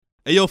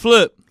Hey, yo,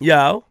 Flip. Yo.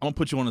 I'm going to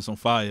put you on some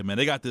fire, man.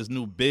 They got this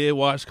new beard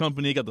wash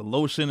company. They got the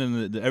lotion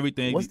and the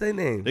everything. What's their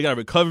name? They got a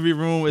recovery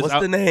room. What's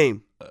the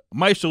name?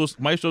 Maestro's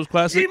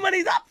Classic.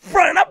 G-Money's up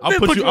front. I'll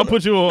put you on. I've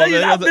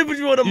been put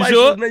you on the Maestro's,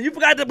 sure? man. You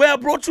forgot where I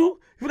brought you?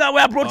 You forgot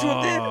where I brought you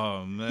up there?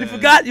 Oh, man. You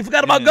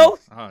forgot about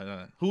Ghost? All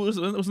right. What's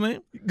his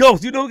name?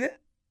 Ghost, you know again?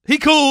 He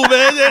cool,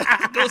 man.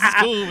 Yeah. Ghost is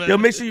cool, man. Yo,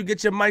 make sure you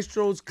get your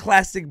Maestro's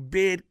Classic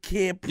beard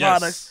care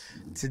products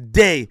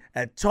today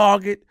at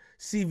Target,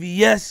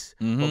 CVS,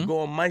 or go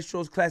on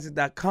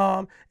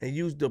maestrosclassic.com and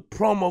use the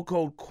promo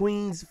code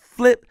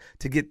QueensFlip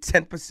to get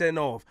 10%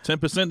 off.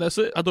 10%, that's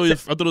it? I thought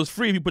it was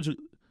free if you put your...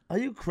 Are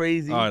you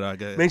crazy? All right,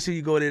 okay. Make sure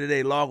you go there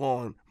today. Log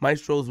on,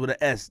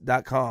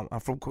 maestroswithas.com. I'm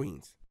from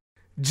Queens.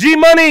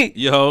 G-Money!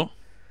 Yo.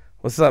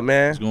 What's up,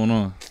 man? What's going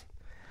on?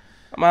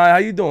 I'm all right. How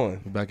you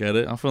doing? Back at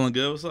it. I'm feeling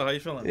good. What's up? How you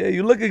feeling? Yeah,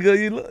 you looking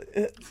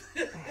good.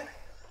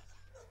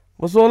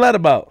 What's all that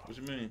about? What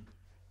you mean?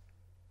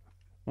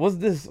 What's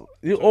this?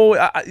 This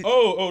right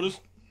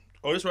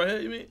here,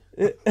 you mean?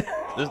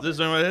 this joint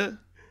right here?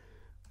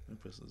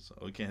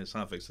 Oh, you can't hit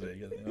sound effects today.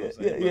 You know what I'm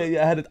saying?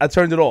 Yeah. I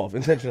turned it off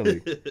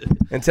intentionally.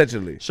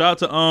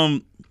 Shout out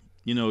to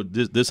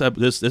this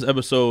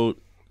episode.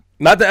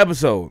 Not the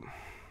episode.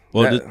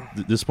 Well,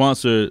 the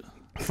sponsor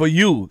for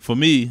you, for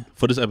me,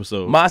 for this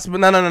episode. No.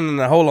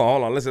 Hold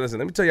on. Listen.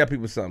 Let me tell y'all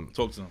people something.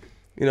 Talk to them.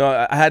 You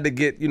know, I had to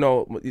get,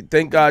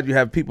 thank God you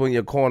have people in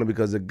your corner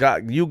because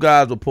you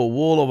guys will pull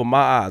wool over my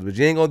eyes, but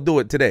you ain't going to do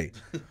it today.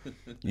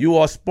 You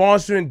are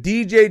sponsoring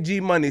DJ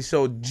G-Money,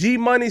 so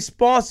G-Money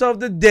sponsor of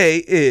the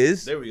day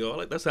is... There we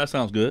go. That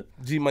sounds good.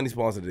 G-Money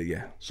sponsor of the day,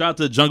 yeah. Shout out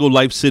to Jungle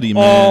Life City,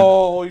 man.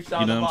 Oh, you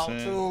know what I'm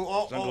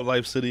saying? Jungle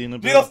Life City in the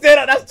You don't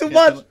stand up. That's too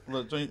much.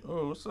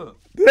 Oh, what's up?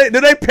 Do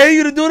they pay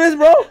you to do this,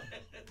 bro?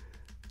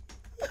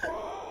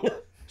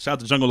 Shout out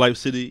to Jungle Life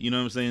City, you know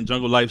what I'm saying?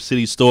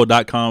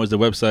 JungleLifeCityStore.com is the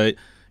website.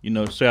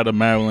 Straight out of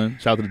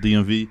Maryland. Shout out to the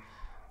DMV.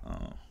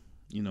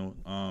 You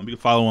can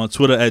follow on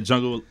Twitter at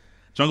Jungle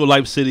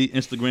Life City,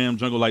 Instagram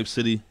Jungle Life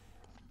City.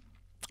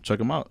 Check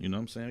them out. You know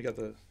what I'm saying? We got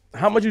the.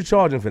 How much you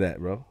charging for that,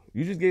 bro?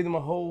 You just gave them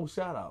a whole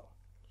shout out.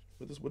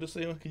 What this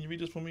say? Can you read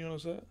this for me on the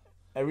side?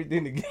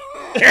 Everything to get.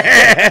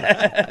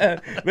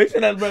 Make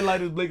sure that red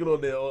light is blinking on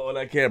there on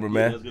that camera,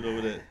 man. Yeah, let's get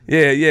over that.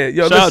 Yeah.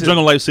 Yo, shout out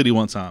Jungle Life City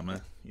one time,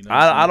 man.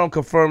 I don't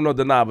confirm nor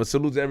deny, but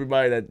salute to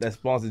everybody that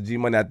sponsors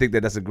G-Money. I think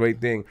that's a great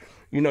thing.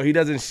 He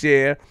doesn't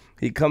share.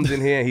 He comes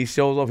in here and he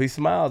shows off. He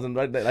smiles and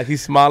like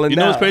he's smiling. You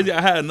know what's crazy? I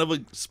had another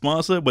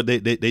sponsor, but they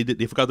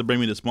forgot to bring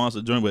me the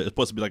sponsor joint. But it's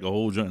supposed to be like a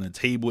whole joint and a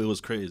table. It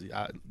was crazy.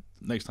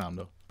 Next time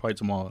though, probably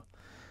tomorrow.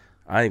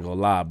 I ain't gonna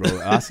lie,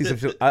 bro. I see some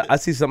shit, I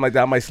see something like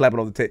that. I might slap it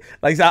on the table.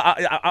 Like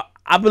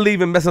I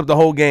believe in messing up the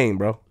whole game,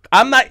 bro.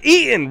 I'm not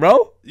eating,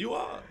 bro. You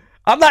are.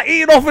 I'm not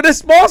eating off of this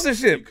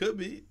sponsorship. You could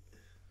be.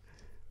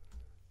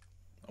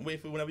 I'm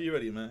waiting for whenever you're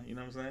ready, man. You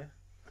know what I'm saying?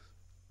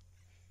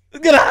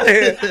 Get out of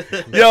here.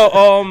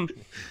 Yo,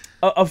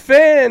 a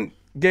fan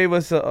gave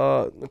us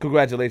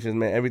congratulations,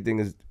 man. Everything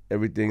in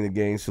the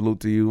game.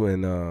 Salute to you,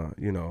 and I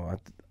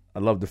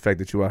love the fact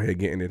that you out here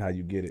getting it how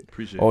you get it.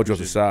 Appreciate it. All jokes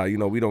aside,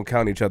 we don't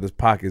count each other's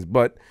pockets,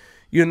 but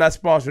you're not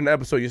sponsoring the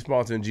episode, you're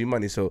sponsoring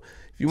G-Money. So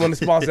if you want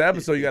to sponsor the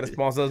episode, you got to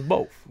sponsor us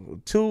both.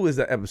 2 is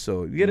the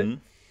episode. You get it?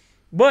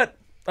 But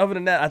other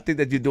than that, I think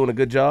that you're doing a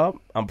good job.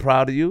 I'm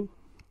proud of you.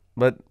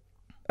 But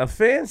a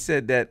fan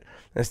said that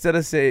instead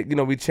of saying,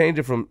 we changed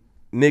it from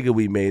nigga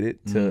we made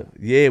it to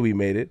yeah we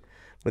made it,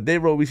 but they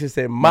wrote we should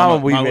say mama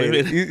we made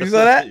it. You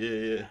saw that?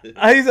 Yeah.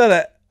 How you saw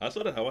that? I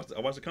saw that. I watched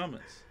the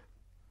comments.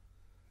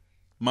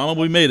 Mama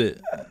we made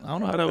it. I don't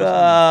know how that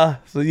was.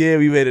 So yeah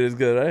we made it is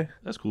good, right?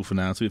 That's cool for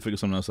now until we figure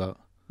something else out.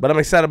 But I'm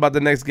excited about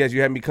the next guest.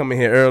 You had me coming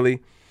here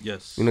early.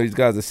 Yes. These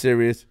guys are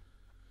serious.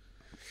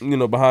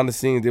 Behind the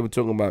scenes they were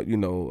talking about they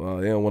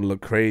don't want to look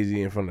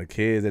crazy in front of the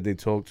kids that they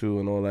talk to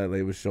and all that.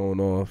 They were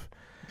showing off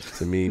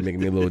to me,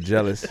 making me a little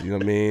jealous. You know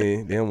what I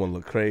mean? They don't want to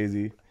look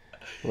crazy.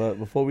 But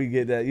before we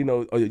get that, do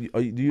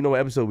you know what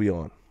episode we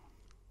on?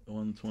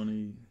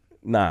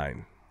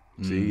 129.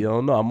 See, you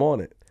don't know. I'm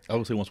on it. I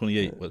would say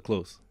 128, but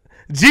close.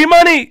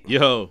 G-Money!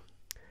 Yo.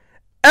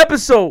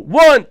 Episode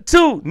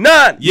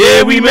 129.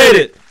 Yeah, we made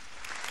it.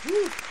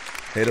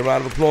 Hey, a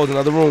round of applause in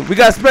the other room. We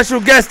got a special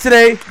guest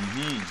today.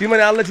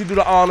 G-Money, I'll let you do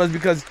the honors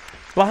because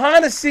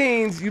behind the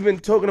scenes, you've been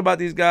talking about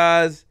these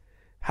guys,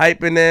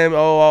 hyping them.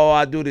 Oh,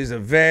 I do these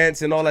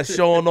events and all that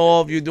showing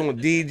off. You're doing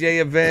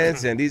DJ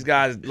events and these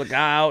guys look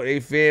out,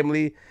 a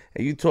family,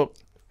 and you talk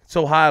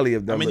so highly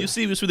of them. I mean, you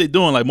see what they're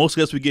doing. Like most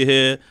guests we get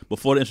here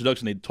before the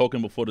introduction, they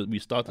talking before we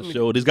start the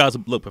show. These guys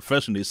look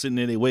professional. They're sitting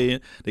there, they waiting,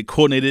 they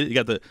coordinated. You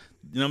got the,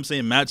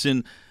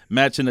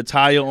 matching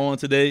attire on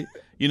today.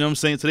 You know what I'm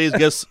saying? Today's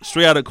guest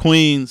straight out of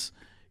Queens.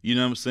 You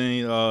know what I'm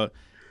saying?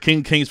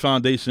 King's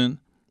Foundation.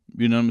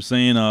 You know what I'm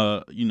saying?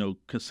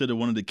 Considered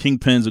one of the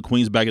kingpins of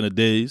Queens back in the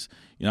days.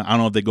 I don't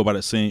know if they go by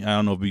that same. I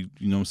don't know if we,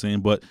 you know what I'm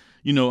saying? But,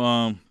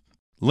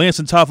 Lance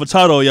and Todd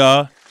Feurtado,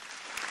 y'all.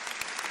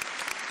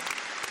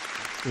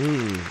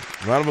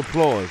 Round of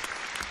applause.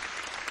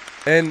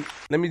 And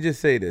let me just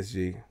say this,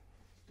 G.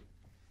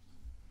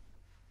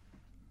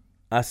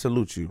 I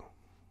salute you.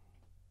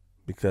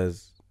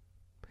 because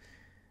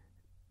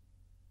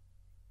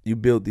you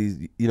built these,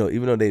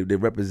 even though they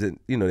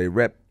represent,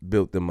 they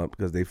built them up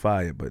because they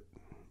fired, but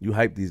you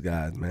hype these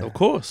guys, man. Of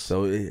course.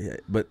 So,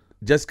 but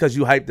just because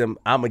you hype them,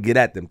 I'm going to get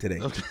at them today.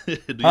 Do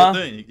your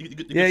thing. You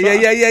Yeah.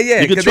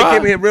 You can Because they try.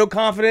 came in here real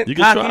confident, You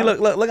can cocky. try.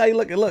 Look how you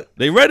looking. Look.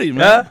 They ready,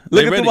 man. Huh?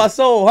 Looking through my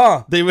soul,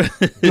 huh? They ready.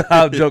 Nah,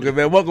 I'm joking,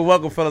 man.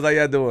 Welcome, fellas. How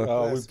y'all doing?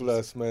 Oh, we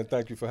blessed, man.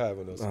 Thank you for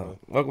having us, man.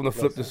 Welcome to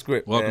Flip the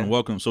Script. man.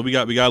 Welcome. So we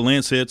got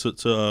Lance here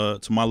to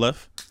my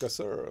left, Yes,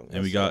 sir.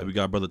 and we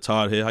got brother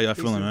Todd here. How y'all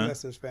feeling, man?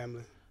 Blessings,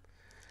 family.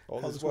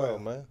 All is well,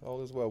 man.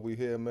 All is well. We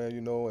here, man.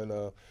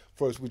 And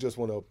first we just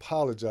want to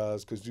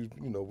apologize because we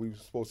were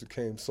supposed to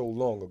came so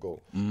long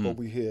ago, but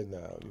we here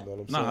now. You know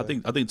what I'm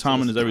saying? I think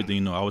timing is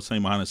everything. I was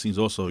saying behind the scenes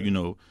also. We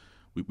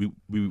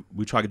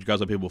tried to get you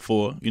guys up here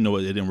before. It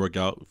didn't work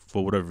out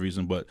for whatever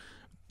reason, but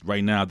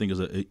right now I think it's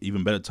an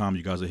even better time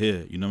you guys are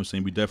here. You know what I'm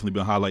saying? We definitely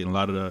been highlighting a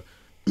lot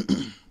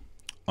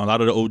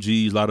of the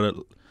OGs, a lot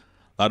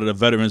of the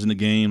veterans in the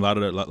game, a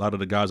lot of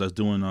the guys that's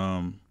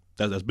doing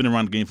that's been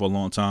around the game for a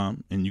long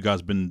time, and you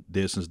guys been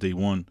there since day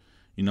one.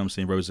 You know what I'm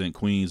saying? Representing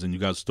Queens, and you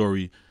guys'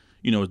 story,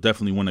 is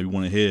definitely one that we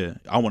want to hear.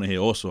 I want to hear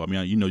also. I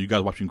mean, you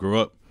guys watch me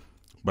grow up,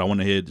 but I want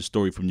to hear the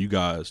story from you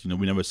guys.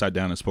 We never sat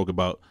down and spoke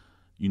about,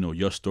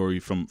 your story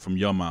from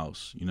your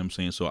mouths. You know what I'm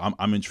saying? So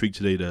I'm intrigued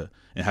today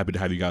and happy to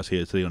have you guys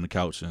here today on the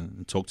couch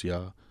and talk to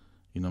y'all.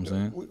 You know what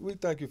I'm saying? We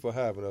thank you for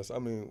having us. I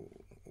mean,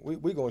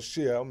 we're going to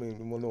share. I mean,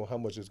 we want to know how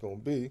much it's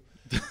going to be.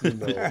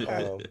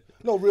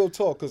 No, real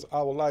talk, because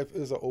our life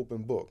is an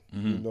open book,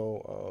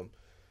 and,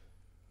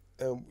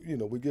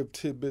 we give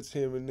tidbits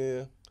here and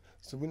there.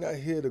 So we're not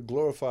here to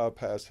glorify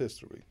past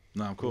history.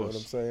 No, of course. You know what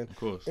I'm saying? Of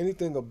course.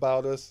 Anything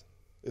about us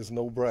is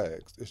no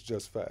brags. It's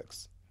just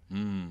facts.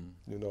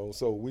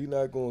 So we're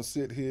not going to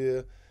sit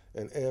here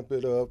and amp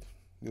it up,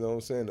 you know what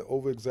I'm saying, to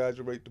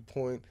over-exaggerate the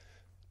point.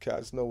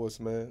 Cats know us,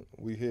 man.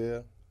 We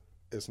here.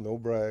 It's no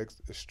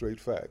brags. It's straight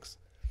facts.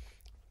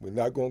 We're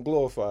not going to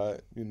glorify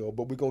it,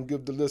 but we're going to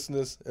give the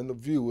listeners and the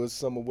viewers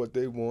some of what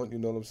they want, you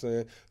know what I'm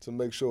saying, to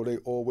make sure they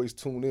always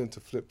tune in to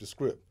Flip the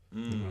Script.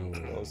 You know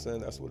what I'm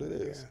saying? That's what it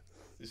is.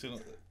 Yeah.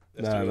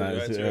 It's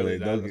too early.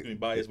 Don't get me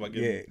biased by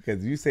giving. Yeah,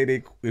 because you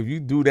say if you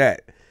do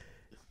that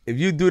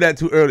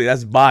too early,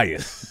 that's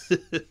bias.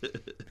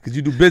 Because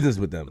you do business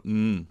with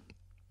them.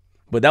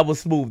 But that was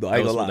smooth, though. I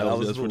ain't gonna lie. That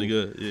was pretty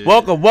good. Yeah.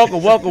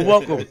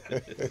 Welcome.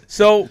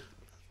 So,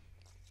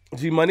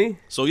 G Money.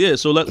 So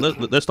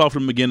let's start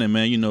from the beginning,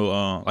 man.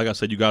 Like I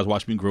said, you guys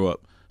watched me grow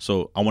up.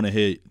 So I want to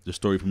hear the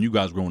story from you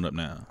guys growing up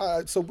now. All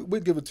right, so we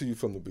give it to you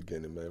from the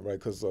beginning, man, right?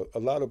 Because a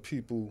lot of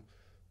people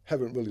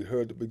haven't really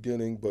heard the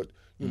beginning, but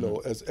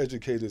as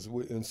educators,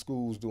 we're in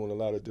schools doing a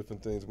lot of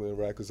different things. We're in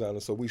Rikers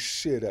Island, so we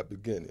share that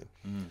beginning,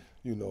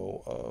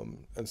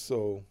 and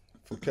so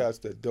for cats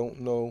that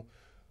don't know,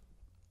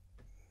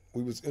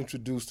 we was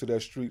introduced to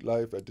that street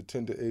life at the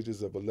tender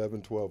ages of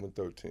 11, 12, and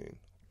 13.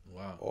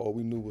 Wow. All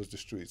we knew was the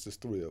streets. There's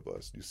three of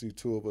us. You see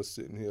two of us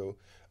sitting here.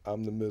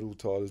 I'm the middle,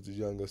 Todd is the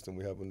youngest, and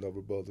we have another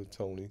brother,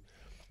 Tony.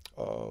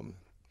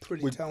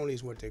 Pretty Tony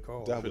is what they call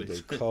him. That's what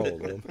they call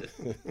him.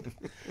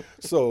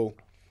 So,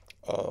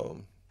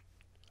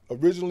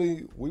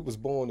 originally, we was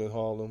born in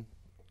Harlem,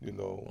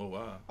 Oh,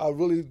 wow. I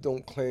really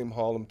don't claim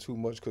Harlem too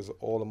much because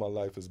all of my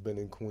life has been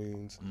in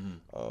Queens.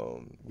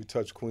 We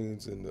touched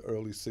Queens in the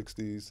early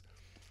 60s.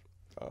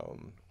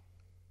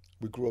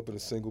 We grew up in a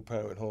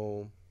single-parent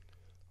home.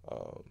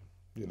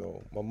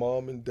 My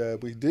mom and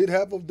dad, we did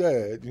have a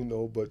dad,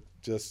 but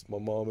just my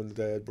mom and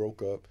dad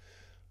broke up.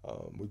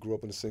 We grew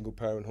up in a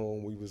single-parent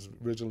home. We was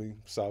originally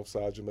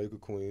Southside Jamaica,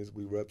 Queens.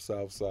 We rep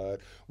Southside.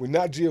 We're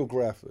not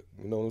geographic,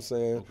 you know what I'm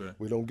saying? Okay.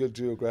 We don't get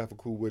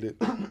geographical with it.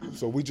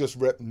 So we just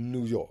rep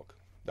New York.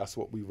 That's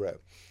what we rep.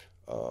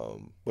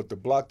 But the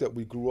block that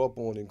we grew up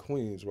on in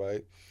Queens,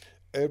 right,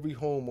 every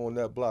home on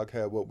that block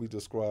had what we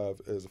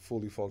describe as a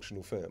fully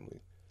functional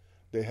family.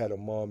 They had a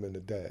mom and a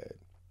dad.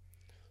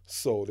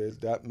 So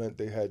that meant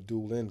they had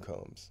dual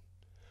incomes.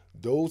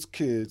 Those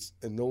kids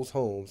in those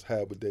homes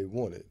had what they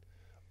wanted.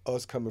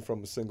 Us coming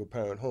from a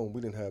single-parent home, we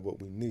didn't have what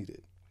we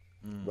needed,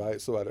 right?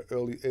 So at an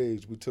early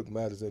age, we took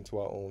matters into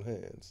our own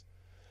hands.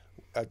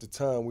 At the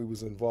time, we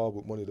was involved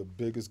with one of the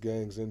biggest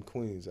gangs in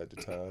Queens at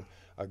the time.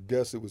 I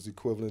guess it was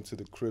equivalent to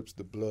the Crips,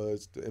 the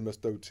Bloods, the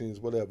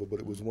MS-13s, whatever, but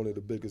it was one of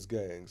the biggest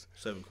gangs.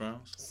 7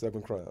 Crowns?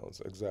 7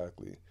 Crowns,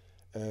 exactly.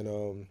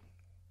 And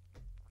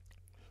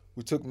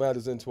we took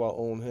matters into our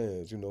own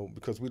hands,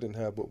 because we didn't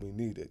have what we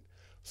needed.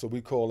 So we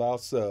called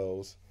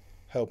ourselves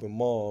helping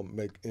mom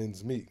make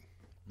ends meet.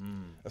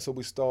 And so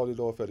we started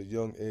off at a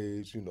young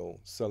age,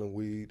 selling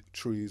weed,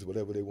 trees,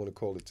 whatever they want to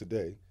call it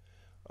today.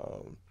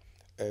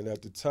 And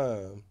at the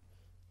time,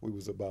 we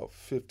was about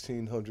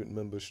 1,500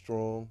 members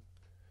strong.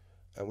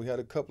 And we had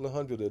a couple of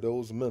hundred of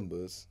those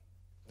members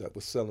that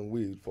was selling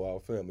weed for our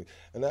family.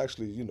 And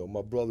actually,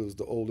 my brother was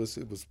the oldest.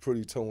 It was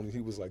Pretty Tony.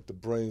 He was like the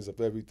brains of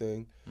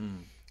everything.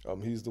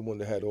 He's the one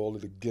that had all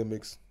of the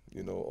gimmicks,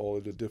 all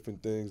of the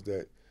different things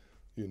that,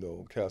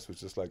 Cass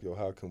was just like, yo,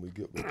 how can we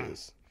get with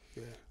this?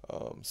 Yeah.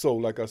 So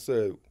like I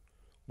said,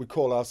 we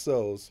call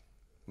ourselves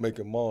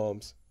making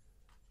moms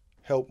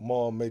help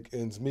mom make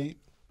ends meet,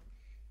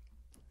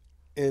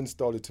 ends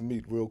started to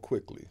meet real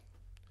quickly.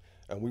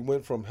 And we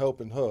went from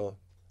helping her,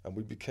 and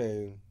we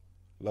became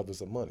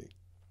lovers of money.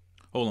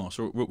 Hold on,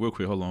 so real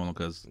quick, hold on,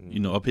 because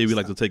up here we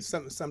like to take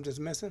Something's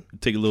missing.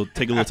 take a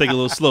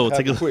little slow. Have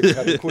Take it a quick,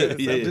 have it quick,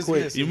 yeah, have it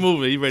quick. You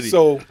moving? You ready?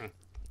 So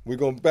we're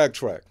gonna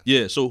backtrack.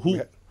 yeah. So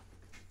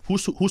who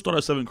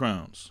started Seven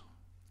Crowns?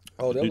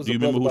 Oh, that Do was you a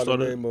brother remember by who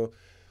the started? name of.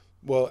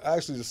 Well,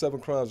 actually, the Seven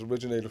Crowns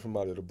originated from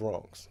out of the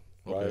Bronx,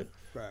 Okay.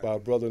 right? By a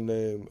brother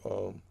named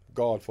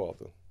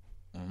Godfather.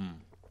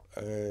 Mm-hmm.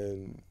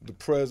 And the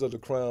prez of the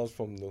Crowns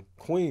from the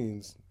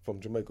Queens, from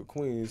Jamaica,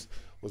 Queens,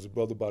 was a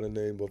brother by the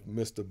name of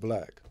Mr.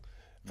 Black.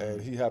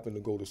 And he happened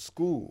to go to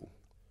school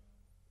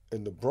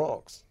in the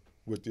Bronx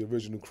with the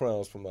original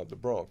Crowns from out the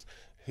Bronx.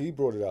 He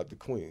brought it out to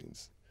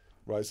Queens,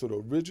 right? So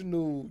the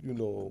original,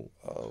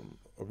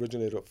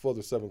 originator for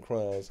the Seven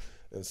Crowns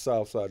in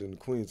Southside in the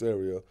Queens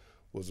area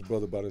was a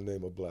brother by the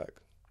name of Black.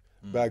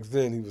 Back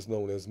then, he was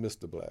known as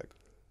Mr. Black.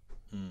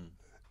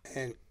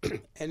 And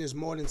it's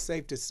more than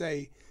safe to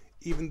say,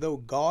 even though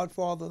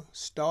Godfather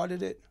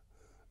started it,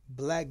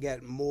 Black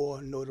got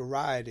more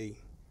notoriety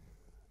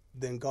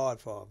than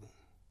Godfather.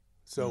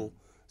 So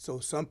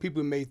some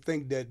people may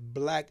think that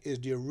Black is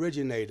the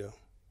originator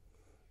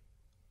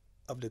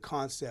of the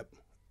concept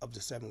of the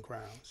Seven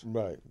Crowns.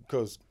 Right,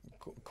 because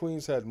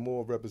Queens had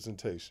more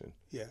representation.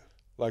 Yeah.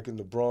 Like in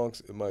the Bronx,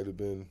 it might have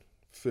been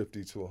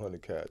 50 to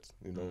 100 cats,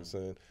 you know what I'm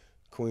saying?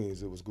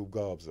 Queens, it was Goo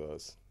Gobs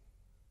us.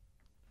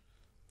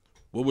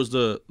 What was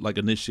the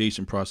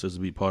initiation process to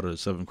be part of the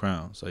Seven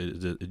Crowns? Like,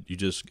 you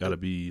just got to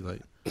be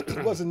like.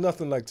 It wasn't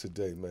nothing like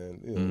today, man.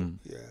 You know,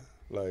 Yeah.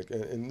 like,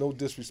 and no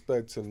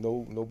disrespect to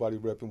nobody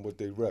repping what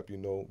they rep.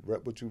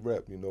 Rep what you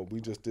rep. We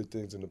just did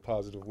things in a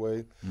positive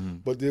way.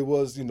 But there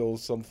was,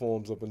 some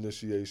forms of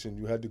initiation.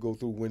 You had to go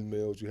through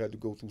windmills. You had to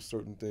go through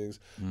certain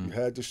things. You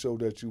had to show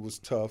that you was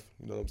tough.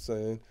 You know what I'm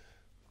saying?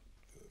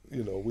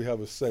 We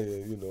have a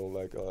saying.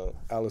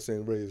 Alice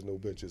ain't raised no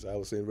bitches.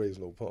 Alice ain't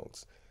raised no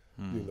punks.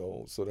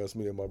 So that's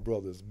me and my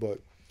brothers. But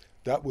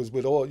that was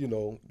with all,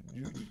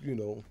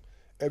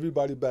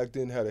 everybody back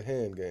then had a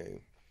hand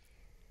game.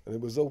 And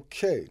it was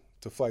okay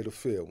to fight a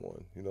fair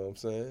one. You know what I'm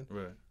saying?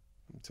 Right.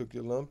 You took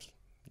your lumps,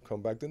 you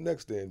come back the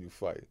next day and you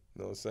fight.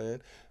 You know what I'm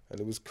saying? And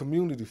it was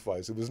community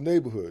fights. It was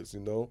neighborhoods,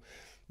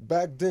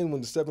 Back then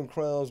when the Seven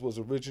Crowns was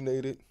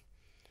originated,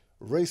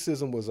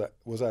 racism was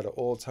at an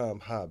all-time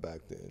high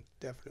back then.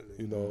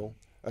 Definitely.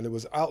 And it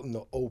was out in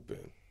the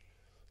open.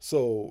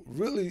 So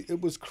really,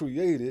 it was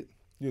created,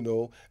 and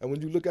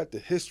when you look at the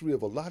history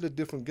of a lot of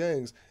different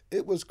gangs,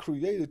 it was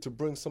created to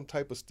bring some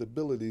type of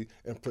stability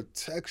and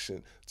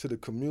protection to the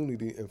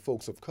community and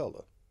folks of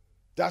color.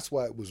 That's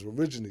why it was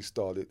originally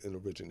started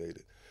and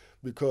originated.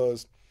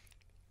 Because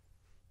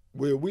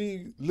where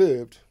we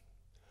lived,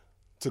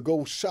 to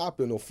go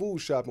shopping or food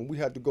shopping, we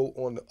had to go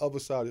on the other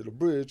side of the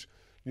bridge.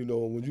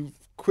 When you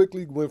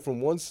quickly went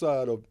from one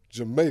side of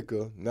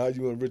Jamaica, now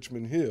you're in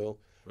Richmond Hill,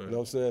 right. You know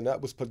what I'm saying?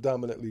 That was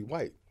predominantly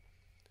white.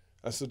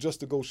 And so just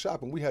to go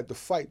shopping, we had to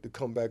fight to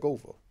come back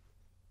over.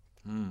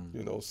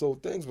 So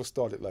things were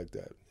started like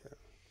that.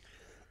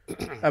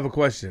 I have a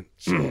question.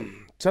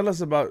 Tell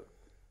us about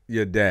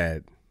your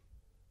dad.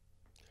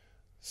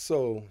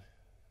 So,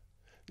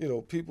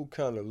 people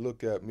kind of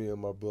look at me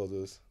and my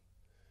brothers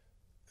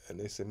and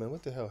they say, man,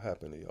 what the hell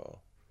happened to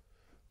y'all?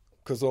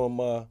 Because on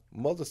my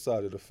mother's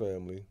side of the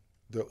family,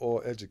 they're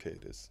all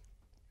educators.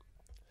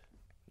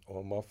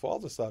 On my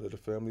father's side of the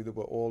family, they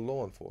were all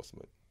law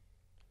enforcement.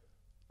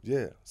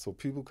 Yeah, so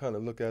people kind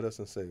of look at us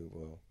and say,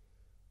 well,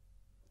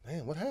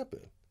 man, what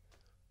happened?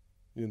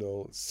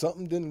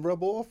 Something didn't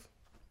rub off,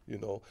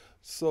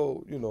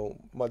 So,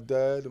 my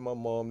dad and my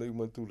mom, they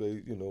went through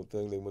their,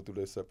 they went through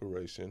their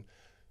separation.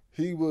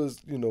 He was,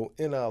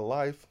 in our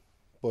life,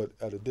 but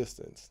at a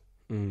distance.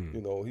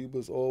 He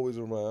was always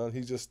around.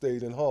 He just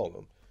stayed in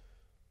Harlem.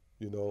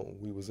 We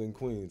was in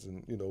Queens.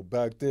 And,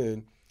 back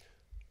then,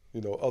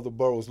 other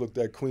boroughs looked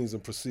at Queens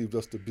and perceived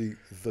us to be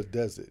the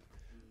desert.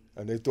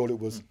 And they thought it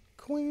was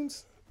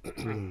Queens,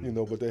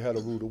 but they had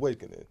a rude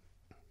awakening.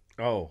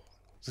 Oh.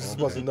 This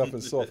wasn't nothing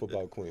soft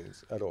about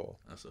Queens at all.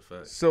 That's a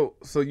fact. So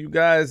you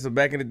guys are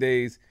back in the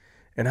days,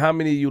 and how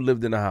many of you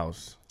lived in the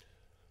house?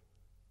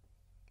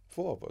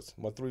 4 of us,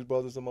 my 3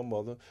 brothers and my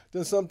mother.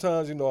 Then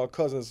sometimes, our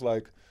cousins,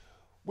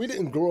 we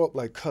didn't grow up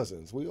like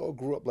cousins. We all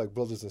grew up like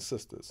brothers and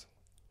sisters.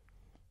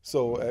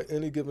 So at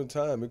any given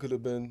time, it could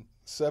have been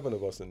 7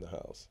 of us in the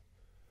house.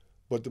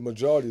 But the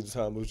majority of the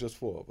time, it was just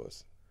 4 of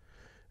us.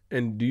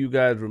 And do you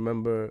guys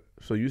remember,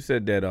 so you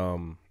said that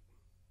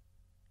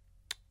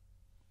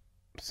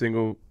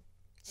single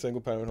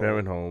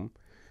parent home.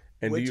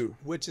 And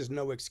which is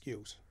no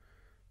excuse.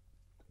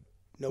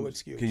 No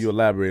excuse. Can you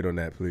elaborate on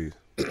that, please?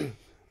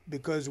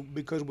 Because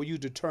when you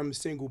determine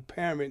single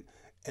parent,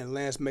 and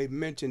Lance may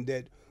mention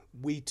that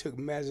we took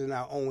matters in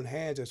our own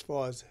hands as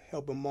far as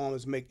helping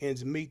moms make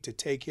ends meet to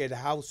take care of the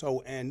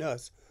household and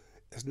us,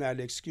 it's not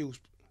an excuse,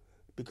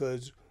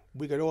 because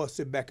we could all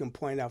sit back and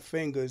point our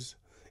fingers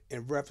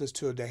in reference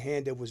to the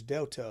hand that was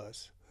dealt to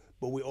us.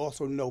 But we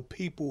also know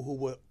people who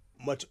were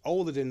much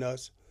older than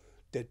us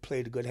that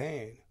played a good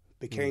hand,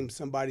 became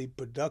somebody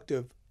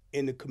productive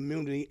in the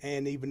community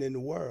and even in the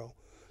world.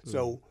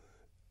 So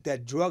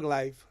that drug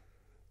life,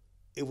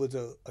 it was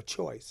a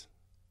choice.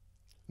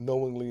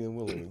 Knowingly and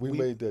willingly. We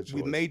made that choice.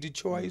 We made the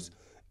choice,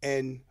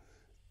 and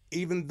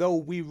even though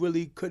we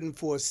really couldn't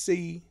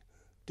foresee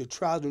the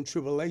trials and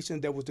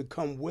tribulations that was to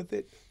come with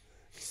it,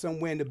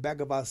 somewhere in the back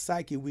of our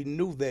psyche, we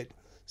knew that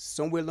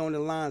somewhere along the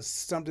line,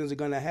 something's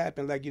going to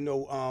happen. Like,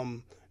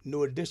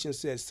 New Edition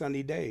said,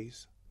 sunny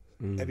days.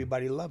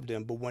 Everybody loved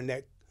them. But when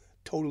that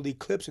total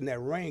eclipse and that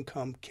rain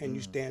come, can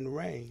you stand the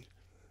rain?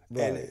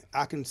 Right. And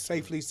I can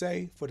safely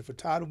say, for the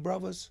Feurtardo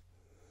brothers,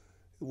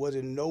 it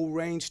wasn't no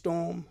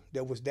rainstorm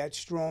that was that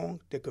strong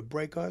that could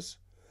break us,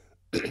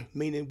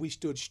 meaning we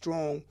stood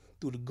strong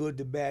through the good,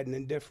 the bad, and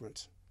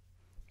indifference.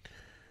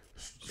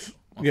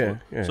 Yeah.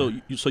 So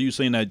you're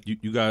saying that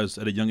you guys,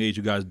 at a young age,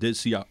 you guys did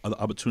see other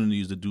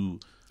opportunities to do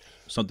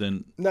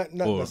something? Not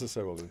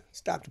necessarily.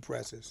 Stop the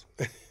presses.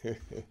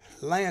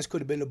 Lance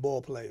could have been a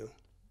ball player.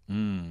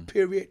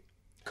 Period.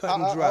 Cut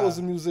and dry. I was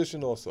a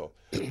musician also.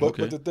 But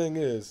the thing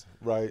is,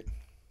 right,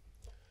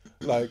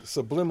 like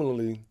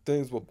subliminally,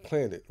 things were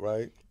planted,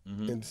 right,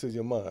 into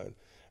your mind.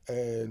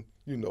 And,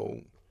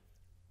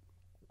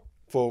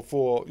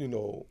 for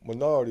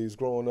minorities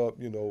growing up,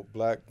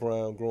 black,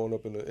 brown, growing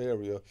up in the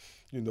area,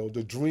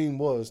 the dream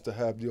was to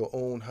have your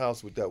own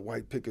house with that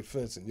white picket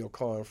fence and your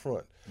car in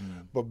front.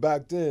 But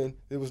back then,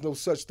 there was no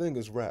such thing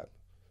as rap.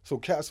 So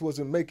cats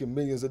wasn't making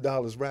millions of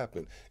dollars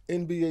rapping.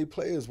 NBA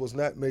players was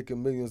not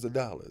making millions of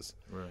dollars.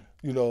 Right.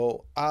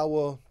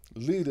 Our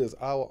leaders,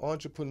 our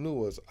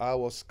entrepreneurs,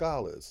 our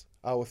scholars,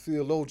 our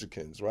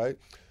theologians, right?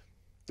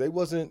 They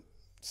wasn't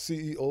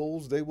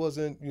CEOs. They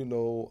wasn't,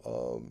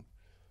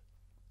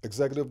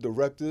 executive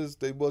directors.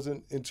 They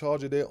wasn't in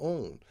charge of their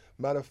own.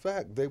 Matter of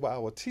fact, they were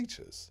our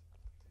teachers.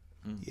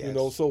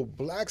 Yes. So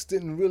blacks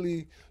didn't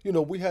really,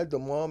 we had the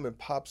mom and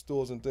pop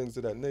stores and things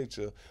of that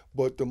nature,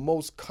 but the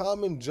most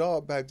common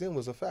job back then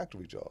was a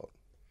factory job.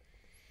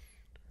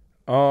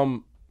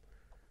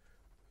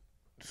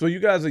 So you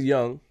guys are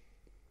young.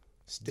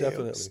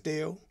 Definitely.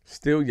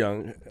 Still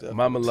young. Definitely.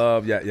 Mama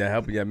love, yeah,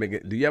 helping y'all make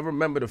it. Do you ever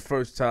remember the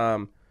first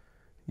time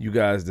you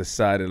guys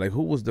decided, like,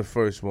 who was the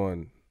first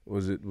one?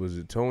 Was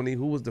it Tony?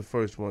 Who was the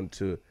first one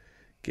to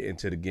get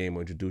into the game or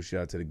introduce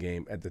y'all to the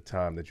game at the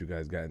time that you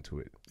guys got into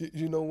it?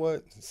 You know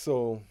what?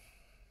 So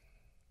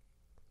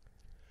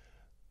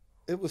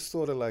it was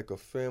sort of like a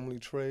family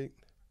trait,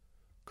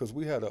 because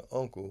we had an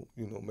uncle,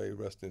 may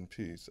rest in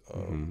peace.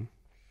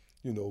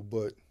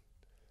 But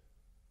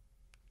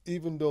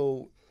even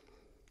though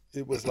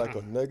it was like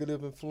a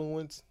negative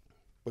influence,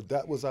 but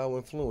that was our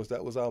influence.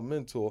 That was our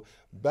mentor.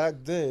 Back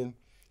then,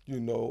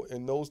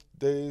 in those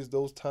days,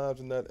 those times,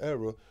 in that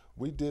era,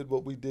 we did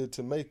what we did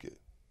to make it.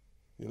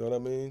 You know what I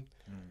mean?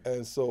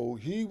 And so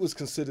he was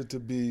considered to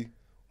be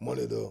one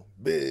of the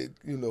big,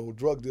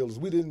 drug dealers.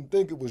 We didn't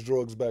think it was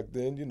drugs back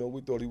then.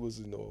 We thought he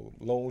was,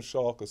 loan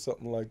shark or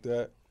something like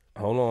that.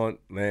 Hold on,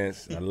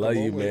 Lance. I love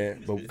you,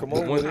 man. But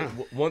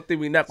one thing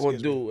we're not going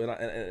to do,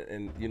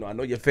 and I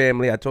know your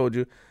family. I told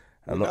you.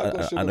 I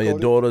know your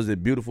daughters. They're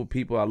beautiful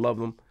people. I love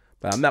them.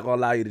 But I'm not going to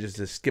allow you to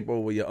just skip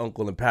over your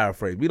uncle and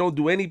paraphrase. We don't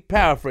do any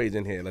paraphrase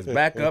in here. Let's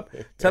back up.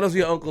 Tell us who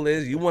your uncle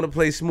is. You want to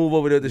play smooth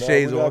over there with the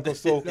shades on.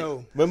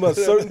 No. Remember,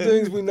 certain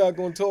things we're not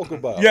going to talk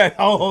about. Yeah,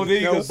 there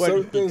you go.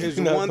 Certain things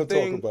we're not going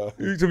to talk about.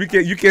 So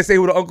you can't say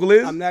who the uncle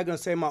is? I'm not going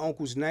to say my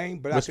uncle's name,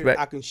 but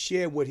I can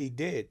share what he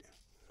did.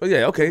 Oh,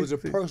 yeah, okay. It was a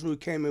person who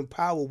came in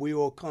power. We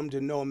all come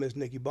to know him as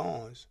Nicky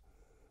Barnes.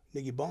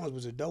 Nicky Barnes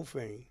was a dope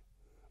fiend.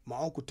 My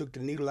uncle took the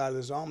needle out of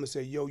his arm and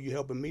said, yo, you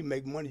helping me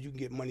make money, you can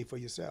get money for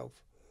yourself.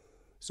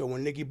 So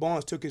when Nicky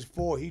Barnes took his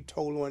fall, he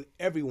told on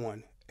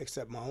everyone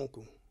except my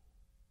uncle.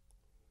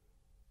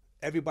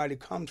 Everybody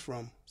comes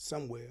from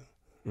somewhere.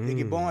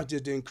 Nicky Barnes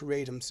just didn't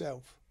create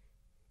himself.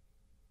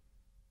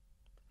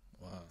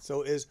 Wow.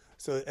 So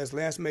as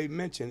Lance may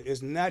mention,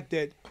 it's not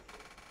that.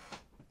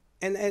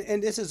 And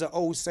this is an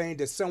old saying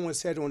that someone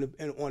said on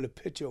the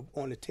picture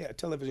on the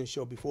television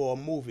show before a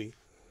movie.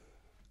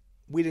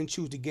 We didn't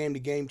choose the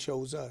game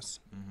chose us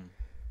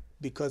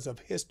because of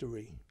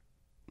history.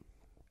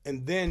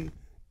 And then,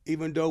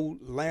 even though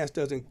Lance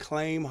doesn't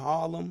claim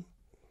Harlem,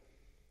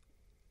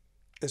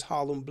 it's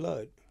Harlem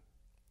blood.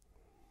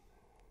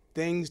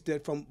 Things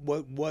that from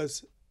what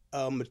was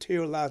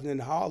materializing in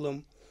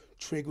Harlem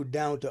trickled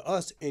down to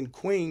us in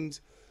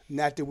Queens,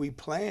 not that we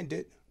planned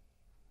it,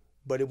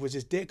 but it was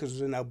just there because it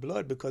was in our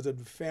blood because of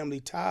the family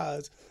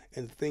ties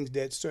and the things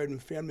that certain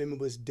family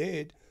members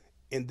did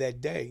in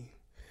that day.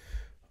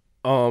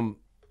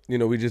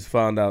 We just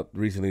found out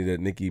recently that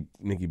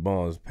Nicky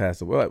Barnes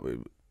passed away.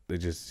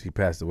 He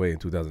passed away in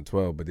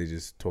 2012, but they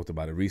just talked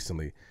about it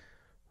recently.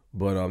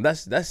 But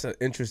that's an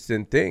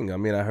interesting thing. I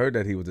mean, I heard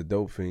that he was a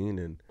dope fiend,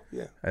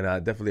 and I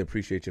definitely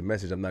appreciate your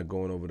message. I'm not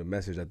going over the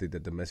message. I think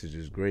that the message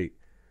is great.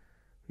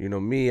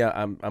 Me,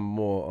 I'm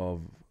more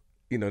of,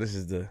 this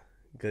is the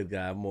good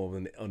guy. I'm more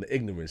on the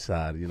ignorant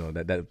side.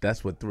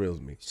 That's what thrills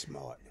me.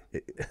 Smart.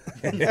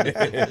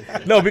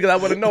 No, because I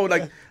want to know,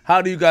 like,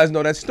 how do you guys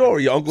know that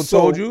story? Your uncle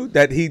told you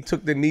that he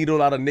took the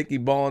needle out of Nicky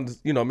Barnes.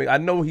 You know, I mean, I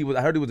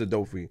heard he was a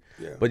dope fiend.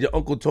 Yeah. But your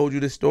uncle told you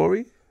this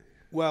story?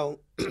 Well,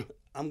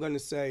 I'm going to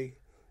say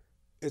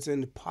it's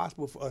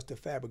impossible for us to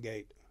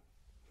fabricate.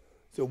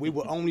 So we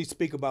will only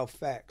speak about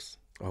facts.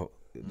 Oh.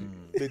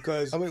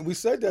 Because I mean, we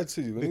said that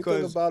to you.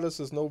 Anything about us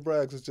is no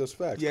brags, it's just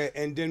facts. Yeah,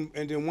 and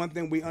then one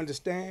thing we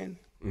understand,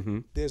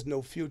 there's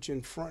no future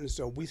in front.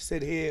 So we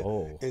sit here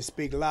and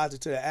speak lies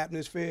into the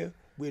atmosphere.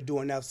 We're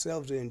doing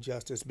ourselves an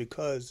injustice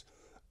because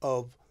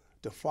of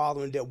the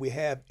following that we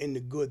have in the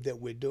good that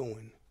we're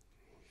doing.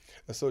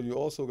 And so you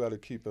also got to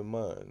keep in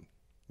mind,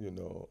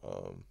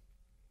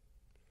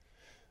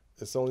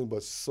 it's only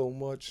but so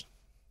much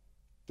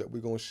that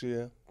we're going to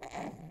share.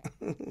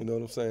 You know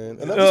what I'm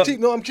saying? And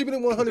I'm keeping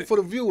it 100 for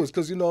the viewers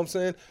because, you know what I'm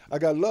saying, I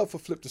got love for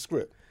Flip the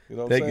Script. You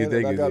know what I'm saying?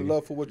 And I got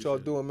love for what y'all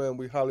doing, man.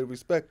 We highly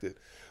respect it.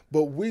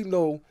 But we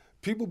know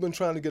people been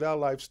trying to get our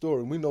life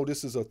story, and we know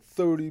this is a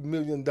 $30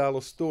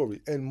 million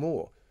story and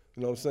more.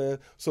 You know what I'm saying?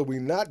 So we're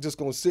not just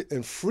going to sit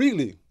and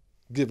freely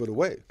give it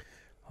away.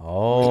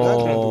 Oh. We're not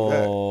going to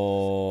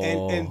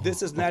do that. And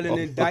this is not an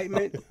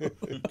indictment.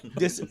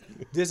 This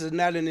is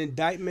not an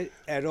indictment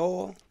at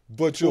all.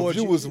 But your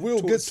viewers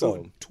will get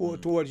some.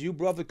 Towards you,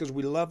 brother, because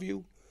we love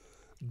you.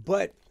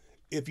 But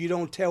if you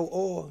don't tell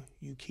all,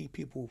 you keep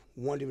people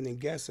wondering and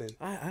guessing.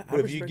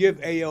 But if you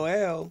give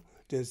AOL,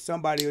 then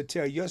somebody will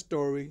tell your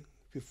story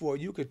before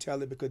you could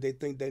tell it because they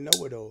think they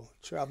know it all,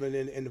 traveling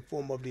in the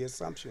form of the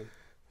assumption.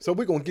 So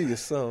we're going to give you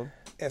some.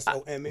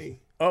 SOME.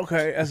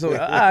 Okay, so all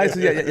right, so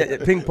yeah,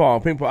 ping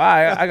pong. All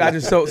right, I got you.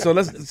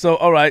 So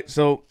all right,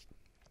 so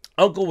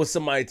Uncle was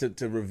somebody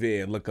to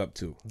revere and look up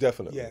to.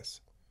 Definitely.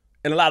 Yes.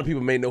 And a lot of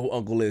people may know who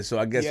Uncle is, so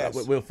I guess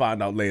we'll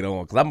find out later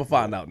on because I'm gonna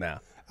find out now.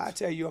 I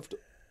tell you off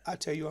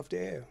the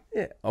air.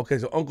 Yeah. Okay.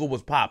 So Uncle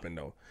was popping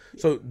though.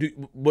 So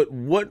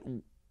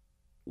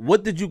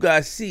what did you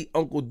guys see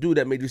Uncle do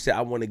that made you say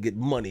I want to get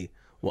money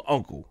with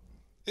Uncle?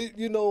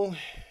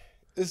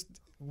 It's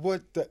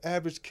what the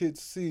average kid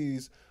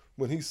sees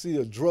when he see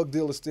a drug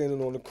dealer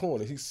standing on the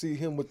corner. He see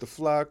him with the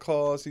fly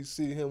cars. He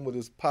see him with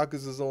his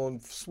pockets is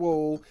on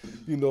swole.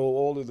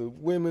 All of the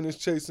women is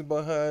chasing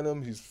behind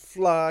him. He's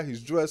fly.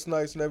 He's dressed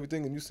nice and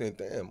everything. And you saying,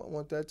 damn, I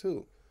want that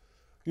too.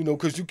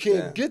 Because you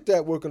can't get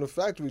that working a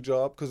factory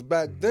job because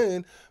back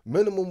then,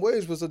 minimum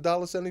wage was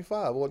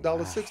 $1.75 or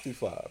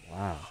 $1.65.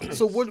 Wow.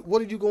 So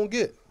what are you going to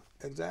get?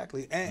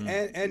 Exactly.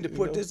 And to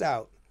put this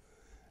out,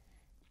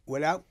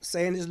 without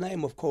saying his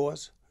name, of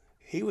course,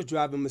 he was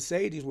driving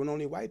Mercedes when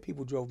only white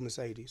people drove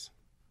Mercedes.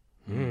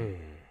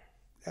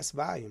 That's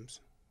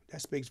volumes.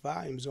 That speaks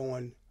volumes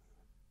on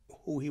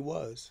who he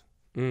was.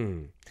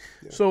 Yeah.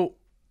 So,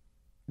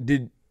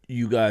 did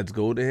you guys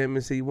go to him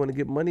and say you want to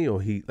get money,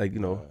 or he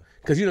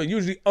because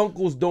usually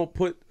uncles don't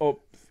put or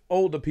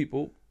older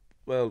people.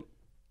 Well,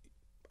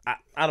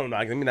 I don't know.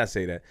 Let me not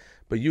say that,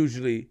 but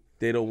usually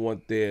they don't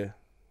want the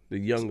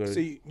younger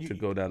to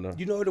go down there.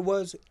 You know what it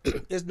was?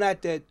 It's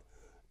not that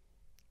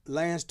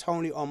Lance,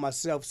 Tony, or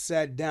myself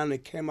sat down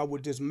and came up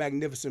with this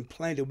magnificent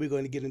plan that we're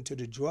going to get into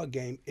the drug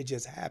game. It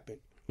just happened.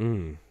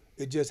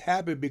 It just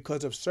happened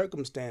because of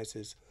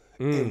circumstances.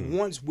 And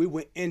once we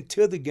went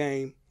into the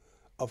game,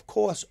 of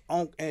course,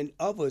 Unc and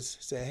others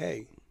said,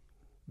 "Hey,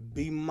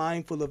 be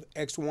mindful of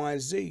X, Y,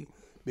 and Z,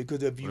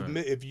 because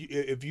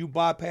if you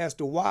bypass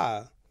the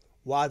Y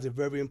is a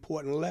very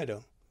important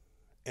letter,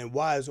 and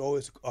Y is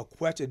always a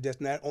question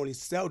that's not only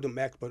seldom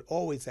asked but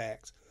always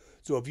asked.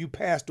 So if you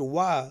pass the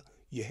Y,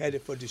 you're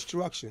headed for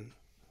destruction.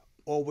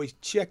 Always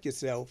check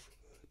yourself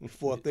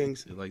before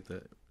things like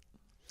that.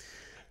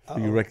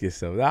 You wreck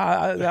yourself.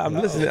 I'm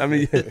listening. I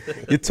mean,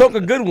 you talk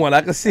a good one.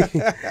 I can see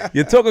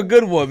you talk a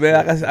good one,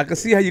 man. I can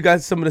see how you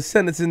got some of the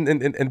senators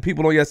and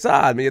people on your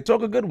side, man. You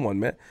talk a good one,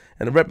 man.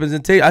 And the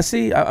representation. I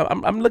see.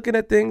 I'm looking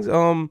at things.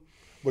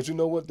 But you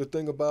know what? The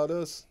thing about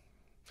us,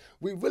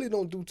 we really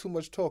don't do too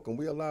much talking.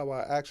 We allow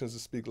our actions to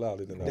speak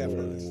louder than our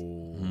words.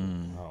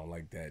 I don't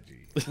like that,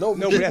 G. No,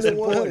 but that's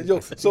important.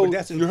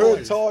 You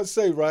heard Todd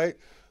say, right?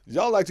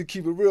 Y'all like to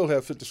keep it real,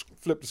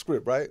 flip the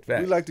script, right?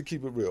 Fact. We like to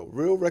keep it real.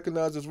 Real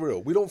recognizes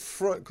real. We don't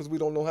front because we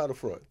don't know how to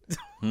front.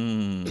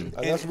 And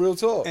that's real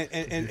talk.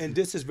 And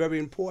this is very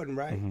important,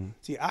 right?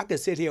 See, I could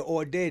sit here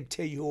all day and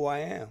tell you who I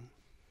am.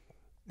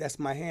 That's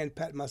my hand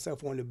patting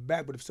myself on the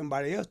back. But if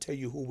somebody else tell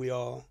you who we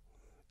are,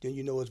 then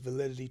you know it's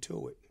validity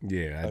to it.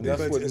 Yeah,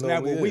 it's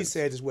not what we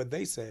said, it's what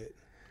they said.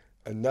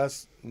 And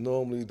that's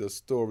normally the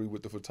story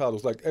with the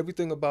Feurtardos. Like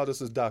everything about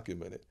us is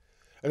documented.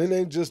 And it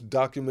ain't just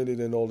documented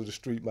in all of the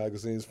street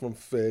magazines from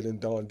Fed and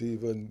Don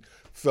Diva and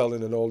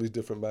Felon and all these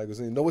different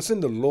magazines. No, it's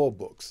in the law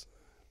books.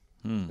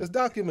 It's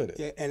documented.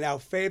 Yeah, and our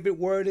favorite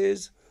word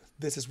is,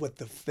 this is what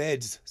the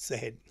feds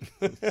said.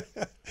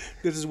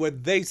 This is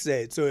what they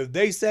said. So if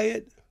they say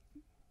it,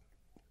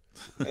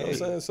 you know what I'm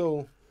saying?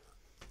 So,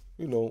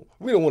 we don't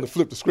want to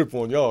flip the script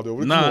on y'all, though.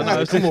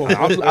 Nah, come on.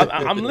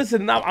 I'm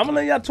listening. I'm going to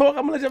let y'all talk.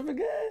 I'm going to let y'all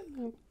forget.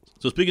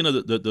 So speaking of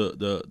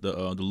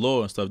the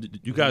law and stuff, did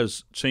you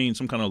guys change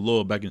some kind of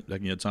law back in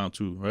your time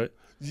too, right?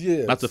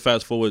 Yeah. Not to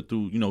fast forward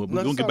through, we're No,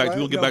 gonna that's get all back. right.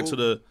 We're gonna get back to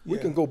the. We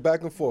can go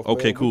back and forth.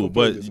 Okay, man. cool. We can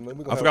play But this, man. We I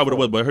gonna forgot have what it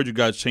was, fun. but I heard you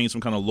guys change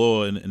some kind of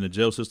law in the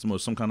jail system or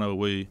some kind of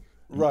way.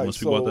 Right, Want to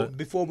speak about so- that?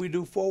 Before we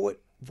do forward,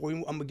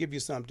 I'm gonna give you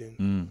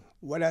something.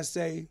 What I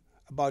say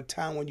about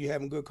time when you're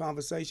having good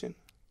conversation.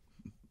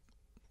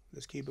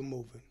 Let's keep it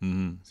moving.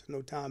 There's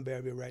no time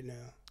barrier right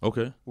now.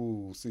 Okay.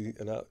 Ooh, see,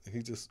 and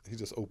he just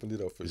opened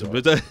it up for So,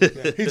 you.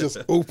 but He just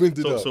opened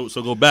it up.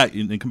 so go back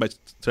and come back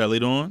to that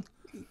later on.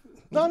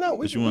 No, we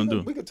What you wanna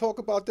do? We can talk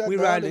about that. We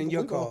now. riding in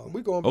your car.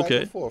 We going back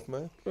Okay. and forth,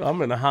 man.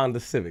 I'm in a Honda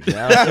Civic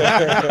now.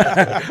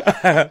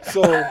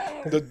 So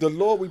the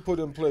law we put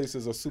in place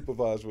is a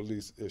supervised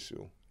release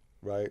issue,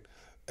 right?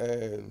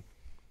 And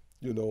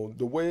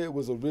the way it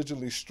was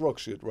originally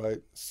structured,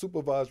 right?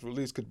 Supervised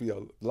release could be a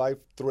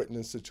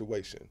life-threatening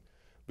situation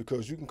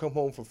because you can come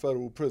home from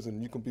federal prison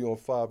and you can be on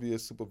 5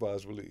 years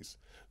supervised release.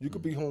 You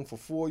could be home for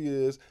 4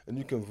 years and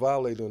you can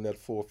violate on that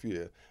 4th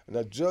year. And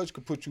that judge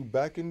could put you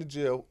back in the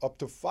jail up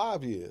to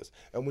 5 years.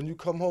 And when you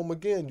come home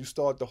again, you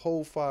start the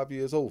whole 5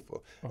 years over.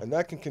 And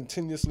that can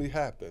continuously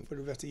happen. For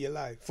the rest of your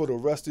life. For the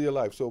rest of your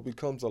life. So it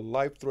becomes a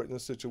life-threatening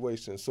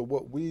situation. So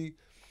what we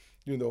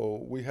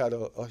had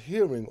a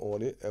hearing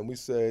on it, and we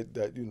said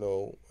that,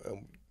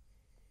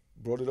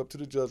 brought it up to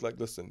the judge, like,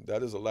 listen,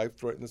 that is a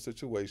life-threatening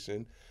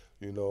situation,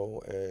 and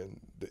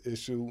the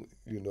issue,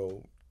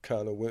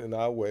 kind of went in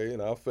our way,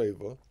 in our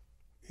favor.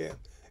 Yeah.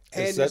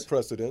 It set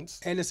precedents.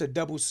 And it's a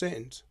double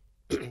sentence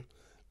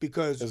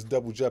because It's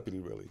double jeopardy,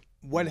 really.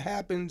 what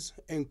happens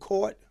in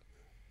court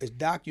is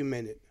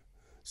documented.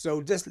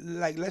 So just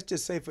like, let's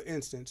just say, for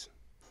instance,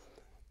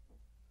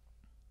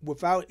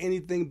 without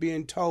anything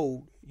being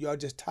told, y'all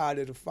just tired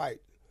of the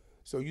fight.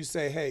 So you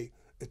say, hey,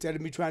 instead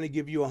of me trying to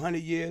give you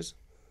 100 years,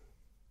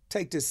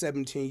 take this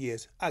 17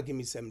 years. I'll give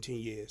me 17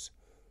 years.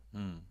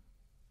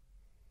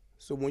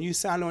 So when you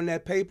sign on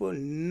that paper,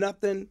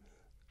 nothing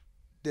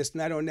that's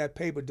not on that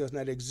paper does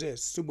not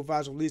exist.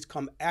 Supervised release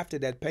come after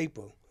that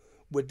paper.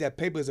 With that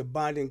paper is a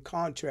binding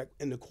contract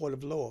in the court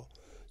of law.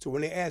 So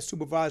when they add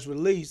supervised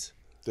release,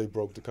 They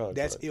broke the contract.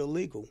 that's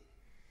illegal.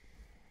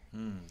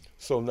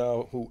 So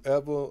now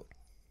whoever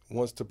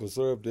wants to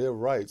preserve their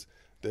rights,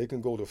 they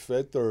can go to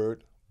Fed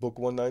Third, Book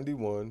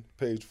 191,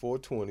 page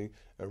 420,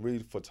 and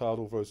read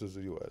Feurtardo versus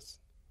the U.S.,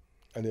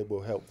 and it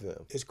will help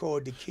them. It's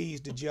called the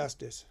keys to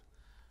justice.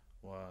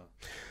 Wow.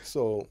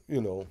 So,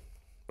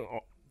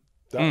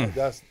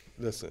 that's,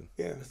 listen.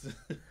 Yeah.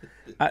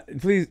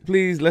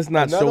 Please, let's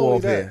not Not show only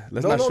off that. here.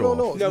 Let's not show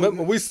off. No,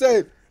 Remember, we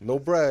said no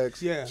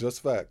brags, Yeah.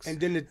 just facts.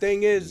 And then the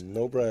thing is,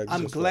 No brags,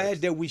 I'm just glad facts.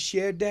 that we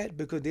shared that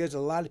because there's a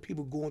lot of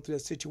people going through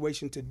that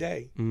situation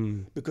today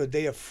because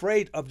they're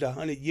afraid of the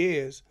 100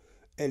 years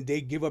and they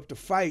give up the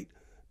fight.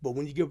 But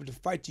when you give up the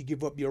fight, you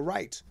give up your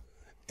rights.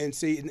 And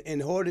see,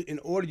 in order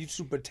you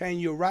to pertain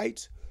your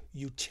rights,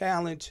 you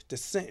challenge the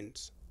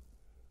sentence.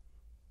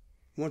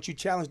 Once you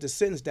challenge the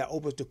sentence, that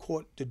opens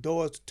the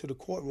doors to the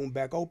courtroom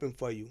back open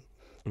for you.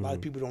 A lot of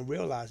people don't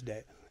realize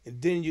that.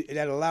 And then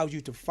that allows you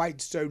to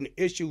fight certain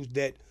issues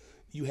that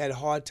you had a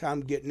hard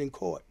time getting in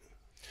court.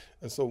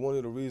 And so one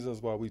of the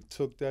reasons why we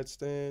took that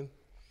stand,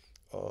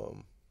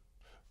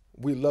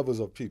 we lovers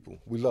of people.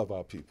 We love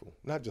our people,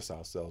 not just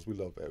ourselves. We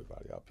love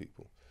everybody, our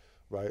people,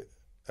 right?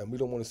 And we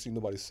don't want to see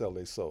nobody sell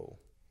their soul.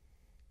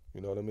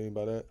 You know what I mean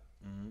by that?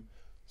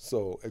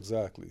 So,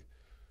 exactly.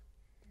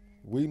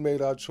 We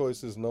made our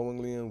choices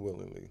knowingly and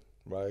willingly,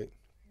 right?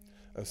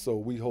 And so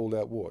we hold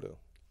that water.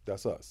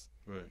 That's us.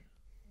 Right.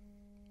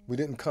 We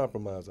didn't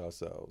compromise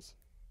ourselves.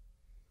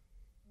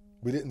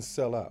 We didn't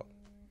sell out.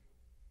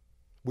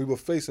 We were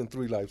facing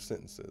 3 life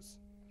sentences.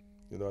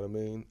 You know what I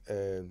mean?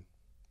 And,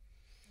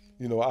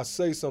 I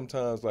say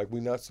sometimes like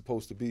we're not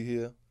supposed to be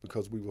here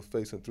because we were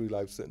facing 3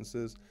 life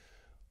sentences.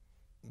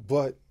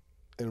 But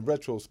in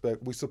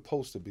retrospect, we're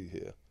supposed to be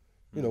here.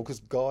 Because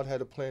God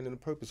had a plan and a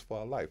purpose for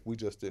our life. We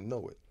just didn't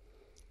know it.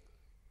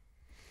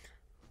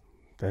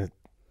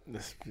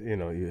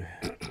 You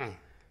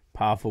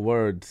powerful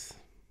words.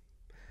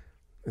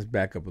 Let's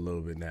back up a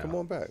little bit now. Come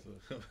on back.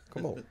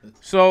 Come on.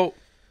 So,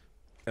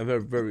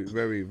 very, very,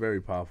 very,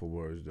 very powerful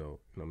words, though.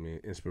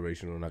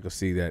 Inspirational, and I can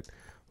see that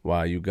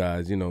why you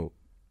guys, the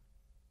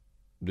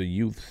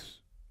youths,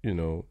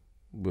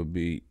 would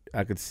be.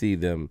 I could see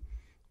them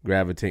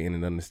gravitating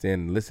and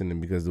understanding, and listening,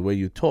 because the way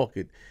you talk,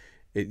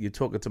 you're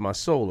talking to my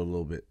soul a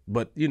little bit.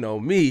 But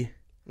me,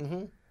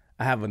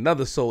 I have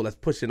another soul that's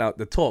pushing out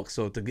the talk,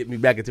 so to get me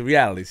back into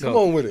reality. So Come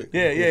on with it.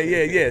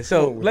 Yeah.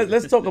 So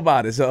let's talk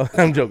about it. So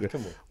I'm joking.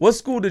 Come on. What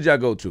school did y'all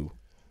go to?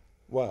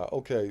 Wow.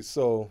 Okay.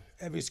 So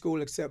Every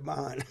school except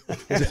mine.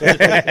 that's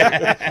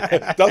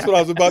what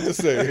I was about to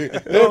say.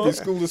 Every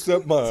school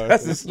except mine.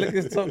 That's the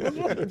slickest talk. What's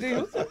wrong with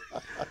you?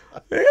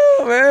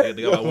 Yeah, man.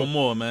 They got about one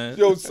more, man.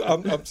 Yo,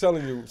 I'm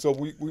telling you. So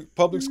we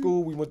public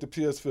school. We went to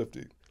PS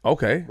 50.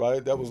 Okay.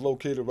 Right. That was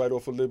located right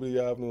off of Liberty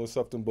Avenue and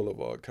Sufton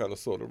Boulevard, kind of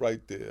sort of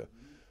right there.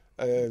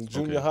 And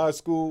junior high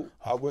school,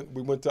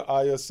 we went to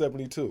IS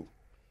 72.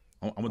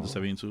 I went to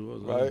 17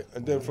 too. right?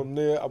 And then from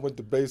there, I went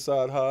to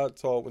Bayside High,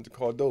 Todd went to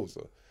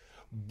Cardozo.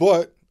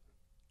 But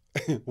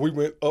we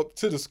went up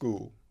to the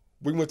school.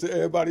 We went to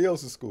everybody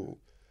else's school.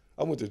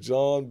 I went to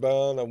John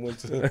Brown. I went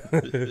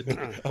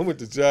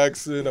to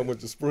Jackson. I went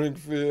to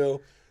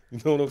Springfield. You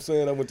know what I'm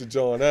saying? I went to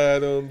John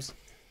Adams.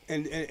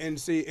 And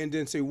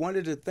see one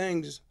of the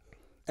things,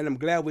 and I'm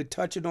glad we're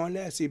touching on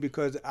that, see,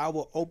 because I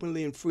will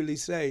openly and freely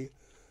say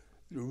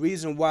the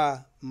reason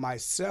why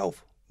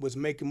myself was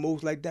making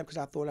moves like that because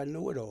I thought I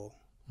knew it all.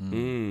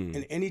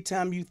 And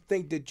anytime you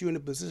think that you're in a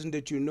position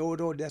that you know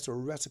it all, that's a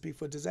recipe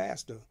for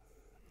disaster.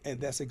 And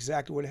that's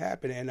exactly what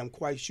happened. And I'm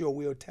quite sure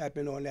we'll tap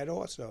in on that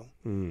also.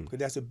 Because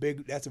that's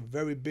a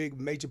very big,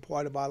 major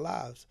part of our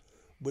lives,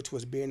 which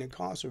was being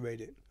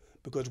incarcerated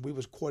because we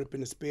was caught up in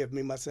the spear of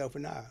me, myself,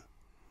 and I.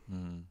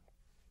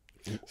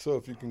 So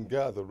if you can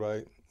gather,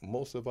 right,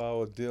 most of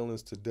our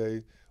dealings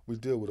today, we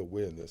deal with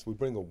awareness. We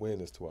bring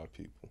awareness to our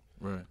people.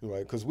 Right.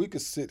 Because we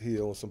could sit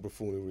here on some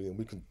buffoonery and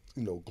we can,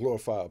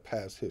 glorify our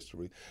past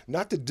history.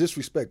 Not to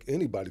disrespect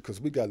anybody,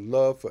 because we got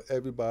love for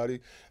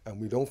everybody,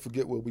 and we don't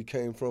forget where we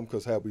came from,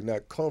 because had we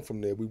not come from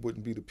there, we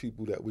wouldn't be the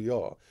people that we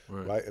are,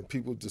 right? And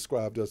people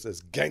described us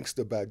as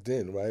gangster back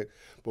then, right?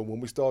 But when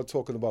we start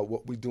talking about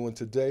what we're doing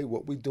today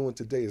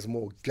is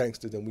more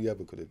gangster than we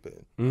ever could have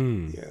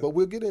been. Yeah. But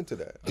we'll get into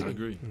that. I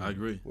agree.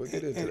 We'll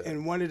get into that.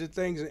 And one of the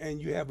things, and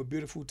you have a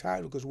beautiful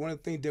title, because one of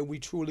the things that we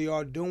truly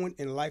are doing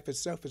in life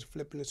itself is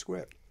flipping the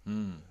script.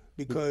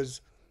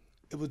 Because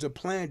it was a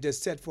plan that's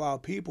set for our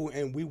people,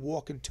 and we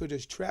walk into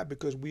this trap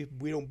because we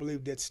don't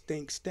believe that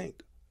stink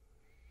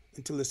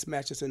until it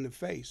smashes us in the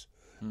face.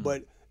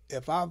 But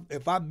if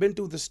I've been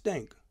through the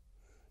stink,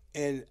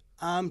 and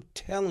I'm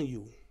telling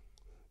you,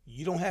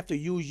 you don't have to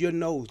use your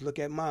nose. Look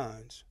at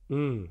mine.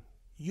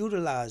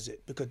 Utilize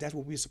it, because that's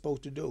what we're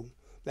supposed to do.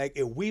 Like,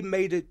 if we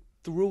made it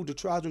through the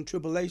trials and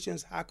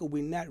tribulations, how could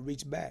we not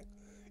reach back?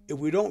 If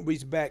we don't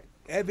reach back,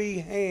 every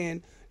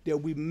hand that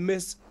we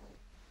miss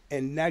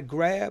and not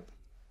grab,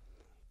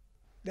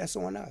 that's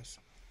on us,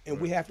 and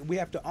we have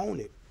to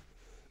own it.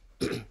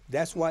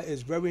 That's why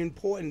it's very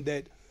important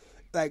that,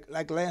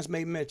 like Lance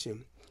may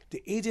mention,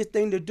 the easiest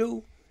thing to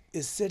do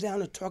is sit down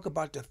and talk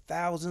about the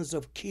thousands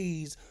of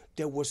keys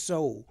that were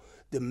sold,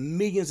 the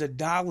millions of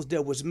dollars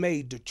that was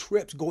made, the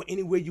trips, go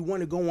anywhere you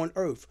want to go on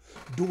earth,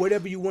 do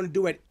whatever you want to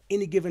do at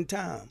any given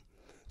time.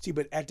 See,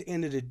 but at the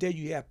end of the day,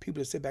 you have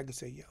people that sit back and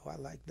say, yo, I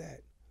like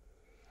that.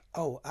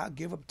 Oh, I'll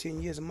give up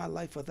 10 years of my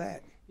life for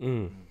that.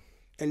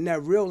 And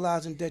not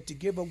realizing that to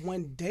give up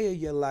one day of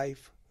your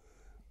life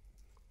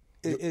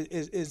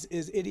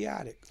is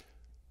idiotic.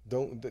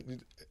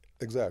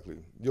 Exactly.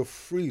 Your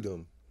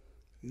freedom.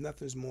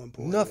 Nothing is more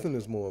important. Nothing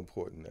is more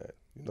important than that.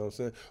 You know what I'm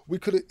saying? We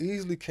could have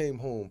easily came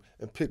home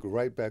and picked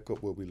right back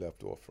up where we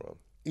left off from.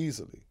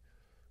 Easily.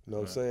 You know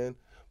what I'm saying?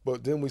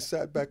 But then we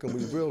sat back and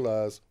we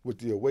realized with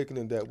the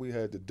awakening that we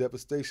had, the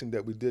devastation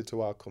that we did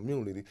to our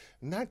community,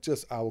 not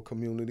just our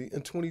community,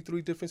 in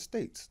 23 different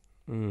states.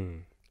 You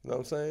know what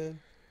I'm saying?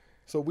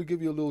 So we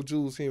give you a little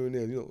jewels here and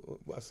there.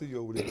 I see you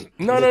over there.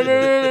 No.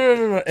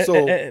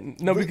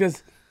 So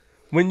because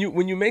when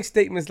you make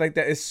statements like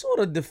that, it sort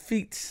of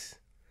defeats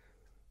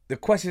the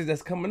questions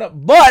that's coming up.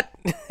 But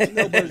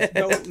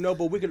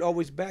but we could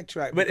always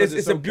backtrack. But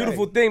it's a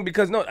beautiful thing,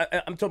 because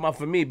I'm talking about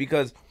for me,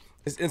 because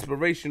it's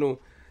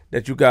inspirational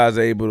that you guys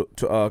are able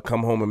to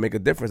come home and make a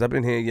difference. I've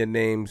been hearing your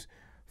names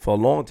for a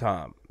long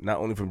time, not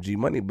only from G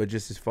Money, but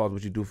just as far as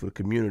what you do for the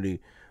community.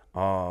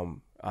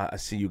 I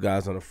see you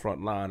guys on the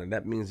front line, and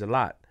that means a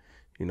lot.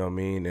 You know what I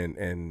mean?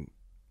 And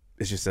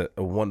it's just a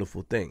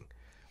wonderful thing.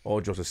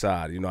 All jokes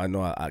aside, I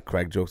know I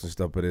crack jokes and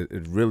stuff, but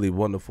it's really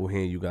wonderful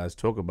hearing you guys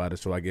talk about it,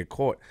 so I get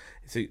caught.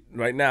 See,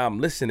 right now I'm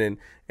listening,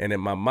 and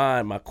in my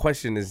mind, my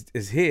question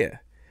is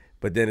here.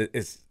 But then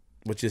it's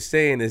what you're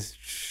saying is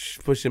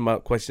pushing my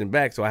question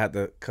back, so I have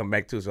to come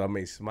back to it, so I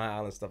may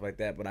smile and stuff like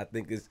that. But I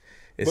think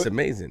it's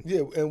amazing.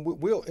 Yeah, and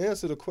we'll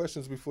answer the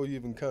questions before you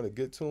even kind of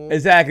get to them.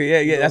 Exactly. Yeah.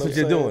 You know That's what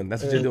you're doing.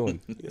 That's what you're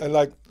doing. And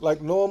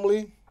like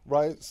normally,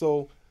 right?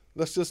 So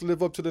let's just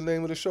live up to the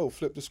name of the show.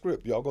 Flip the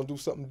script. Y'all gonna do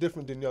something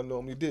different than y'all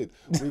normally did.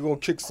 We're gonna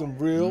kick some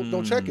real.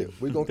 Don't check it.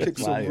 We're gonna kick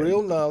some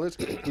real knowledge.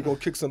 We're gonna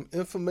kick some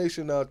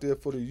information out there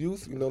for the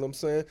youth. You know what I'm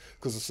saying?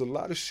 Because there's a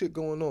lot of shit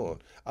going on.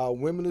 Our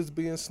women is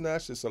being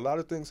snatched. There's a lot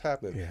of things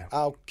happening. Yeah.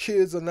 Our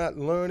kids are not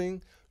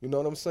learning. You know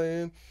what I'm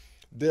saying?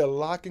 They're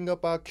locking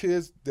up our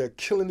kids. They're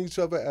killing each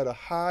other at a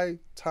high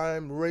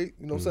time rate.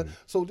 You know what I'm saying?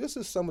 So this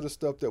is some of the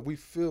stuff that we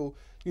feel,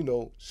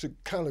 should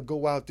kind of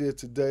go out there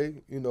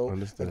today,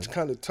 and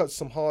kind of touch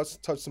some hearts,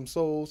 touch some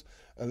souls,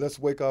 and let's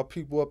wake our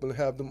people up and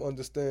have them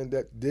understand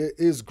that there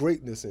is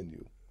greatness in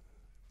you.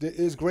 There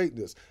is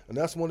greatness. And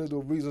that's one of the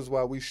reasons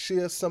why we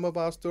share some of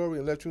our story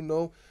and let you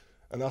know.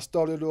 And I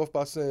started off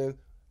by saying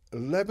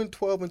 11,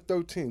 12, and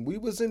 13. We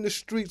was in the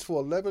streets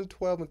for 11,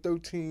 12, and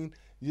 13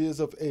 years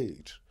of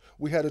age.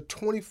 We had a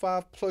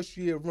 25-plus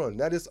year run.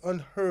 That is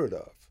unheard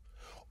of.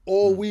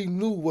 All we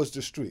knew was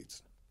the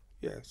streets.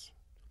 Yes.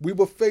 We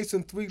were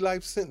facing 3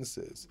 life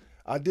sentences.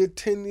 I did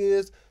 10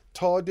 years.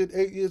 Todd did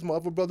 8 years. My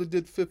other brother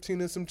did 15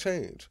 and some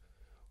change.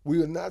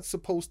 We are not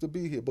supposed to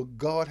be here, but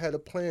God had a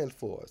plan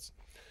for us.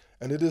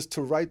 And it is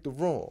to right the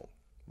wrong,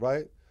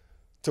 right?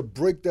 To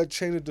break that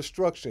chain of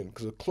destruction,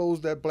 to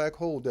close that black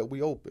hole that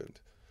we opened.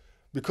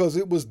 Because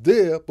it was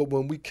there, but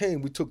when we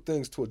came, we took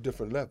things to a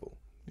different level.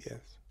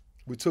 Yes.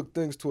 We took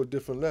things to a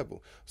different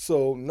level.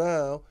 So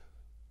now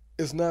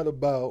it's not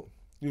about,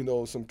 you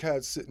know, some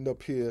cats sitting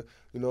up here,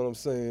 you know what I'm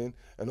saying,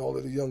 and all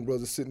of the young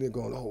brothers sitting there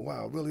going, oh,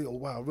 wow, really? Oh,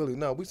 wow, really?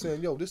 Now we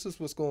saying, yo, this is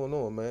what's going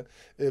on, man.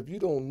 If you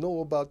don't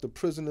know about the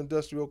prison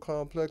industrial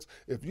complex,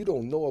 if you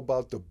don't know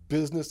about the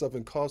business of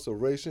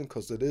incarceration,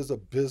 because it is a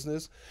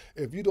business,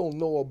 if you don't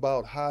know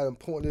about how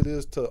important it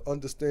is to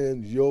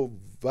understand your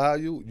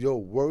value,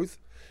 your worth,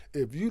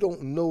 if you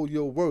don't know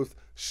your worth,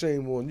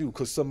 shame on you,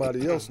 because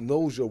somebody else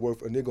knows your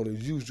worth and they're going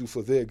to use you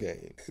for their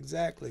gain.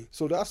 Exactly.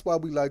 So that's why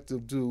we like to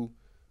do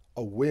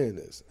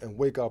awareness and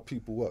wake our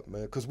people up,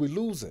 man, because we're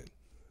losing.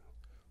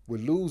 We're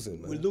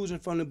losing, man. We're losing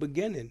from the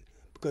beginning,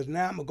 because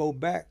now I'm going to go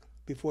back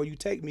before you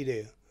take me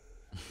there.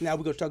 Now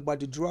we're going to talk about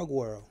the drug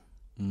world.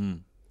 Mm-hmm.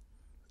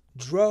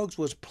 Drugs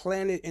was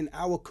planted in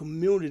our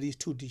communities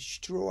to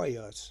destroy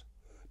us.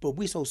 But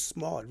we so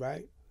smart,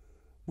 right?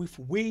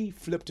 We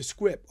flipped the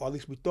script, or at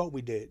least we thought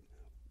we did.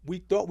 We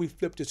thought we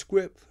flipped the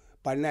script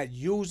by not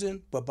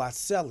using, but by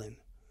selling.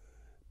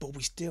 But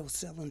we still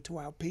selling to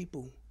our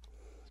people.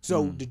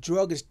 So the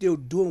drug is still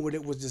doing what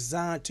it was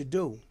designed to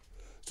do.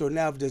 So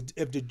now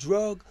if the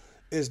drug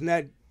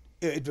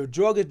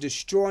is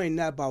destroying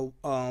not by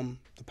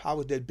the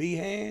powers that be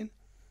hand,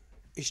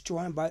 it's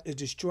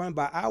destroying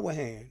by our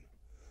hand.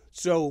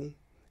 So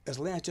as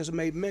Lance just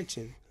made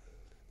mention,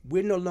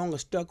 we're no longer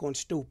stuck on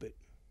stupid.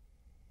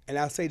 And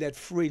I'll say that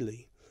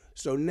freely.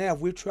 So now if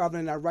we're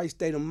traveling in our right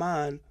state of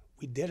mind,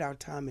 we did our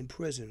time in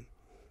prison.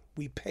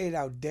 We paid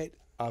our debt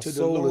Our to the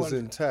soul is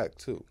intact,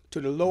 too.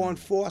 to the law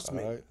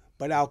enforcement. All right.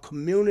 But our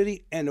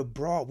community and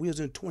abroad, we was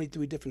in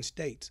 23 different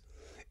states.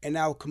 And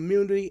our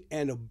community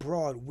and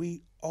abroad,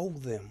 we owe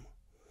them,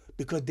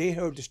 because they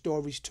heard the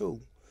stories too.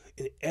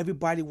 And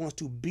everybody wants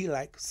to be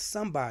like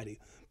somebody.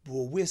 But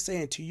what we're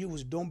saying to you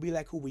is, don't be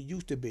like who we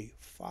used to be.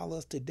 Follow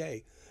us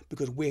today,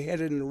 because we're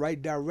headed in the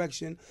right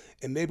direction.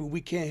 And maybe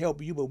we can't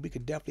help you, but we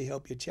can definitely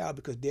help your child,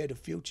 because they're the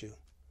future.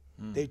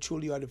 They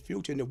truly are the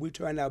future. And if we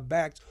turn our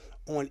backs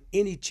on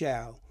any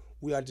child,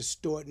 we are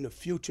distorting the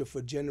future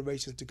for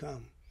generations to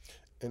come.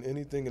 And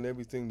anything and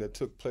everything that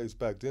took place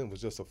back then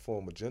was just a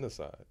form of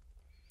genocide.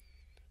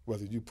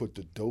 Whether you put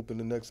the dope in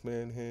the next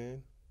man's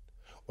hand,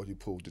 or you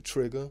pulled the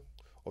trigger,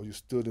 or you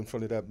stood in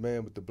front of that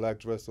man with the black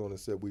dress on and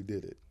said, we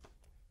did it.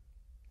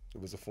 It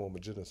was a form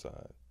of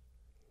genocide.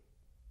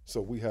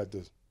 So we had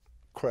to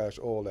crash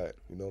all that,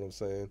 you know what I'm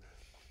saying?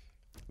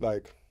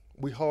 Like,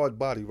 we hard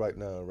body right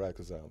now in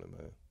Rikers Island,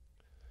 man.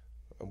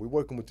 And we're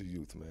working with the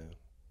youth, man,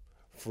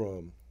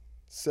 from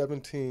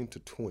 17 to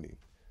 20.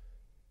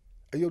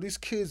 Hey, yo, these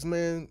kids,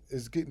 man,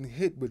 is getting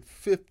hit with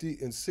 50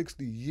 and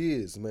 60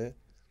 years, man.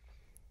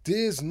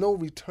 There's no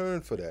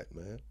return for that,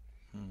 man.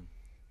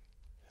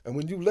 And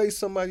when you lay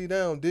somebody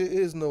down, there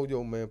is no,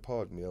 yo, man,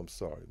 pardon me, I'm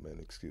sorry, man,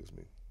 excuse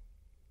me.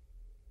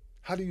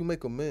 How do you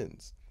make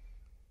amends?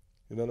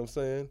 You know what I'm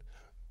saying?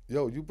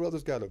 Yo, you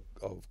brothers got a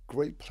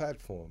great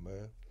platform,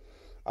 man.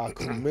 I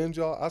commend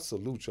y'all. I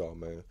salute y'all,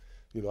 man.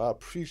 You know, I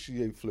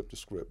appreciate Flip the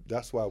Script.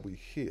 That's why we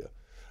here.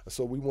 And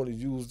so we want to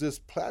use this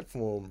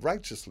platform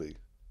righteously.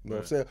 You know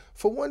what I'm saying?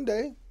 For one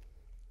day,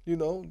 you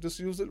know, just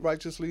use it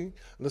righteously. And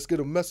let's get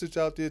a message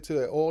out there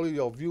to all of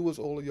y'all viewers,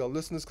 all of y'all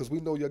listeners, because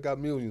we know y'all got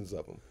millions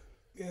of them.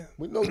 Yeah.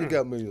 We know you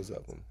got millions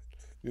of them,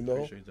 you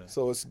know? Appreciate that.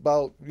 So it's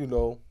about, you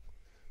know,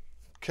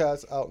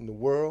 cats out in the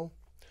world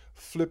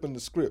flipping the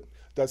script.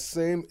 That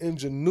same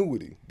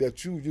ingenuity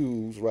that you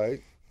use,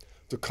 right,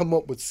 to come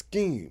up with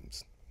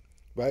schemes,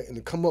 right, and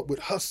to come up with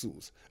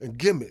hustles and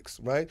gimmicks,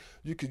 right?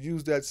 You could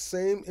use that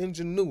same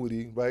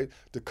ingenuity, right,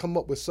 to come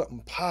up with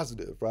something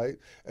positive, right,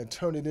 and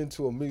turn it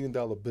into $1 million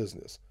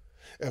business.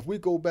 If we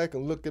go back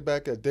and look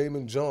back at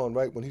Damon John,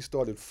 right, when he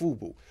started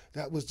FUBU,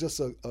 that was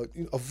just a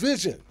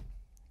vision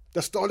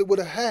that started with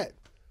a hat.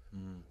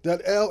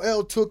 That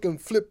LL took and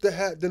flipped the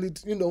hat, then he,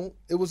 you know,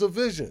 it was a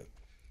vision.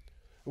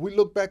 We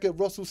look back at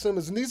Russell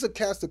Simmons, and these are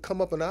cats that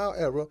come up in our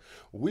era.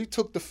 We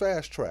took the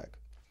fast track.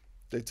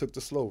 They took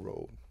the slow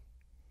road.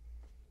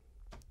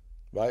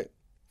 Right?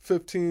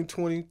 15,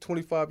 20,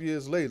 25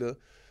 years later,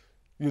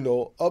 you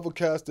know, other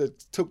cats that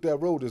took that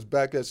road is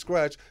back at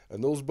scratch,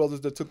 and those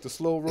brothers that took the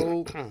slow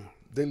road,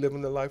 they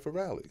living the life of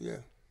rally. Yeah.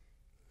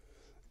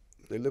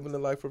 They living the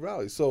life of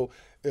rally. So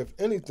if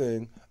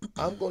anything,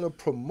 I'm going to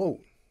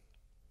promote,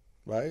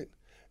 right,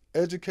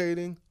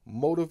 educating,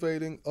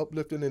 motivating,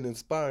 uplifting, and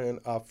inspiring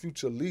our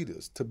future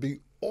leaders to be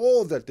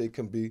all that they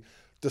can be,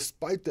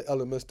 despite the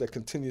elements that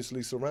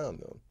continuously surround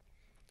them.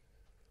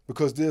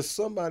 Because there's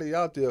somebody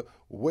out there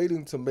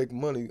waiting to make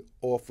money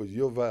off of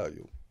your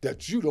value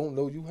that you don't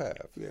know you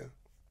have. Yeah.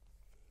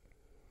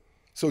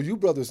 So you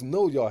brothers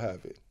know y'all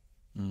have it,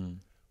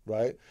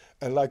 right?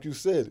 And like you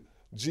said,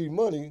 G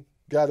Money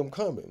got them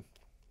coming.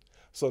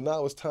 So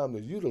now it's time to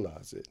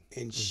utilize it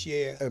and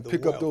share and the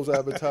pick wealth. up those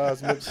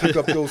advertisements, pick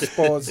up those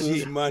sponsors.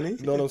 G-money.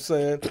 You know what I'm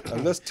saying?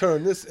 And let's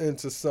turn this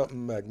into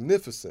something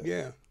magnificent.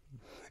 Yeah.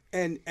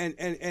 And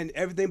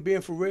everything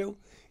being for real,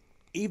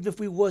 even if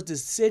we was to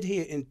sit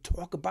here and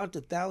talk about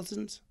the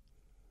thousands,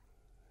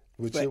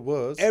 Which but it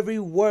was. every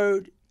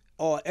word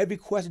or every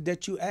question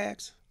that you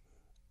ask,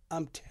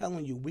 I'm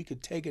telling you, we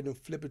could take it and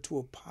flip it to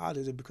a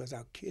positive because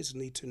our kids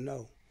need to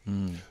know.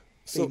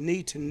 So- They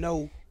need to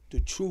know the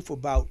truth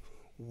about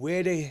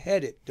where they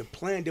headed, the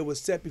plan that was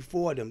set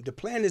before them. The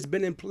plan has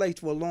been in place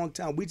for a long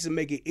time. We just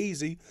make it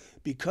easy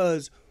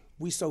because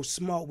we so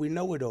smart, we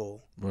know it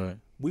all. Right.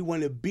 We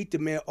want to beat the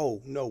man.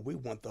 Oh, no, we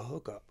want the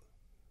hookup.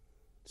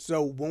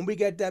 So when we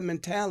get that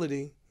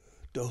mentality,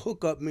 the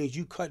hookup means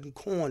you cutting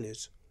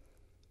corners.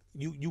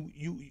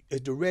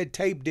 It's the red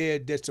tape there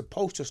that's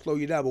supposed to slow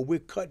you down, but we're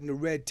cutting the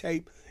red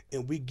tape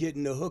and we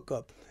getting the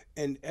hookup.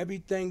 And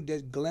everything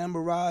that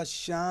glamorized,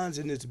 shines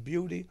in its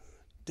beauty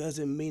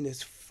doesn't mean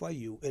it's for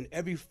you. And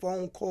every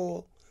phone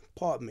call,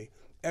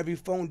 every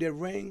phone that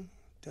ring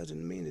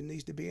doesn't mean it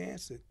needs to be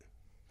answered.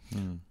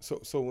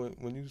 So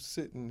when you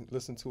sit and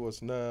listen to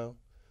us now,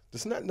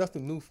 it's not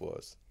nothing new for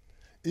us.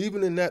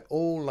 Even in that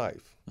old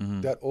life,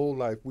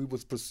 we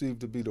was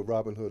perceived to be the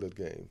Robin Hood of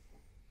the game.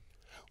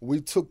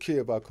 We took care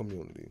of our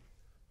community.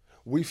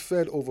 We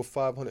fed over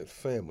 500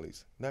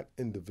 families, not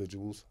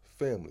individuals,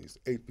 families,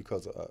 ate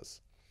because of us.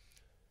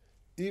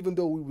 Even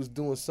though we was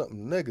doing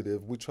something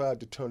negative, we tried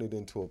to turn it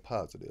into a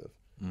positive.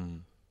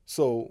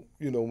 So,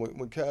 you know,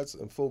 when cats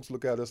and folks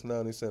look at us now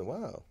and they say,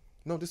 wow,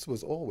 no, this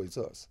was always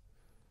us.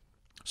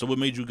 So what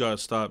made you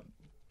guys stop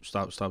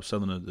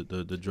selling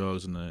the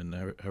drugs and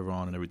the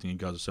heroin and everything you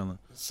guys are selling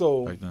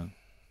So back then?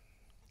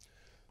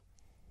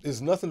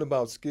 it's nothing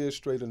about scared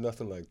straight or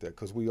nothing like that,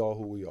 because we are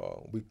who we are.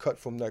 We cut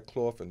from that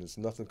cloth and there's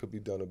nothing could be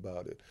done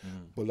about it.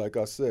 But like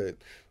I said,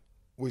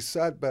 we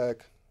sat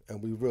back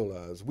and we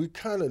realized we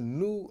kind of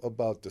knew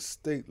about the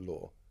state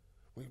law.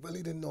 We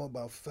really didn't know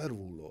about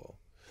federal law.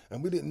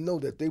 And we didn't know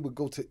that they would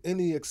go to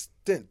any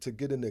extent to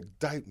get an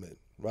indictment,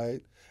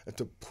 right? And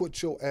to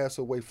put your ass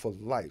away for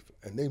life.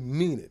 And they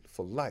mean it,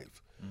 for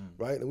life,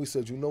 right? And we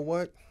said, you know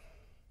what?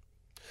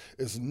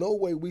 There's no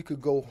way we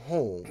could go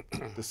home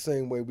the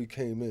same way we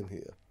came in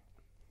here.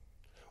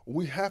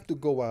 We have to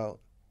go out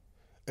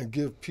and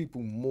give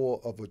people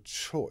more of a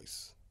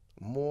choice,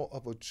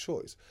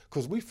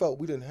 because we felt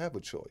we didn't have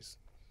a choice.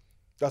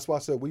 That's why I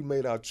said we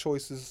made our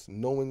choices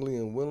knowingly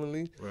and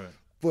willingly, Right.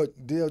 but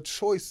they're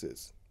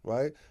choices,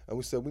 right? And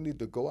we said we need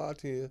to go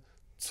out here,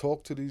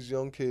 talk to these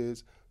young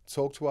kids,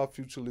 talk to our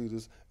future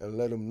leaders, and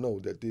let them know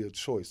that they're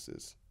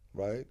choices,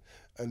 right?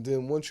 And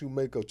then once you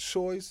make a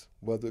choice,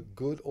 whether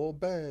good or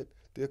bad,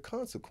 there are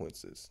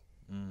consequences.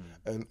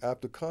 And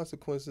after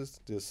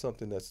consequences, there's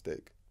something at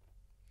stake.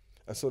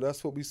 And so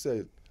that's what we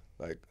said,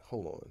 like,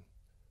 hold on,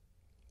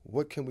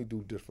 what can we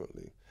do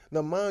differently?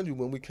 Now, mind you,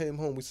 when we came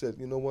home, we said,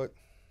 you know what?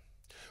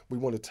 We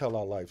want to tell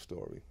our life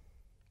story.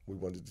 We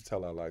wanted to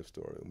tell our life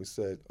story. And we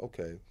said,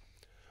 okay,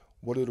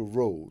 what are the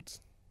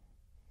roads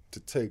to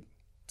take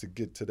to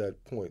get to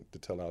that point to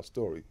tell our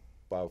story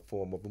by a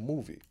form of a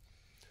movie?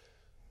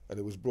 And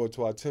it was brought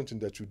to our attention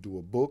that you do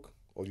a book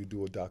or you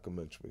do a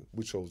documentary.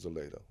 We chose the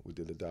later. We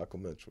did a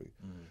documentary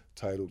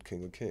titled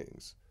King of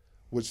Kings,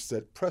 which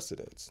set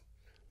precedents.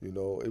 You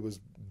know, it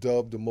was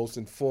dubbed the most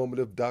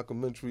informative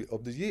documentary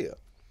of the year.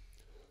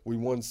 We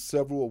won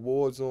several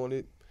awards on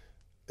it.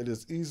 It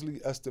is easily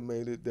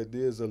estimated that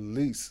there's at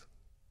least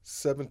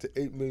 7 to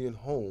 8 million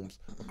homes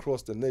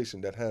across the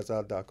nation that has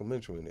our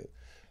documentary in it.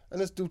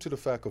 And it's due to the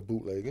fact of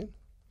bootlegging,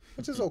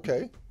 which is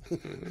okay.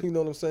 You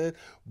know what I'm saying?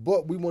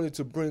 But we wanted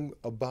to bring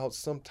about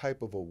some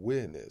type of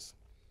awareness.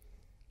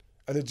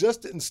 And it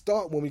just didn't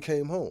start when we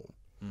came home.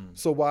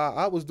 So while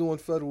I was doing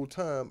federal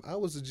time, I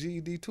was a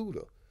GED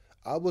tutor.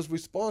 I was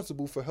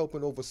responsible for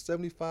helping over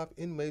 75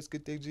 inmates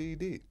get their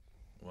GED.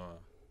 Wow.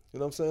 You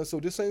know what I'm saying? So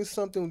this ain't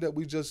something that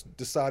we just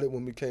decided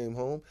when we came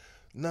home.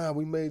 Nah,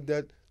 we made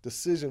that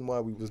decision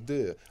while we was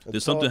there. And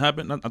Did something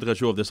happen? Not to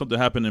cut you off. Did something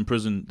happen in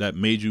prison that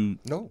made you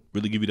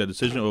really give you that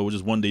decision, or was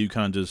just one day you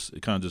kind of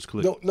just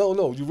clicked?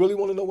 No. You really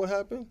want to know what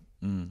happened?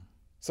 So I'm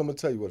gonna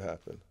tell you what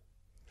happened.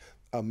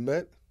 I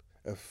met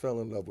and fell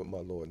in love with my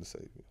Lord and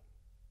Savior,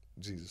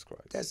 Jesus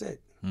Christ. That's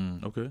it.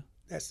 Okay.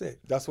 That's it.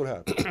 That's what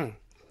happened.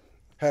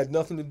 Had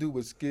nothing to do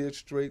with scared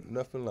straight,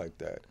 nothing like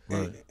that.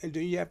 Right. And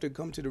then you have to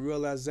come to the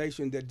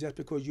realization that just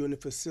because you're in a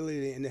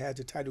facility and it has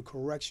the title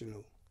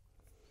correctional,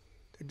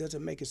 that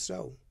doesn't make it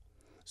so.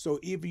 So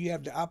either you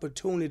have the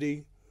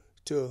opportunity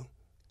to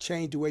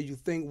change the way you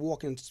think,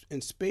 walk, and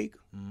speak,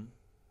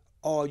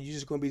 or you're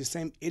just going to be the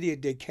same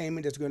idiot that came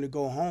in that's going to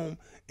go home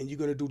and you're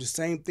going to do the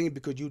same thing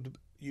because you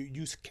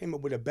came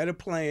up with a better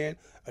plan,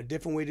 a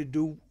different way to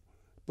do.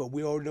 But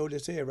we all know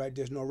this here, right?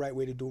 There's no right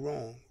way to do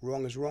wrong.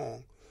 Wrong is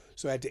wrong.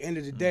 So at the end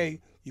of the day,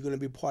 you're going to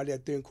be part of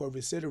that thing called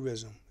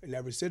recidivism. And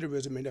that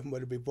recidivism ain't nothing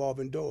but a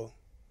revolving door.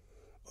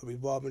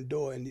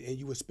 And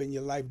you would spend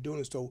your life doing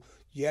it. So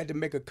you had to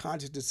make a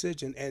conscious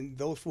decision. And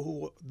those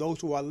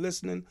who are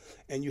listening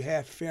and you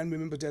have family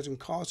members that's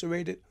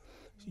incarcerated,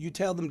 You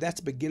tell them that's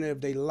the beginning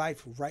of their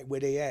life right where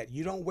they at.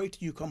 You don't wait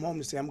till you come home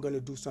to say, I'm going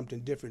to do something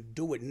different.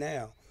 Do it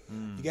now.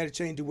 You got to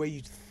change the way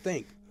you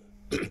think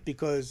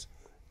because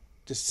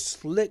the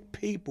slick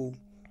people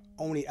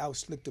only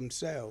out-slick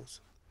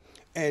themselves.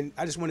 And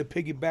I just want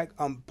to back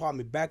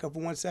up for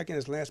 1 second.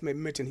 As Lance may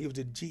mention, he was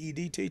a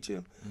GED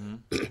teacher.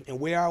 And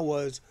where I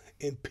was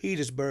in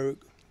Petersburg,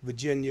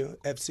 Virginia,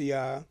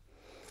 FCI,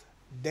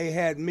 they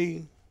had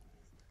me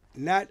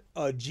not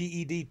a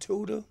GED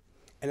tutor,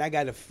 and I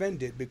got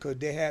offended because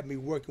they had me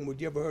working with,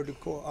 you ever heard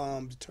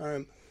the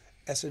term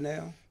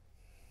SNL?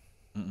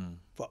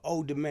 For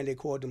older men, they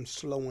called them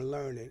slow and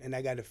learning, and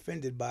I got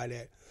offended by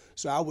that.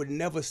 So I would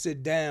never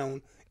sit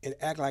down and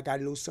act like I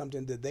knew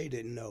something that they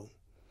didn't know.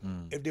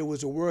 If there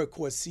was a word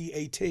called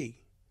CAT,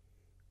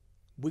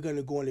 we're going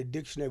to go in the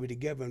dictionary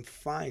together and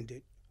find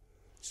it.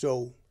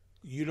 So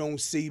you don't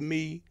see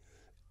me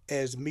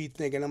as me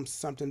thinking I'm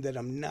something that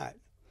I'm not.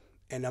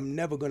 And I'm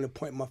never going to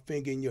point my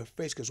finger in your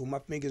face because when my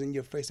finger's in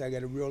your face, I got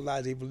to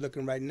realize even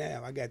looking right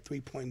now, I got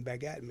 3 pointing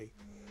back at me.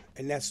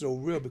 And that's so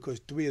real because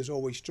 3 is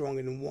always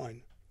stronger than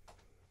 1.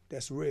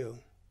 That's real.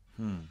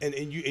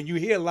 And you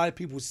hear a lot of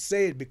people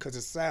say it because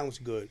it sounds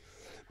good.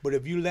 But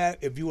if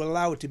you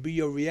allow it to be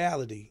your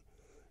reality,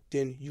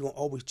 then you're going to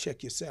always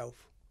check yourself.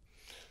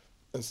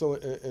 And so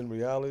in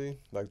reality,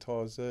 like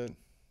Todd said,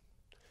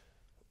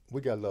 we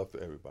got love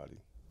for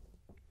everybody.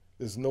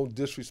 There's no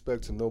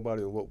disrespect to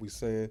nobody or what we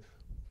saying.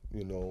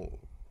 You know,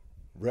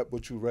 rep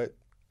what you rep,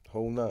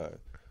 whole 9.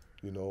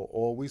 You know,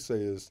 all we say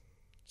is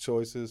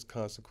choices,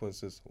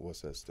 consequences,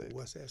 what's at stake.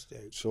 What's at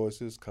stake?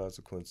 Choices,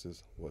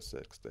 consequences, what's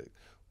at stake.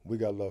 We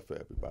got love for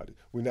everybody.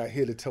 We're not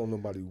here to tell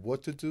nobody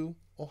what to do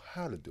or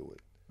how to do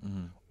it.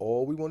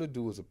 All we want to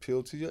do is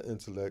appeal to your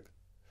intellect,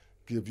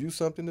 give you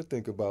something to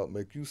think about,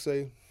 make you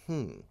say,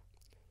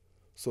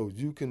 so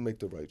you can make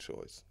the right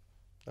choice.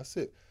 That's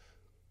it.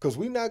 Because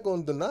we're not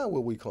going to deny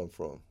where we come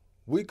from.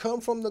 We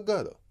come from the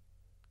gutter.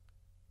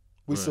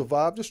 We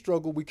survived the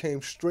struggle. We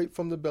came straight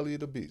from the belly of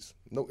the beast.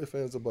 No ifs,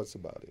 ands, or buts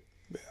about it.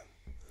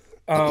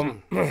 All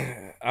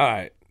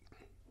right.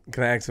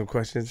 Can I ask some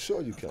questions?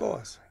 Sure you can. Of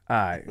course. All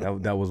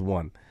right. That was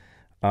one.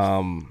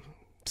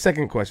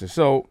 Second question.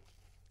 So,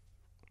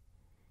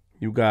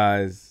 you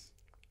guys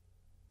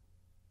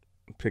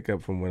pick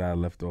up from what I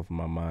left off in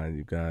my mind.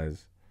 You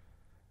guys,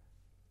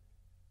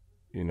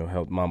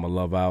 helped Mama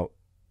Love out.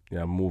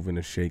 Yeah, moving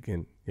and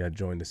shaking. Yeah,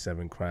 joined the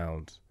 7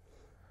 Crowns,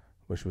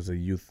 which was a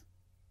youth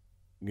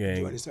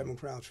gang. Joined the 7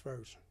 Crowns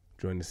first.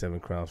 Joined the 7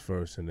 Crowns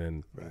first, and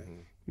then,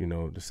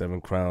 the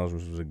 7 Crowns,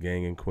 which was a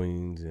gang in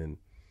Queens, and,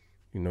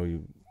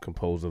 you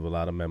composed of a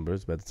lot of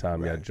members by the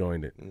time y'all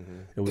joined it.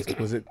 Was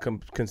it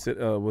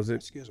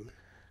Excuse me.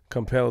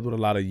 compelled with a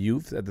lot of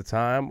youth at the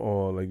time,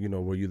 or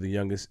were you the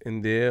youngest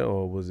in there,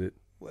 or was it?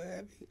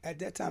 Well, at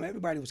that time,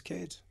 everybody was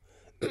kids.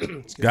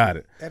 Got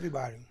it.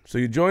 Everybody. So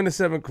you joined the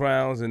 7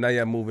 Crowns, and now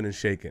you're moving and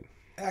shaking.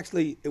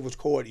 Actually, it was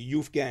called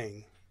Youth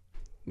Gang.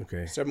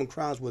 Okay. 7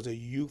 Crowns was a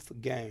youth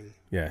gang.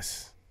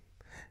 Yes.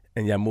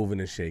 And you're moving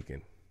and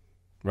shaking,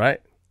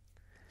 right?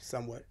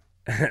 Somewhat.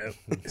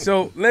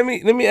 So let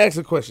me ask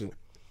a question.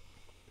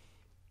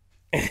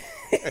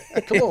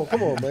 Come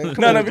on, man.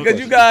 No, because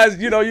you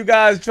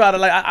guys try to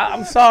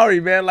I'm sorry,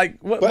 man.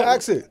 What? But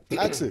ask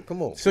it.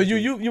 Come on. So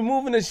you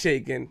moving and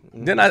shaking.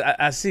 Then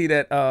I see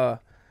that.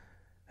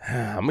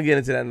 I'm gonna get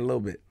into that in a little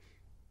bit.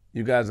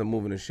 You guys are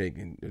moving and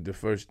shaking. The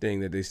first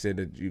thing that they said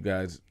that you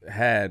guys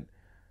had,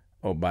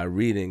 or by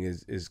reading,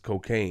 is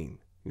cocaine.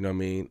 You know what I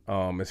mean?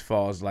 As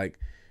far as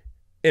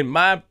in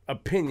my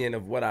opinion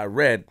of what I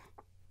read,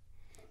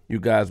 you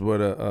guys were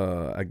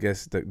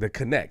the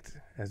connect,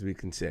 as we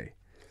can say.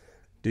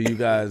 Do you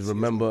guys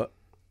remember,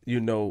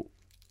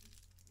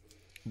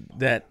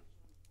 that,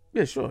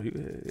 yeah, sure,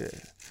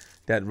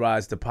 that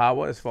rise to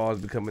power as far as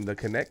becoming the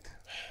connect?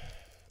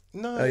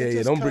 No, it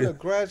just kind of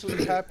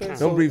gradually happened.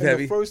 Don't breathe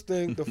heavy.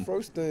 The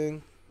first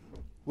thing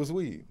was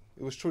weed.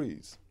 It was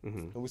trees.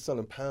 And we're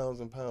selling pounds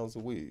and pounds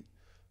of weed.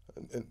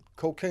 And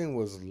cocaine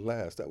was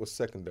last. That was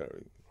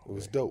secondary. It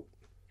was dope.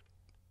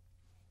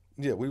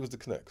 Yeah, we was the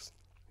connects.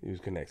 You was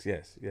connects,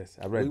 yes.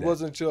 I read that. We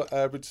wasn't your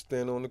average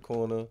stand on the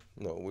corner.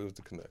 No, we was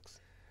the connects.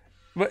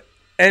 But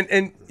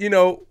and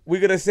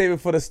we're gonna save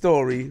it for the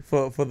story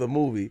for the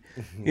movie.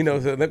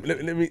 So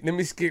let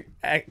me skip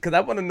because I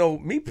want to know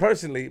me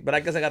personally. But I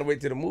guess I gotta wait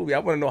till the movie. I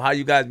want to know how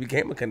you guys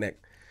became a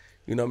connect.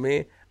 You know what I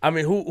mean? I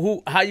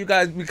mean, how you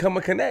guys become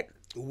a connect?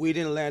 We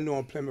didn't land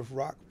on Plymouth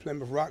Rock.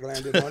 Plymouth Rock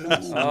landed on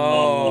us.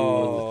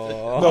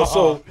 Oh. No,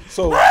 so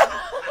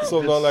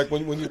now,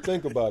 when you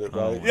think about it,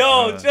 right?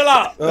 Yo, chill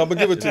out. I'm gonna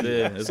give it to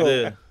you. It's So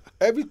there.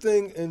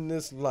 everything in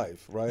this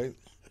life, right,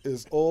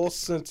 is all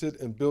centered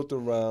and built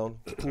around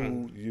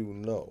who you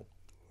know.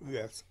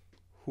 Yes.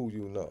 Who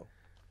you know.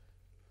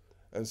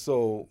 And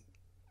so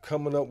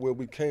coming up where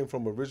we came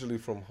from, originally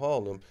from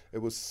Harlem, it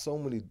was so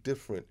many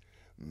different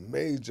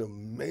major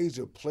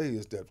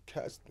players that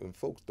cats and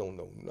folks don't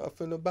know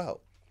nothing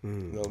about. You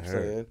know what I'm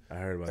saying? I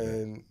heard about that.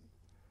 And,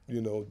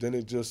 then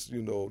it just,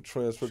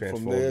 transferred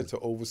from there to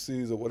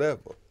overseas or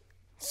whatever.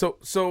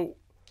 So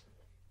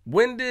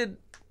when did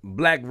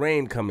Black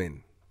Rain come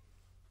in?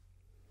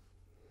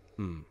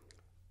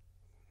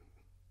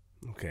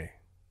 Okay.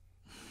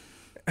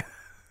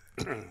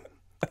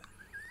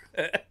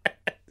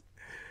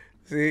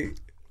 See,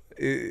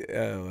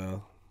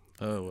 well.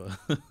 Oh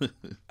well.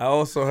 I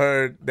also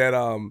heard that.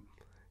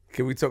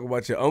 Can we talk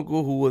about your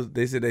uncle? Who was?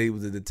 They said that he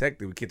was a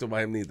detective. We can't talk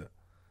about him neither.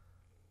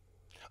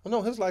 Oh,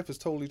 no, his life has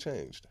totally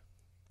changed.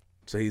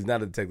 So he's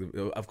not a detective.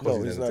 Of course,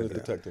 No, he's not a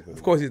detective anymore.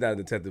 Of course, he's not a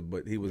detective,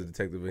 but he was a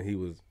detective, and he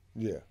was.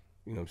 Yeah.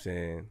 You know what I'm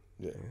saying?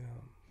 Yeah.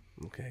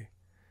 Okay.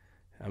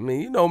 I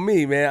mean, you know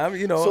me,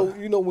 man. So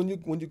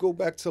when you go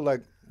back to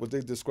like what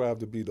they described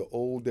to be the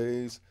old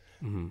days,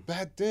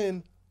 back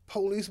then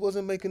police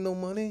wasn't making no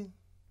money,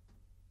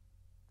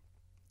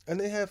 and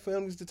they had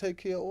families to take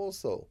care of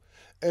also,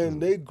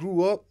 and they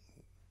grew up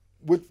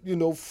with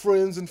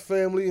friends and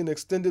family and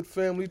extended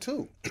family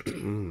too.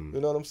 You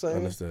know what I'm saying?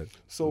 Understood.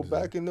 So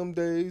back in them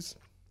days,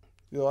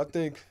 I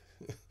think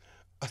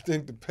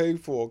to pay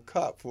for a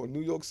cop, for a New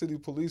York City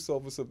police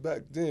officer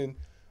back then,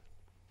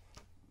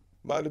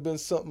 might have been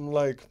something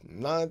like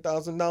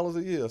 $9,000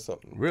 a year or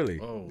something.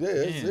 Really? Oh, Yeah,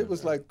 it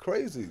was like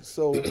crazy.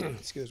 So,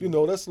 Excuse me.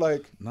 that's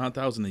like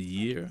 $9,000 a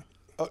year.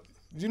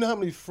 you know how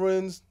many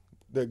friends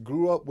that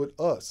grew up with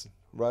us,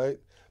 right?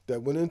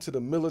 That went into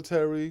the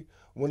military,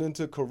 went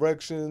into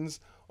corrections,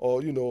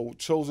 or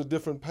chose a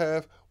different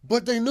path,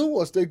 but they knew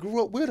us. They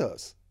grew up with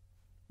us.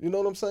 You know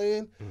what I'm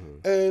saying?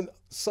 And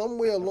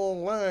somewhere along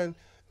the line,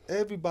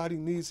 everybody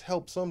needs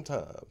help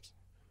sometimes.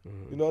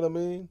 You know what I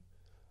mean?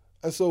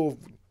 And so,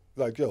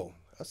 like, yo,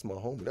 that's my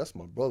homie. That's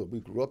my brother.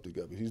 We grew up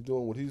together. He's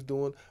doing what he's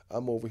doing.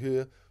 I'm over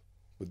here.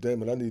 But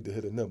damn it, I need to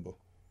hit a number.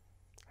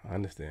 I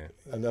understand.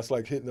 And that's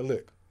like hitting a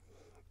lick.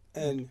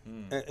 And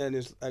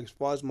it's, as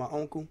far as my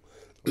uncle,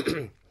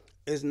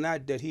 it's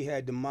not that he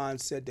had the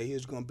mindset that he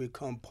was going to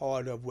become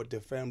part of what the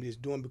family is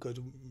doing, because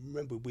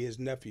remember, we're his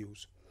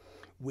nephews.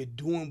 We're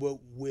doing what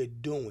we're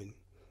doing.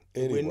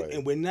 Anyway.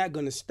 And we're not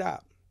going to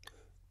stop.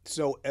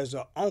 So as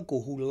an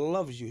uncle who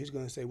loves you, he's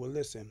going to say, well,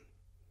 listen,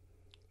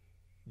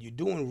 you're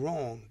doing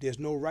wrong. There's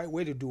no right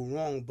way to do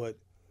wrong, but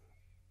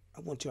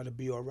I want y'all to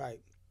be all right.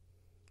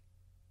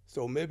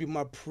 So maybe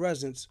my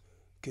presence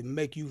can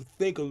make you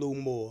think a little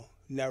more,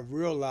 not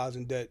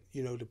realizing that,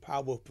 the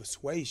power of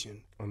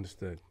persuasion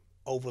Understood.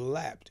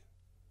 overlapped.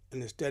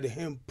 And instead of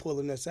him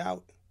pulling us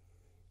out,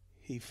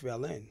 he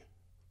fell in.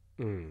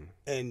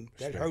 And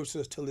that hurts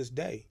us till this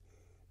day,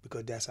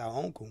 because that's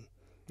our uncle.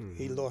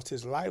 He lost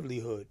his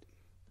livelihood.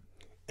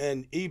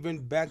 And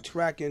even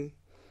backtracking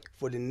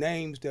for the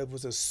names that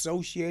was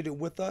associated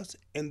with us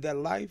in that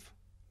life,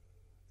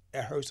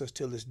 it hurts us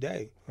till this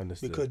day.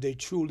 Understood. Because they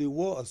truly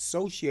were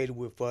associated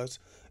with us,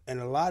 and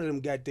a lot of them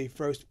got their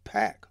first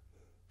pack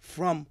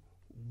from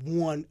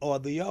one or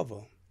the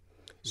other.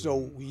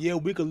 So, yeah,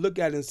 we could look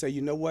at it and say,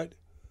 you know what?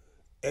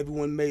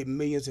 Everyone made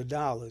millions of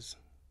dollars,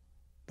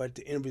 but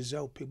the end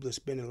result, people are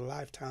spending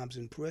lifetimes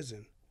in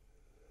prison.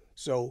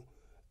 So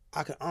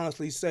I can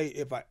honestly say,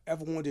 if I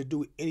ever wanted to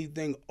do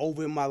anything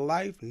over in my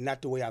life,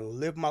 not the way I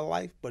live my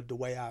life, but the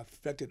way I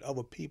affected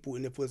other people,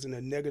 and if it was in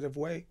a negative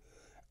way,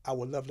 I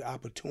would love the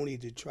opportunity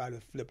to try to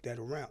flip that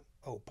around.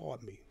 Oh,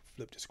 pardon me,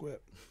 flip the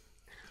script.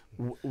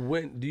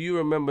 When do you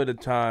remember the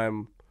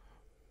time?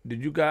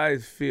 Did you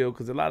guys feel?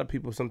 Because a lot of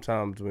people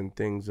sometimes, when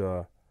things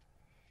are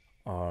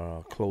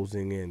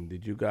closing in,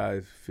 did you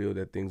guys feel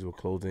that things were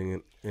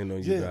closing in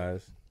on you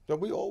guys? But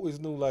we always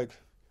knew, like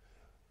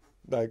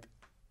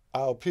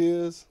our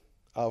peers,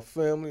 our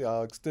family,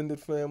 our extended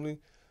family,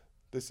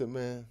 they said,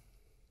 man,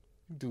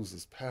 you dudes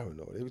is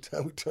paranoid. Every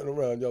time we turn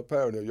around, y'all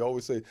paranoid. You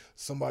always say,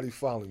 somebody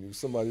following you,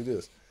 somebody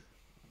this.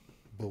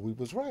 But we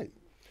was right.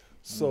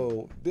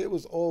 So there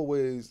was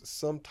always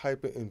some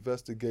type of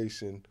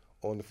investigation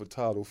on the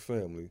Feurtardo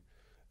family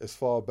as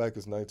far back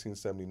as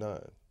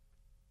 1979.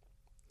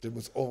 There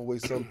was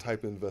always some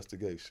type of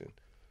investigation,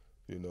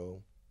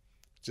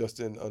 just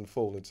didn't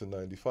unfold until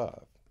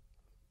 95.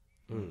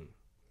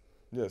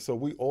 Yeah, so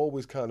we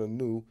always kind of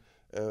knew,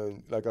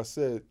 and like I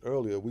said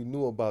earlier, we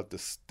knew about the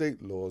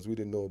state laws, we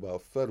didn't know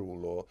about federal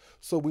law,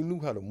 so we knew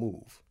how to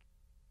move,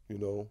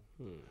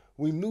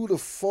 We knew the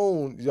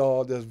phone,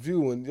 y'all that's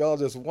viewing, y'all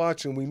that's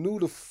watching, we knew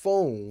the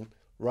phone,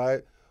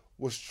 right,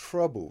 was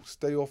trouble.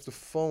 Stay off the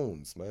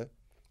phones, man.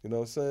 You know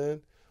what I'm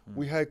saying?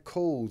 We had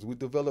codes, we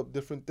developed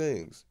different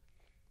things.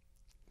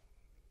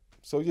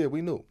 So yeah,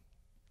 we knew.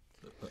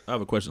 I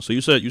have a question. So you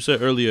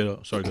said earlier.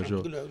 Sorry,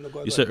 Joe.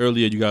 You said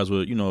earlier you guys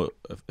were,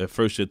 at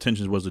first your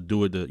intentions was to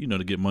do it to,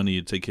 to get money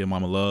and take care of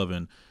Mama Love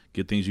and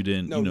get things you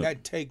didn't. No,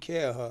 not take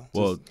care of her.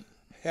 Well, just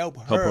help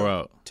her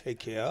out. Take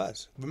care of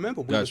us.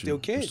 Remember, we were still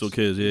kids. We're still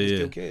kids. Yeah, yeah.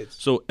 Still kids.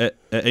 So at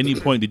any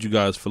point did you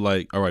guys feel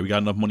like, all right, we got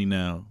enough money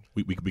now,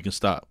 we can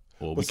stop,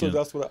 or we can? So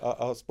that's what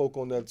I spoke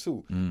on that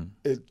too.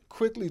 It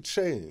quickly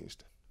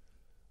changed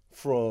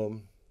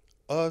from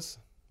us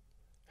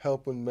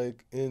helping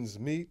make ends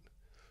meet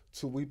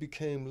to we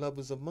became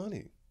lovers of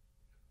money.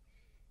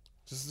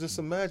 Just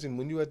imagine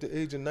when you're at the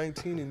age of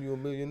 19 and you're a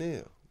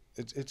millionaire.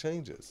 It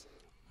changes.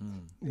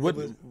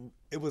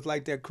 It was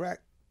like that crack,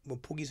 when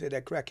Pookie said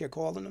that crack kept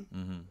calling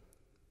him.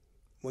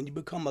 When you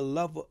become a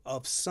lover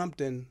of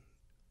something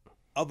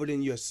other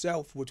than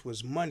yourself, which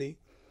was money,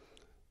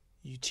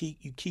 you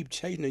keep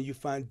chasing and you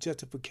find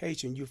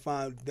justification. You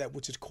find that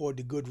which is called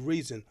the good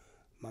reason.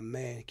 My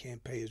man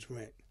can't pay his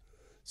rent.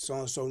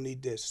 So-and-so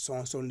need this.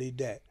 So-and-so need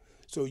that.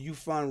 So you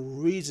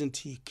find reason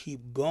to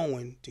keep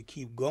going.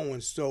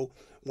 So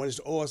when it's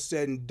all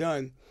said and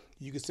done,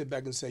 you can sit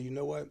back and say, you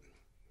know what?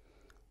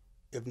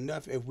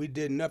 If we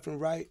did nothing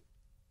right,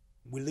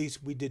 at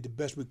least we did the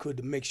best we could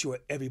to make sure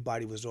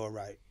everybody was all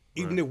right.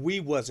 Even if we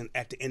wasn't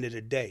at the end of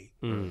the day,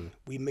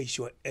 we made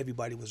sure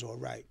everybody was all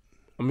right.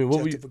 I mean,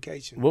 what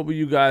were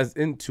you guys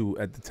into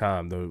at the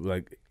time though?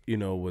 Like,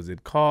 was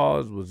it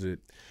cars? Was it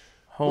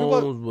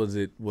homes? Was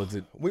it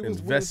investments? We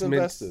was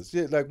investors.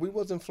 Yeah, like we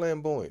wasn't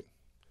flamboyant.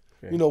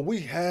 Okay. We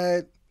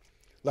had,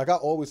 like I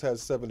always had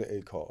 7 to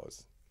 8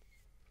 cars.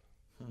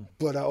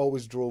 But I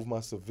always drove my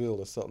Seville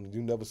or something.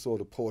 You never saw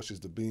the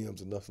Porsches, the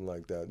BMs, or nothing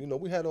like that.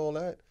 We had all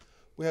that.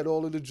 We had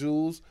all of the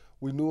jewels.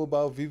 We knew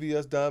about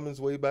VVS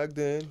diamonds way back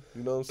then.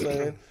 You know what I'm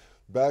saying?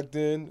 Back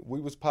then, we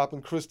was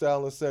popping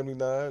Cristal in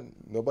 79.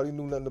 Nobody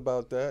knew nothing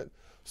about that.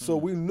 So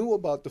we knew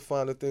about the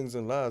finer things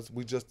in lives.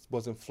 We just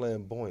wasn't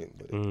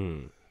flamboyant with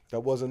it.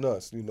 That wasn't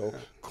us,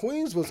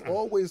 Queens was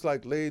always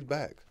like laid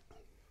back.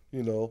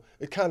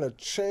 It kind of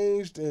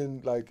changed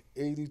in like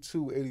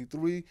 82,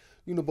 83,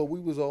 but we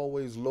was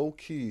always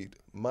low-keyed,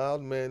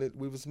 mild-mannered.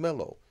 We was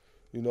mellow,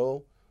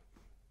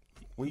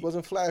 We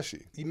wasn't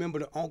flashy. You remember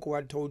the uncle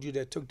I told you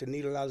that took the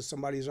needle out of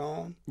somebody's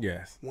arm?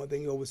 Yes. One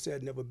thing he always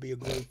said, never be a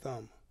green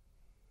thumb.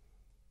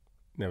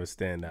 Never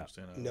stand out.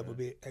 Never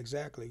be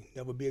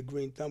a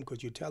green thumb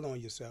because you're telling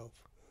on yourself.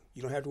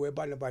 You don't have to worry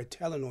about nobody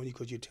telling on you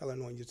because you're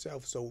telling on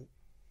yourself. So,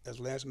 as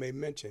Lance may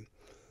mention,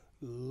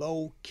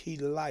 low-key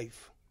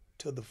life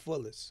to the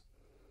fullest.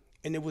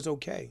 And it was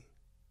okay.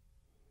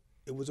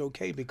 It was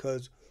okay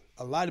because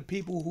a lot of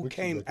people who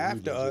came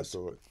after us,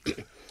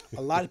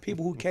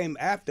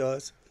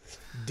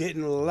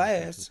 didn't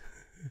last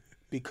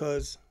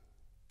because.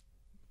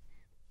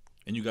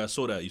 And you guys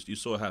saw that. You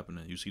saw it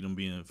happening. You see them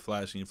being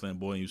flashy and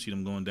flamboyant. You see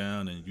them going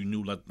down, and you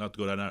knew not to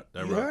go that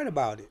route. You heard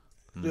about it.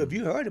 If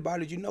you heard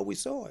about it, we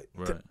saw it.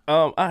 Right.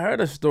 I heard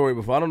a story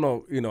before. I don't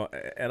know.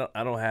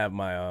 I don't have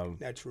my.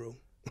 Not true.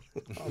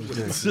 I'm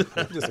just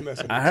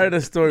messing. I heard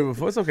a story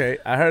before. It's okay.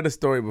 I heard a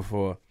story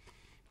before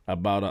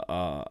about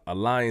a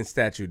lion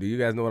statue. Do you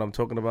guys know what I'm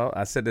talking about?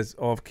 I said this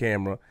off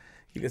camera.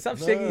 You can stop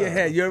shaking your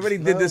head. You already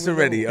did this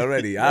already. I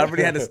already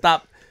had to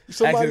stop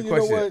asking the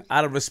question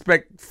out of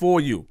respect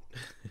for you.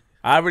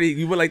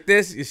 You went like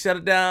this. You shut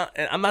it down,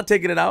 and I'm not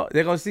taking it out.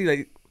 They're gonna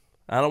see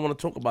I don't want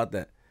to talk about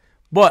that.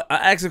 But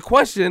I asked a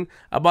question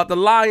about the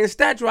lion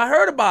statue. I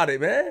heard about it,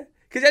 man.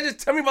 Could y'all just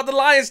tell me about the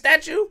lion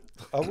statue?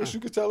 I wish you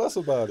could tell us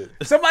about it.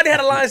 Somebody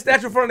had a lion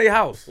statue in front of their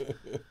house.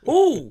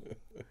 Who?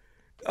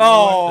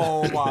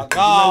 Oh, my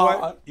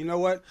God. You know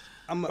what?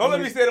 Don't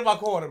let me stand in my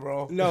corner,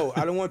 bro. No,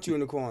 I don't want you in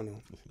the corner.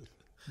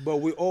 But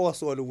we all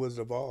saw the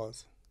Wizard of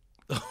Oz.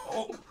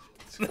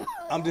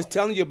 I'm just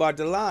telling you about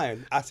the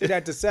lion. I said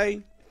that to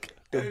say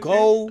the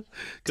gold,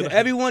 to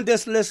everyone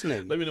that's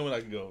listening. Let me know when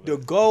I can go. The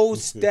gold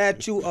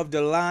statue of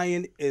the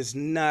lion is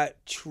not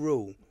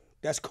true.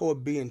 That's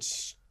called being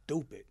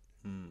stupid.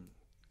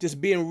 Just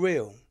being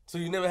real. So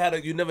none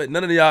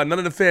of y'all, none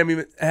of the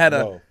family had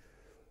no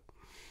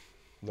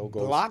gold.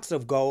 Blocks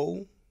of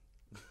gold,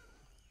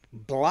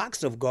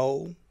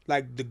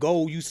 like the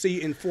gold you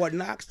see in Fort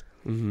Knox,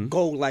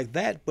 gold like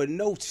that, but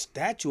no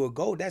statue of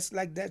gold. That's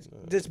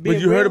just being.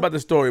 But you real. heard about the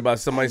story about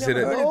somebody said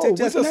that. No, we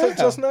just heard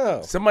just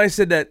now. Somebody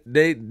said that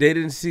they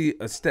didn't see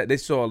they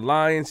saw a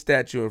lion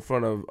statue in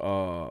front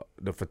of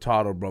the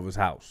Feurtardo brothers'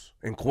 house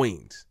in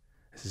Queens.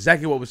 That's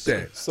exactly what was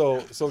said.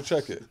 So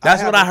check it.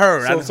 That's what I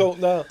heard.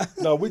 So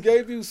now we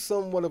gave you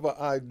somewhat of an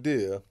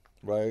idea,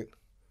 right,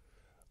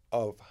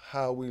 of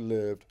how we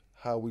lived,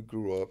 how we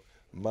grew up,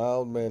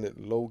 mild-mannered,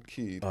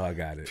 low-key. Oh, I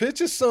got it.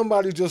 Picture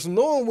somebody just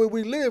knowing where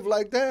we live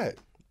like that.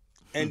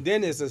 And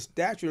then there's a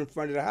statue in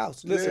front of the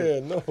house.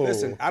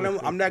 Listen,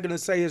 I'm not gonna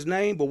say his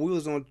name, but we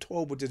was on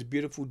tour with this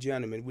beautiful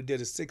gentleman. We did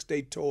a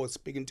 6-day tour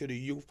speaking to the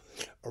youth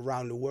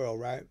around the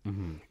world, right?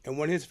 Mm-hmm. And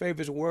one of his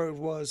favorite words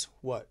was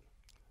what?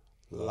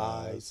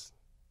 Lies.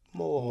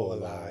 More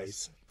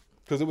lies.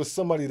 Because it was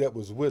somebody that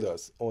was with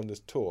us on this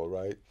tour,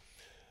 right?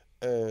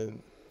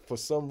 And for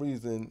some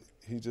reason,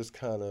 he just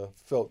kind of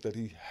felt that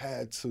he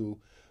had to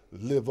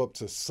live up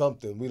to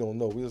something. We don't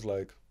know. We was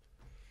like,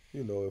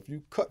 if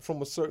you cut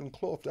from a certain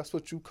cloth, that's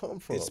what you come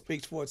from. It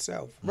speaks for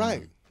itself.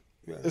 Right.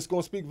 Yeah. It's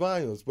going to speak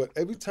volumes. But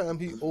every time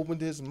he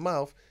opened his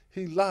mouth,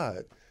 he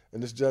lied.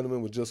 And this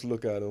gentleman would just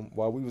look at him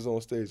while we was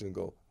on stage and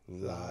go,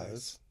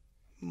 lies.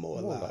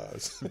 More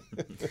lies.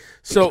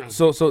 So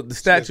the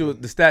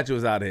statue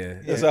is out of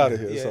here. It's out of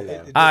here. It's a lie.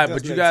 All right,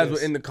 but you guys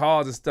were in the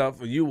cars and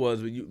stuff, or you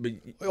was,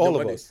 but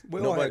all of us.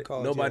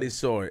 Nobody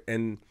saw it,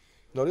 and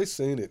no, they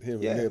seen it here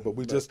and there, but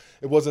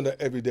it wasn't an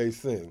everyday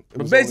thing.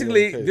 But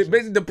basically,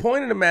 the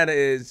point of the matter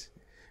is,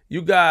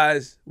 you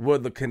guys were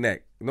the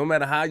connect. No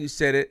matter how you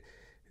said it,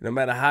 no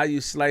matter how you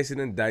slice it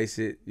and dice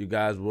it, you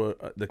guys were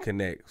the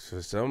connect.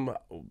 So some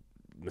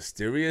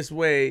mysterious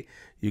way,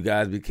 you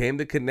guys became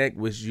the connect,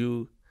 which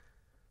you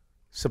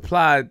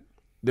supplied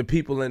the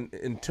people and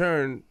in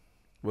turn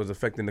was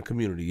affecting the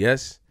community,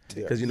 yes?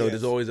 Because, you know, Yes.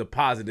 there's always a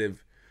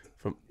positive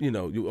from, you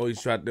know, you always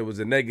try, there was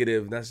a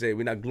negative, not saying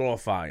we're not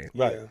glorifying.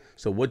 Right. Yeah.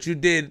 So what you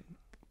did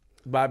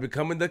by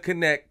becoming the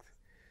connect,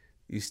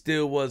 you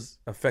still was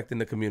affecting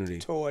the community.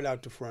 Tore it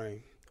out the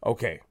frame.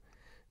 Okay.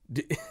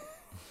 Do,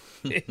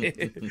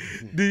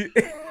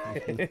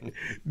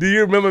 do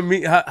you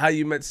remember how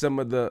you met some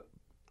of the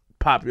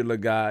popular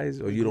guys,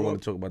 or you don't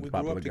want to talk about the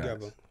popular We grew up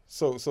guys?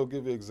 So together.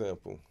 give you an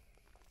example.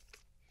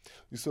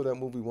 You saw that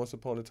movie Once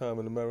Upon a Time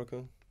in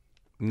America?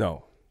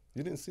 No.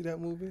 You didn't see that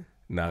movie?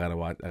 No, I gotta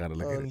watch. I gotta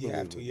look at it. You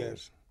have to, Unbelievable.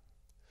 yes.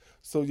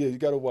 So yeah, you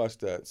got to watch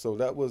that. So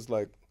that was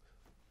like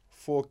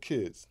 4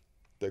 kids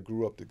that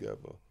grew up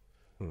together,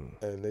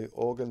 and they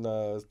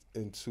organized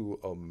into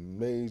a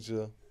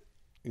major,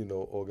 you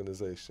know,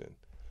 organization.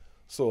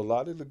 So a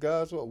lot of the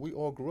guys, we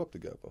all grew up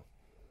together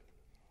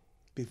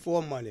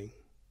Before money.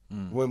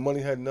 when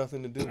money had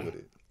nothing to do with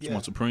it. Yeah.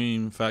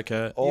 Supreme, Fat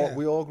Cat, Yeah.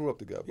 We all grew up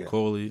together. Yeah.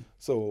 Coley,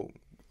 So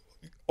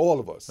all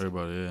of us.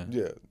 everybody, yeah.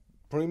 Yeah.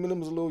 Preem and them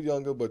was a little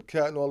younger, but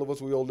Cat and all of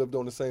us, we all lived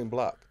on the same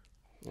block.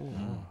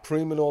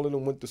 Preem and all of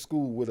them went to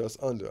school with us,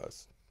 under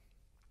us.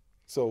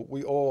 So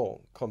we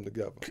all come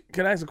together.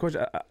 Can I ask a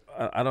question?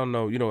 I don't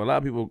know. You know, a lot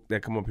of people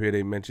that come up here,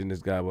 they mention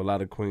this guy. But a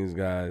lot of Queens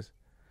guys,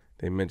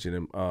 they mention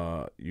him.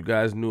 You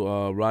guys knew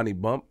Ronnie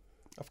Bump?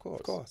 Of course.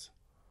 Of course.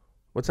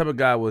 What type of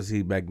guy was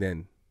he back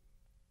then?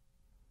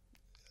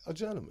 A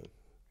gentleman.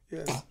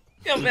 Yes.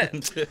 Yo,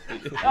 man.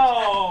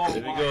 Oh,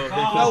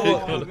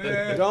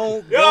 There we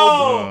go.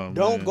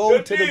 Don't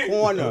go to the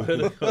corner.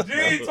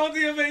 Gee, talk to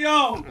your man,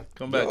 yo.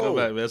 Come back, Yo.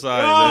 man. It's all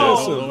right, man.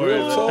 Listen, Don't worry,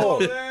 real man.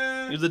 talk.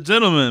 He's a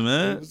gentleman, He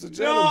man. was a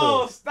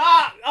gentleman.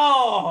 stop.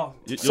 Oh.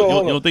 You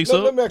hold don't on. think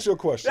Let so? me ask you a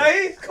question.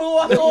 He's cool.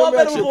 I Let saw me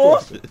him ask you a before.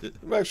 question.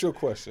 Let me ask you a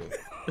question.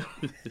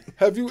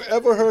 Have you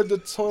ever heard the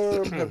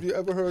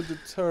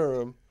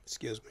term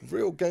Excuse me.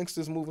 real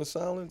gangsters move in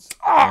silence?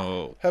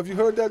 Oh, Have you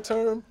heard that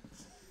term?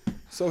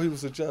 So he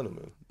was a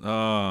gentleman.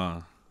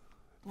 Was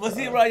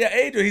he around your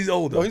age or he's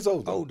older? No, he's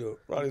older. Older.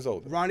 Ronnie's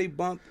older. Ronnie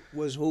Bump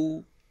was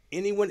who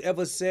anyone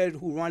ever said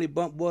who Ronnie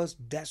Bump was,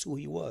 that's who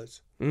he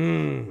was.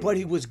 But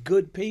he was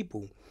good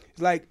people.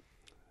 Like,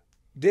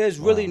 there's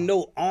really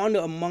no honor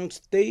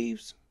amongst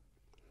thieves,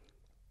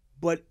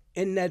 but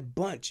in that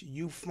bunch,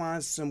 you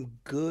find some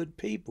good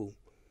people.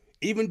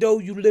 Even though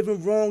you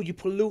living wrong, you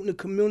polluting the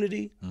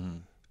community,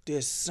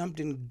 there's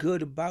something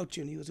good about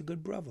you, and he was a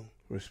good brother.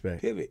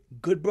 Respect. Period.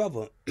 Good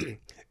brother.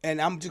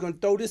 And I'm just going to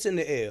throw this in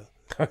the air.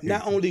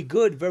 Not only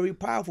good, very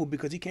powerful,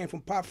 because he came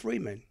from Pop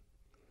Freeman.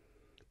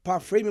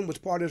 Pop Freeman was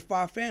part of his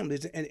 5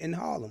 families in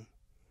Harlem.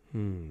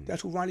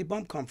 That's who Ronnie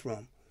Bump come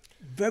from.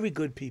 Very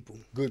good people.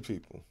 Good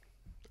people.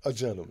 A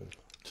gentleman.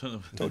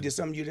 Told you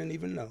something you didn't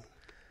even know.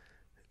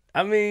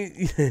 I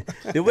mean,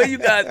 the way you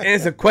guys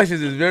answer questions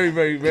is very,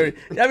 very, very.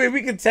 I mean,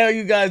 we can tell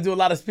you guys do a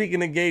lot of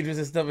speaking engagements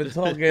and stuff and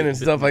talking and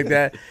stuff like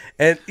that.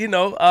 And, you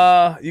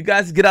know, you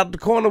guys get out the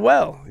corner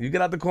well. You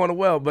get out the corner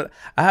well. But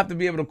I have to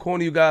be able to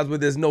corner you guys where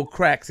there's no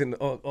cracks and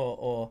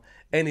or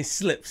any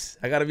slips.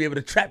 I got to be able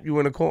to trap you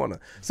in a corner.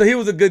 So he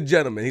was a good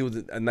gentleman. He was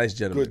a nice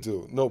gentleman. Good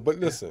dude. No, but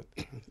listen.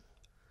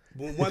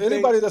 One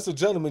Anybody thing, that's a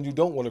gentleman, you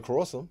don't want to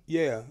cross him.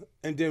 yeah,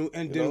 and then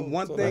You know?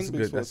 one So thing, that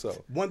speaks for That's itself.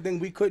 one thing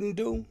we couldn't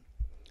do,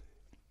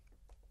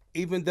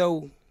 even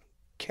though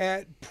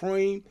Cat,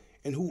 Preem,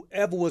 and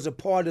whoever was a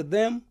part of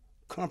them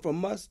come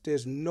from us,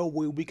 there's no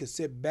way we could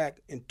sit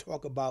back and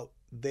talk about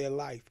their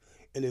life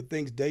and the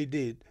things they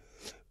did.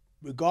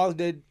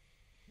 Regardless,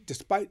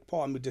 despite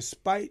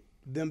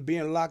them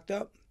being locked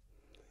up,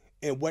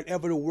 and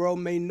whatever the world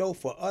may know,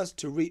 for us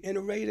to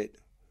reiterate it,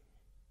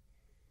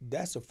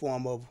 that's a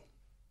form of,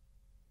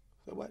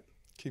 so what?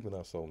 Keeping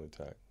our soul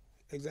intact.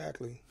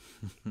 Exactly.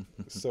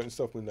 Certain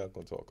stuff we're not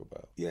going to talk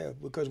about. Yeah,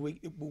 because we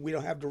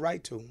don't have the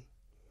right to.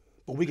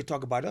 But we could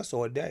talk about us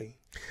all day.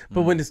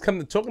 But when it's come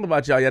to talking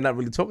about y'all, you're not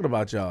really talking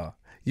about y'all.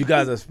 You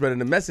guys are spreading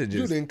the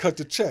messages. You didn't cut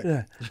the check.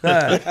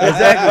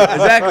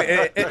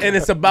 Exactly. And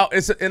it's about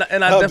and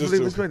I I'm definitely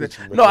just respect joking it. with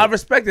you, No, man. I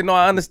respect it. No,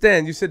 I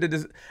understand. You said that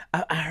this.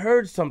 I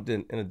heard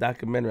something in a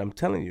documentary. I'm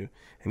telling you,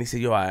 and he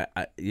said, "Yo, I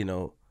you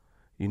know,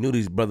 you knew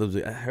these brothers.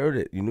 I heard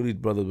it. You knew these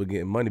brothers were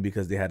getting money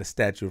because they had a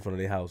statue in front of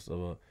their house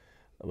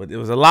but it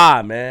was a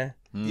lie, man.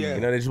 Yeah.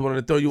 You know, they just wanted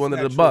to throw you It's under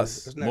not the true.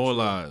 bus. It's not More true.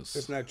 lies.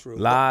 It's not true.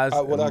 Lies.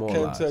 What and I more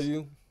can lies. tell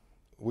you,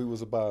 we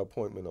was by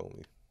appointment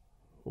only.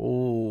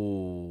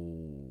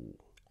 Ooh.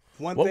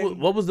 One What thing,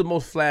 was the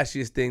most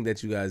flashiest thing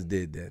that you guys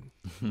did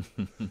then?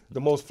 The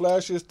most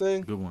flashiest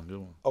thing? Good one, good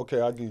one. Okay,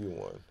 I'll give you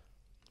one.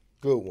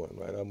 Good one,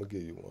 right? I'm going to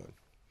give you one.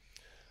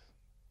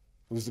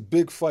 It was a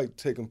big fight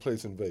taking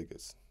place in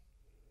Vegas.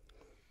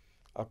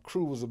 Our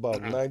crew was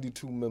about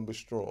 92 members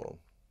strong.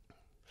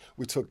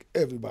 We took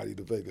everybody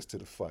to Vegas to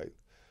the fight.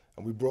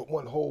 And we brought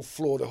one whole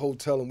floor to the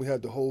hotel, and we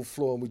had the whole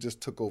floor, and we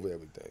just took over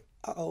everything.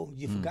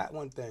 you forgot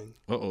one thing.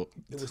 Uh-oh.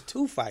 It was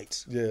 2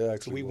 fights. Yeah, So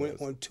actually we went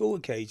was. on 2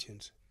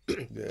 occasions.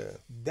 Yeah.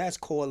 That's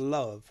called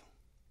love.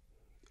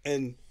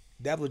 And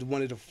that was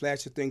one of the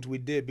flashiest things we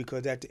did,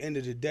 because at the end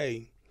of the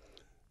day,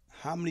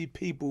 how many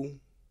people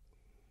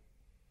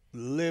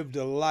lived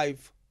a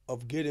life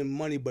of getting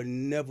money but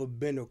never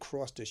been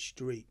across the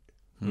street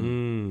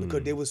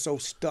because they were so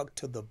stuck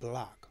to the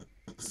block.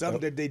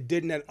 Something that they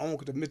did not own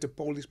because Mr.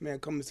 Policeman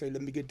come and say,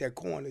 let me get that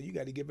corner, you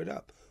got to give it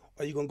up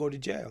or you're going to go to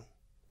jail.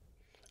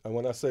 And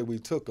when I say we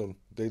took them,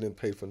 they didn't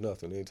pay for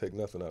nothing. They didn't take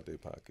nothing out their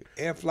pocket.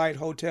 Air flight,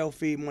 hotel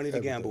fee, money to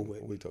Everything, gamble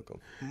with. we took them.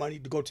 Money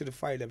to go to the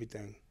fight,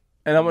 everything.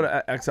 And I'm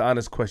gonna ask an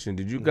honest question.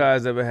 Did you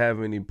guys ever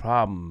have any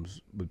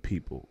problems with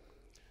people?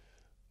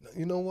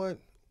 You know what?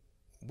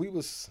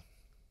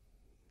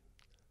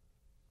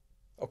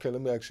 Okay,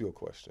 let me ask you a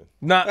question.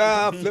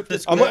 Flip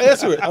the I'm gonna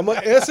answer it. I'm gonna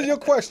answer your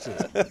question.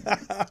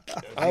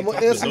 I'm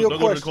gonna answer your Don't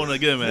go to the question. corner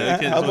again,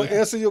 man. I'm gonna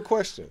answer your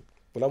question,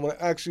 but I'm gonna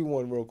ask you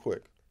one real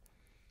quick.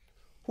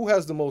 Who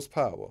has the most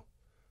power?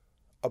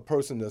 A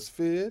person that's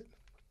feared,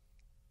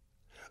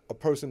 a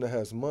person that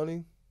has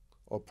money,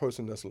 or a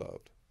person that's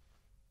loved?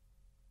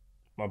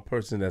 My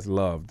person that's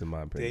loved, in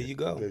my opinion. There you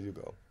go. There you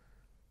go.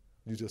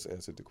 You just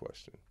answered the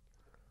question.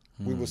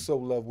 We were so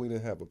loved, we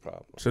didn't have a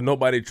problem. So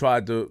nobody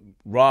tried to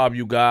rob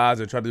you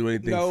guys or try to do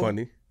anything No.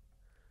 funny?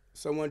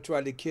 Someone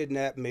tried to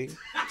kidnap me. Just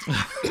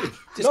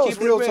No, keep it's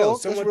it real real. talk.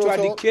 It's Someone real tried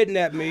talk. to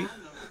kidnap me,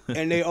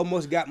 and they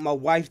almost got my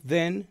wife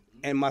then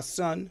and my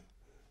son.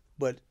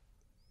 But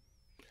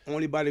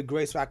only by the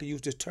grace, if I could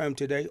use this term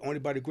today, only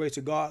by the grace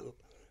of God,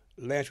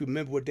 Lance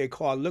remembered what their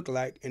car looked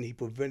like, and he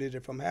prevented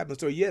it from happening.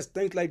 So yes,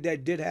 things like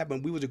that did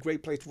happen. We was a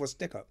great place for a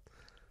stick-up.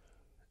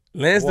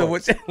 Lance don't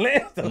Once.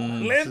 Lance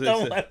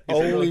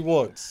Only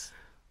once.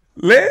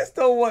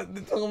 don't want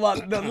to talk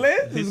about the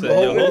Lance. He is said,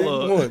 going- yo,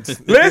 hold on.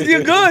 Once. Lance,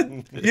 you're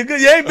good. You're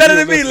good. You ain't better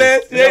than me,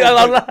 Lance. You ain't,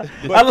 I'm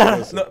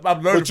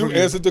learning But you from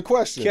you. answered the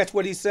question. Catch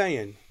what he's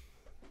saying.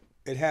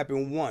 It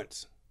happened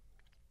once.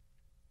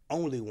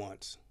 Only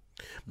once.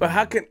 But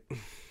how can...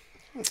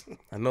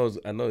 I know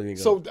you ain't gonna...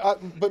 So,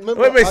 but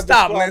remember, Wait, I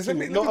stop, described Lance. to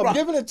Let you- me, No, let me I'm rock.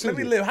 giving it to Let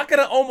you. me live. How can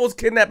an almost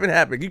kidnapping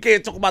happen? You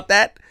can't talk about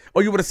that?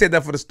 Or you would have said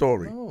that for the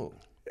story? No,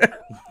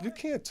 you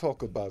can't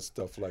talk about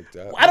stuff like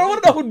that. I don't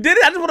want to know who did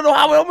it. I just want to know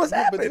how it almost But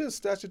happened. there's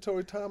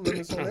statutory time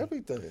limits on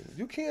everything.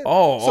 You can't.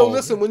 Oh, so oh.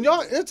 listen, when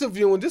y'all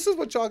interviewing, this is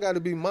what y'all got to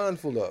be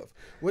mindful of.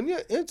 When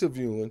you're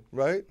interviewing,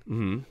 right?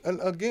 Mm-hmm. And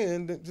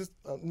again, just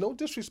no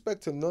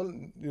disrespect to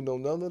none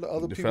of the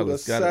other The people that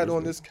fellas got it, sat on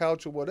respect. this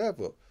couch or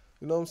whatever.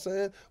 You know what I'm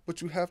saying? But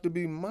you have to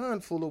be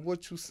mindful of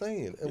what you're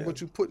saying and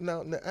what you're putting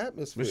out in the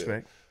atmosphere.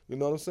 Respect. You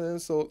know what I'm saying?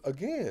 So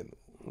again,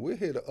 we're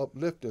here to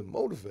uplift and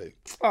motivate.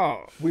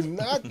 Oh. We're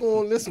not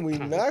going to listen. We're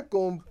not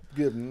going to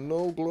give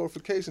no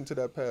glorification to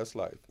that past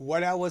life.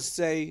 What I would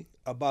say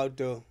about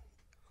the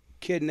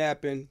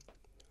kidnapping,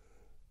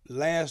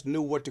 Lance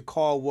knew what the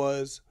car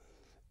was,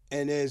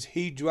 and as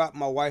he dropped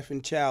my wife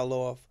and child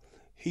off,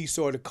 he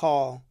saw the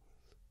car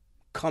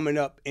coming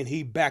up, and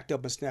he backed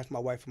up and snatched my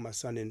wife and my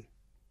son in.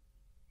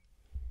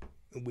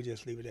 And we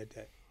just leave it at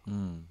that.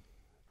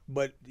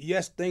 But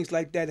yes, things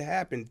like that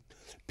happen.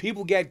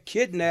 People get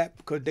kidnapped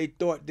because they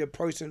thought their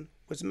person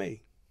was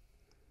me.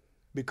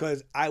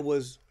 Because I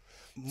was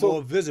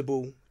more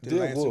visible than There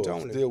are Lance and wolves.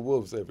 Tony. There are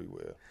wolves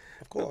everywhere.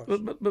 Of course.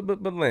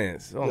 But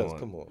Lance, hold Yes, on.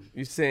 come on.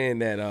 You're saying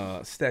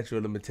that statute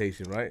of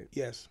limitation, right?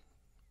 Yes.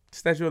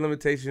 Statute of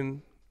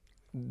limitation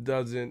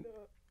doesn't...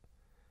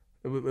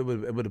 It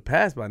would have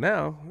passed by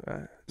now.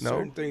 No.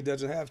 Certain things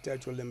doesn't have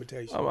statute of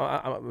limitation.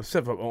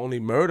 Except for only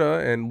murder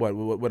and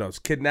what else?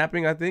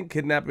 Kidnapping, I think.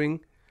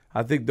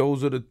 I think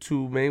those are the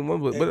two main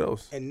ones. What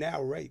else? And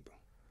now rape.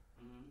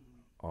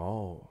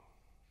 Oh.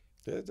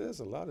 There's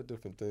a lot of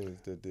different things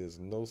that there's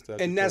no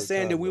statute. And not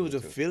saying that we was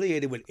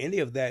affiliated with any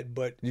of that,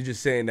 but You're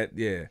just saying that,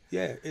 yeah.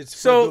 yeah, it's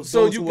So for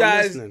those you who are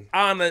guys listening.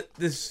 honor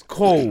this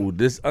code,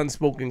 this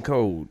unspoken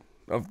code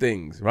of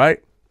things,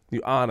 right?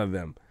 You honor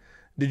them.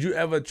 Did you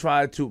ever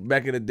try to,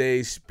 back in the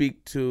day,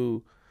 speak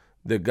to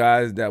the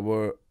guys that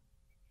were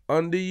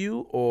under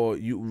you, or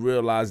you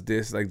realized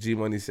this, like G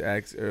Money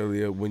asked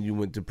earlier, when you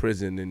went to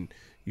prison and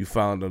you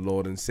found the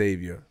Lord and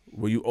Savior?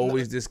 Were you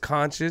always this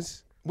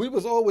conscious? We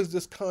was always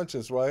this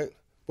conscious, right?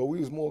 But we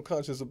was more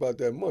conscious about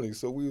that money.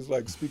 So we was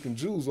like speaking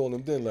Jews on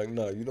them then, like,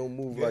 nah, you don't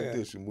move like Yeah.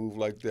 this, you move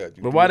like that.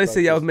 You But do why it they like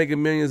say y'all this. was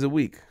making millions a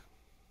week?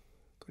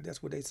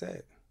 That's what they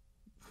said.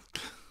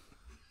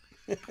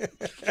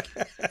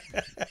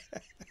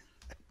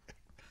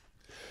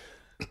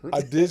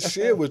 I did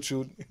share with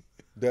you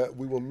that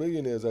we were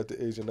millionaires at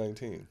the age of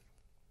 19.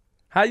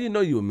 How you know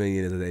you were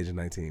millionaires at the age of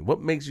 19?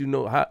 What makes you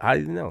know? How do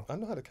you know? I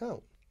know how to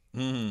count.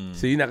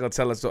 So you're not gonna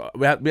tell us. So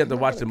we have to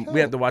watch we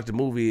have to watch the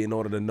movie in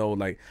order to know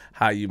like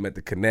how you met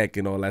the connect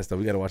and all that stuff.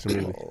 We gotta watch the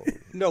movie.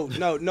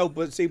 No,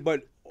 but see,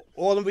 but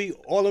all in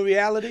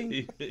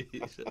reality, no.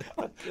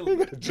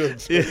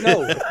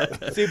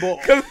 See,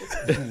 but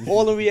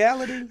all in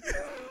reality,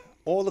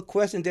 all the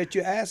questions that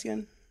you're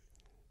asking,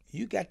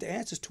 you got the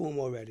answers to them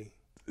already.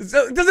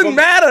 So it doesn't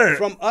matter.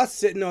 From us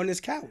sitting on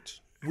this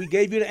couch, we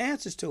gave you the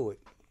answers to it.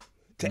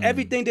 To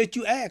everything that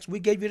you asked, we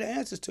gave you the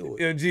answers to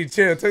it. Yo, G,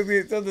 chill. Talk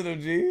to them,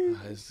 G.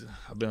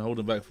 I've been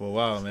holding back for a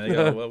while, man. I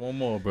got one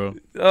more, bro.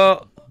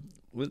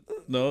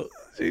 No.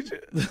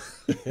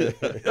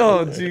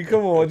 Oh, G,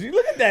 come on, G.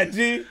 Look at that,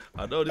 G.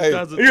 I know these Hey,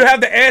 guys are. You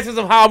have the answers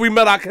of how we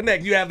met our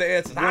connect. You have the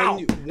answers. How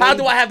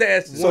do I have the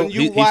answers? When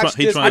you watch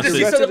he this, trying I to just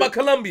say- see something about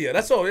Colombia.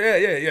 That's all.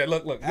 Yeah.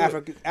 Look.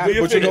 African, Do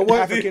your But you know what?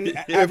 African,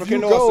 If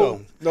African you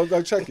also. go,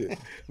 no, check it.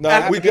 Now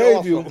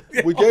African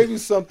we gave you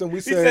something. We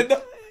He said, said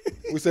no.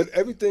 we said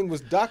everything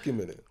was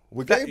documented.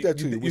 We gave that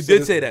to you. We You said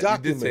did say it's that.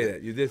 You did say documented.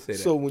 that. You did say that.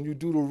 So when you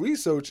do the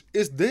research,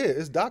 it's there.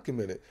 It's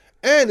documented,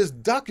 and it's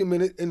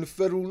documented in the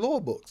federal law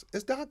books.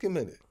 It's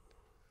documented.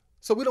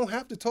 So we don't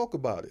have to talk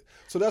about it.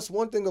 So that's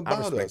one thing about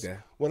respect us.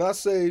 that. When I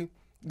say,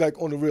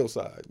 like on the real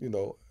side, you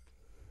know,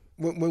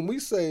 when we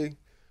say,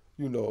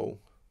 you know,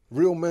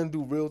 real men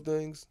do real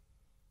things,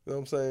 you know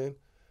what I'm saying?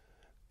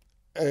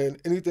 And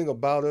anything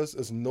about us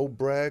is no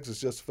brags, it's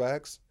just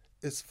facts.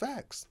 It's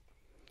facts.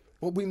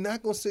 But we're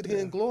not going to sit here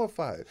and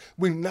glorify it.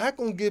 We're not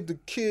going to give the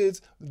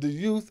kids, the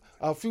youth,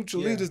 our future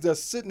leaders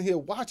that's sitting here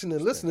watching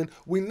and listening,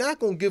 we're not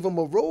going to give them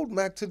a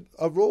roadmap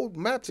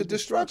to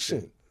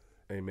destruction.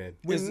 Amen.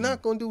 We're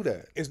not going to do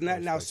that. It's not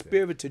in our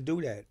spirit to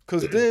do that.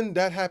 Because then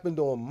that happened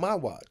on my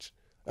watch.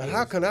 And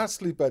how can I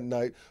sleep at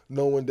night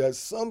knowing that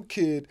some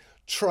kid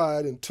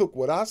tried and took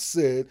what I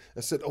said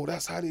and said, oh,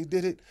 that's how they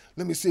did it?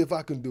 Let me see if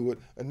I can do it.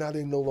 And now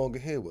they no longer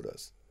here with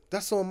us.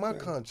 That's on my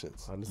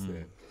conscience. I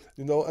understand.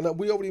 You know, and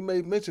we already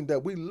made mention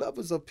that we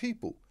lovers of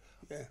people,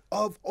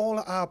 of all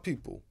of our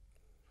people.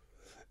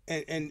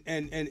 And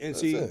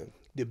see, it.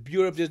 the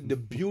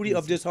beauty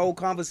of this whole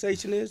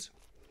conversation is,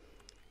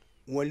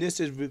 when this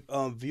is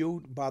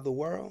viewed by the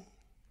world,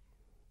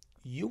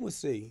 you will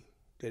see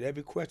that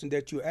every question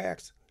that you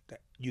ask, that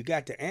you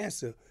got the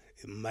answer.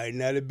 It might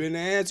not have been the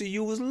answer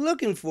you was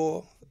looking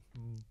for,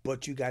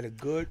 but you got a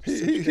good.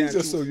 He's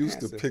just so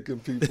used answer. to picking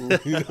people.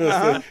 You know what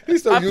I'm saying?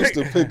 He's so used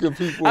to picking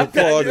people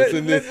apart.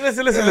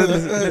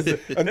 Listen.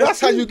 And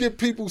that's how you get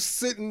people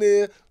sitting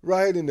there,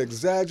 right, and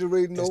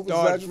exaggerating, And start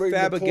over-exaggerating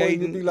the point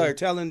fabricating, and be like,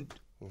 telling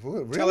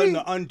really?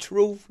 the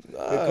untruth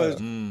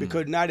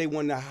because now they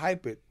want to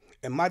hype it.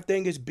 And my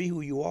thing is, be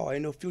who you are.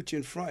 Ain't no future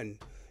in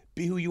front.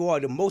 Be who you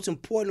are. The most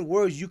important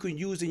words you can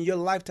use in your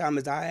lifetime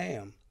is "I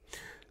am."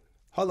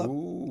 Hold up,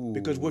 Ooh.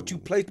 because what you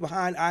place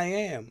behind "I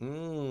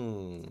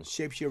am"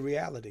 shapes your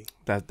reality.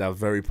 That's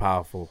very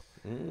powerful.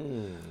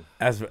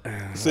 That's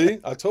See,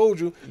 I told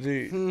you.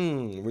 Gee.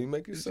 We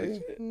make you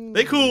say.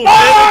 They cool,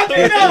 Oh,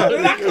 man.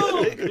 they're not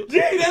cool. Gee,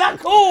 they're not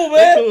cool,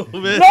 man.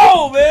 Cool, man.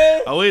 No,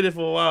 man. I waited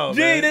for a while,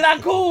 Gee, man. they're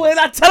not cool. They're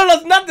not telling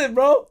us nothing,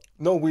 bro.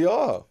 No, we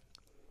are.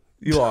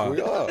 You are. We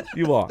are.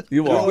 You are.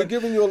 You You know, are. we're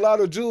giving you a lot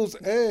of jewels,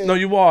 and No,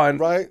 you are.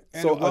 right.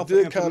 And So a I wealth of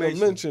did kind of information.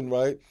 mention,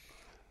 right,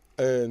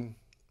 and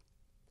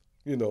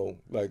you know,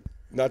 like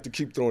not to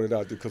keep throwing it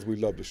out there because we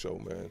love the show,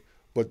 man.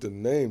 But the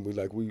name,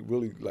 we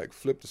really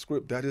flip the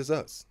script. That is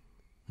us.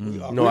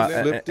 No, I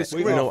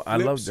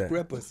love that.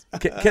 Scrippers.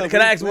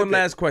 Can I ask one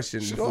last question?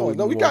 before Sure.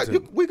 No, we move on got to-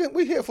 you.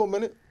 We here for a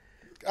minute.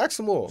 Ask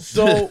some more.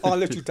 So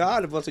Unless you're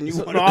tired of us and you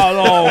want to.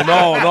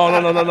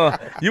 No.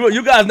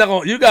 You guys not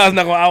gonna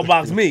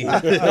outbox me.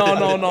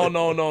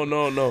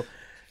 No.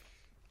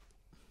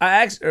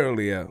 I asked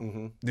earlier,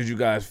 did you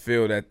guys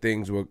feel that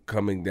things were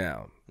coming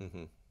down?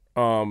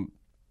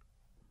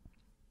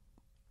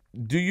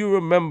 Do you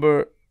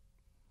remember?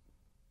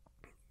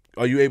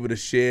 Are you able to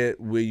share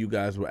where you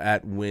guys were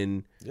at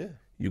when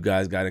you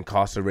guys got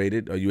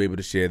incarcerated? Are you able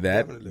to share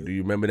that? Definitely. Do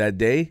you remember that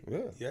day?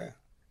 Yeah.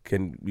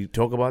 Can we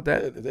talk about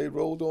that? They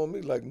rolled on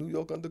me like New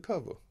York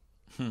undercover.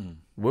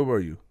 Where were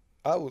you?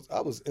 I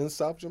was in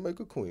South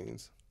Jamaica,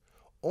 Queens,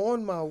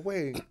 on my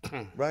way,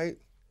 right?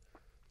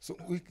 So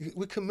we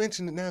can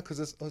mention it now because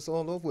it's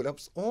all over with. I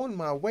was on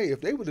my way. If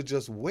they would have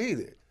just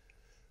waited,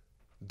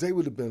 they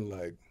would have been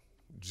like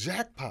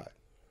jackpot,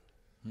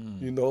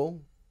 you know?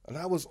 And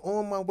I was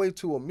on my way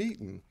to a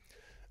meeting,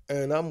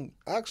 and I'm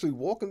actually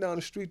walking down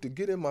the street to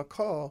get in my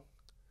car,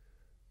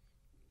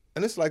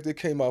 and it's like they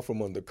came out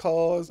from under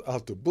cars,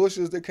 out the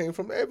bushes. They came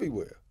from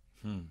everywhere.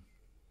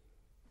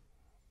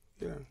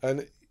 Yeah.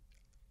 And,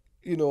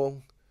 you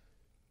know,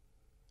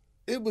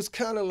 it was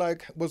kind of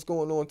like what's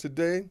going on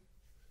today.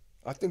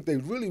 I think they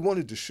really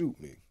wanted to shoot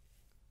me.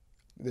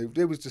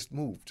 They was just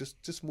move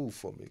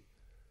for me.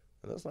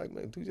 And I was like,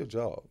 man, do your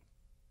job.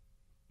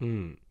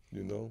 You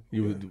know?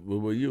 Where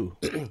were you?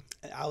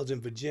 I was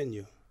in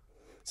Virginia.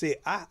 See,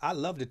 I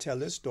love to tell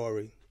this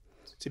story.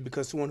 See,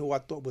 because someone who I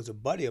thought was a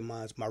buddy of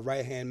mine, my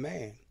right-hand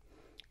man,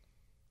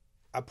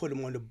 I put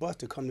him on the bus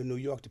to come to New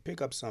York to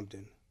pick up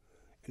something.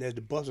 And as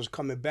the bus was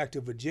coming back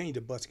to Virginia, the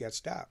bus got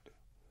stopped.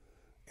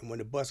 And when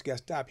the bus got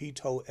stopped, he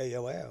told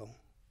AOL.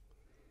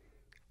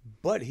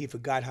 But he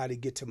forgot how to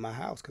get to my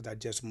house because I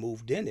just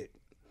moved in it.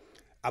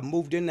 I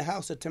moved in the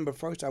house September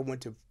 1st. I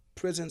went to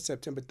prison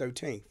September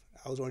 13th.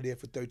 I was only there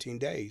for 13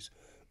 days.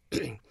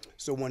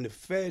 So when the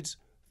feds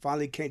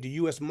finally came, the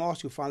U.S.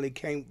 Marshal finally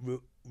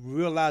came,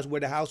 realized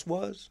where the house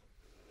was,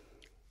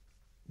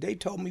 they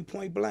told me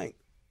point blank.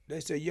 They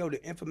said, yo,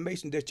 the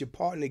information that your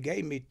partner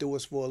gave me threw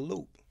us for a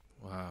loop.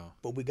 Wow.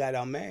 But we got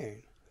our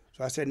man.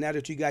 So I said, now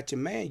that you got your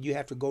man, you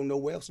have to go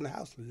nowhere else in the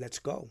house. Let's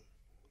go.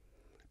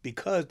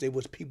 Because there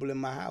was people in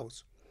my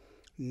house.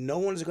 no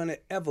one's gonna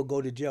ever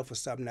go to jail for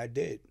something I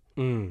did.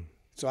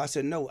 So I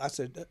said no. I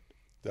said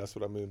That's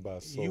what I mean by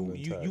soul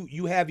intact.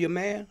 you have your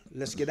man.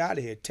 Let's get out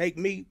of here. Take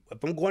me.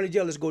 If I'm going to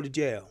jail, let's go to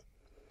jail.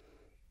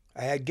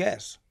 I had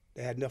guests.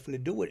 They had nothing to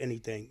do with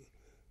anything.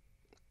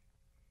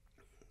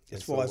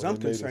 As far as I'm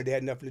concerned, they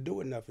had nothing to do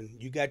with nothing.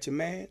 You got your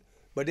man,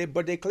 but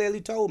they clearly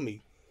told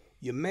me,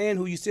 your man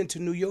who you sent to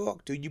New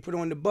York, you put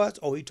on the bus,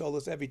 he told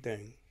us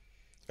everything.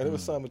 And it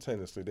was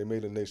simultaneously. They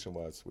made a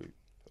nationwide sweep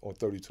on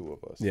 32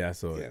 of us. Yeah, I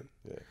saw it.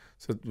 Yeah.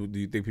 So do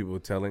you think people were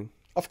telling?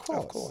 Of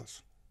course. Of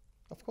course.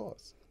 Of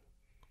course.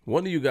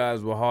 One of you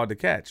guys were hard to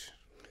catch,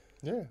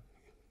 Yeah.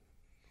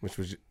 which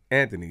was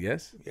Anthony,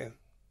 yes? Yeah.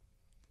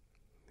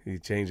 He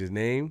changed his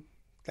name.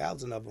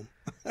 1,000 of them.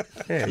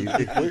 Yeah,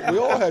 We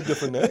all had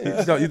different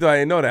names. you thought I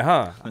didn't know that,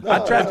 huh? I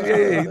tracked you.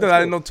 Yeah. You thought I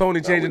didn't know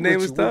Tony changed his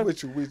name and stuff?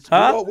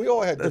 We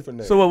all had different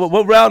names. So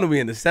what round are we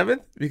in? The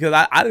 7th? Because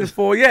I didn't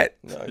fall yet.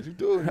 Nah, you're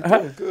doing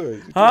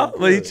good.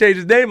 Well, he changed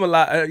his name a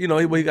lot.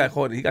 He got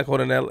caught. He got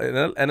caught in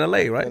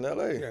L.A., right? In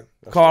L.A. Yeah.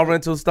 Car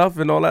rental stuff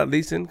and all that,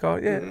 leasing car.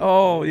 Yeah.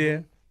 Oh yeah.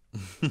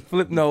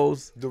 Flip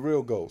nose. The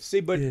real ghost. See,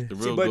 but The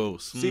real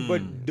ghost.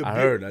 the I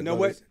heard. you know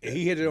what?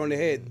 He hit it on the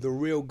head. The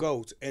real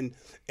ghost, and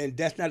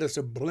that's not a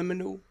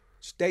subliminal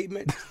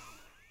statement.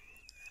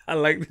 I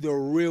like The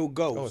real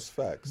ghost. Oh, it's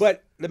facts.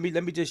 But let me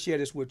just share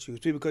this with you,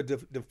 see, because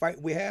the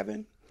fight we're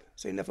having,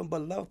 this ain't nothing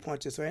but love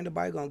punches, so ain't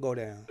nobody gonna go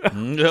down.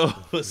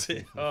 That's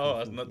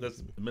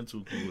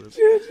mental.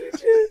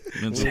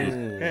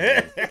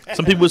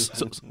 Some people,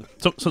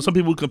 some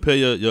people compare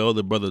your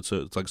other brother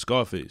to like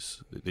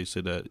Scarface. They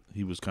say that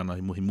he was kind of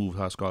he moved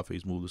how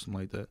Scarface moved or something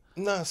like that.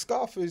 Nah,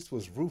 Scarface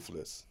was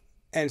ruthless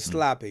And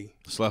sloppy.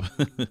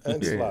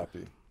 and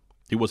sloppy.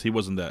 He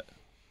wasn't that.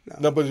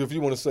 No, but if you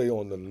want to say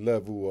on the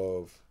level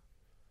of,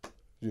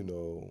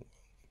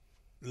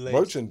 Legs,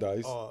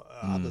 merchandise, or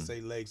I would say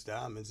legs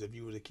diamonds if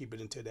you were to keep it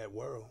into that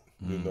world.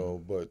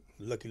 but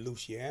Lucky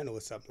Luciano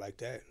or something like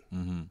that.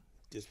 Mm-hmm.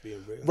 Just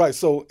being real. right.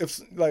 So if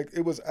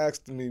it was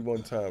asked to me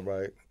one time,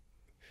 right,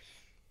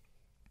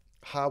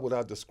 how would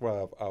I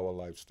describe our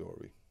life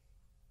story,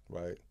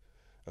 right?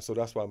 And so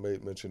that's why I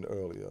made mention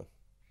earlier.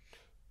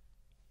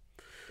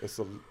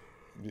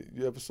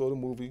 You ever saw the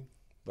movie?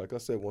 Like I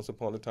said, Once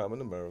Upon a Time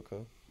in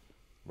America,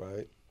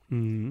 right?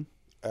 Mm-hmm.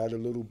 Add a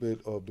little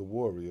bit of The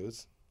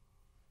Warriors,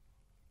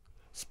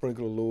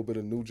 sprinkle a little bit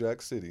of New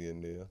Jack City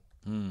in there,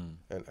 and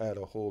add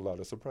a whole lot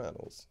of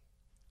Sopranos.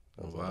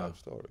 That's a life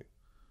story.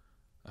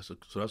 So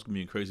that's gonna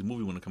be a crazy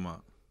movie when it come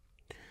out.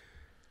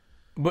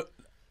 But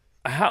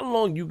how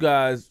long you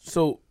guys?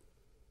 So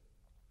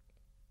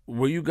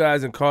were you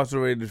guys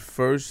incarcerated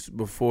first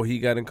before he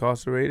got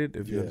incarcerated?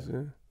 If you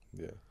understand.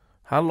 Yeah.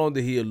 How long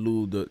did he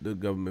elude the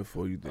government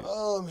for, you think?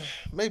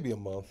 Maybe a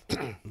month.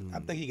 I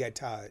think he got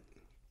tired.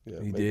 Yeah,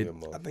 He maybe did? a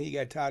month. I think he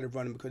got tired of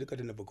running because they could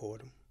have never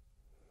caught him.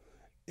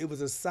 It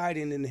was a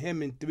sighting in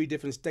him in 3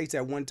 different states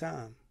at one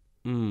time.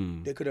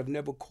 They could have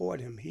never caught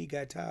him. He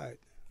got tired.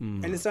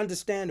 And it's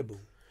understandable.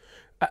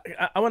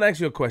 I want to ask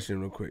you a question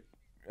real quick.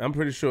 I'm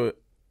pretty sure,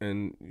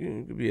 and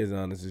you can be as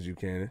honest as you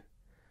can.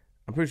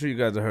 I'm pretty sure you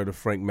guys have heard of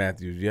Frank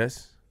Matthews,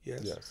 yes?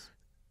 Yes.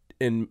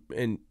 In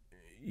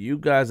you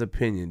guys'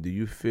 opinion, do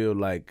you feel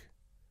like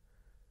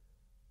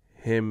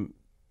he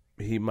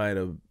might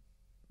have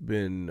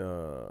been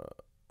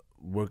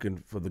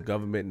working for the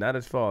government, not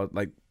as far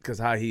as because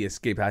how he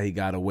escaped, how he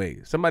got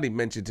away? Somebody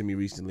mentioned to me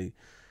recently,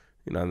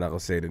 I'm not gonna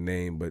say the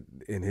name, but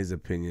in his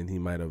opinion, he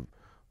might have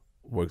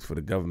worked for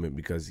the government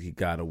because he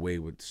got away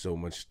with so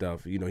much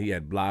stuff. He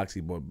had blocks, he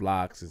bought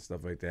blocks and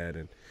stuff like that.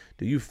 And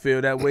do you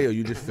feel that way, or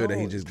you just feel that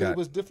he just got? It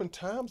was different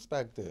times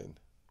back then.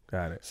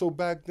 Got it. So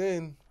back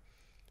then,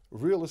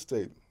 real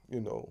estate,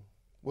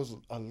 was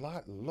a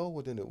lot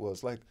lower than it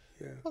was. There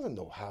wasn't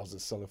no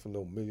houses selling for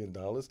no $1 million.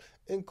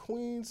 In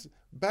Queens,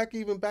 back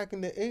in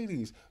the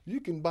 80s,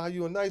 you can buy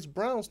you a nice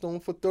brownstone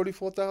for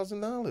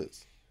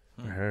 $34,000.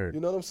 I heard.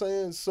 You know what I'm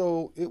saying?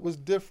 So it was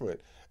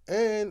different.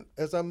 And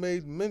as I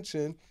made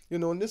mention,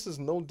 and this is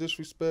no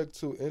disrespect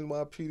to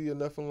NYPD or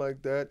nothing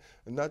like that,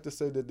 and not to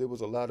say that there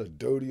was a lot of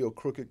dirty or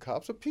crooked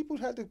cops, but people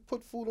had to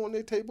put food on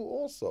their table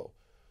also.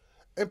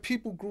 And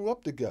people grew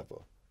up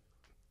together.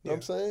 You know what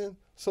I'm saying?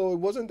 So it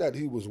wasn't that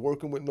he was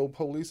working with no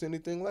police or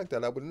anything like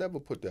that. I would never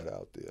put that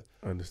out there.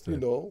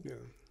 Understood. Yeah.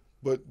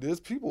 But there's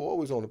people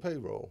always on the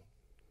payroll.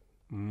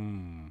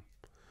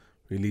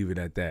 We leave it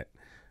at that.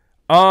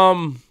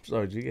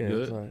 Sorry, G.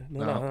 Yeah, sorry.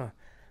 No.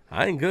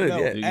 I ain't good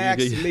yet.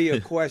 Ask me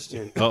a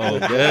question.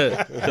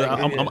 Yeah.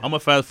 I'm gonna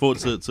fast forward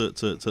to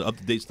up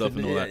to date stuff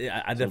and all that.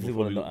 Yeah, I definitely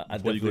want to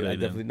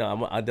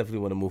know. I definitely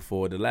want to move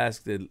forward. The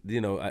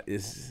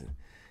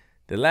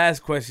last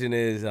question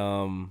is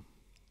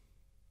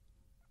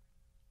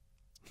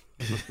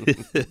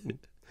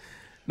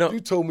No, you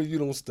told me you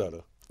don't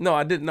stutter. No,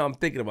 I didn't. No, I'm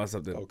thinking about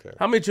something. Okay.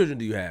 How many children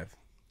do you have?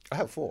 I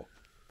have 4.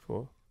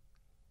 4.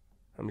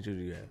 How many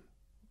children do you have?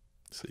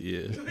 So,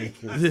 yeah.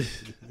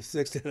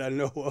 6 that I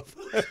know of.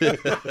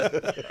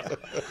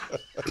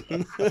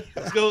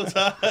 Let's go,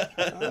 Ty.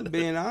 I'm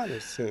being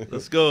honest.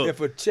 Let's go. If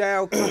a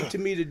child comes to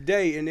me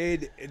today and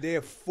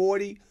they're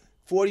 40,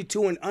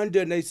 42 and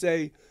under, and they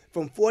say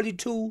from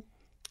 42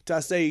 to I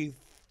say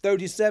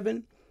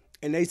 37,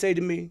 and they say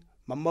to me,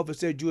 my mother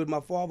said you was my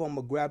father, I'm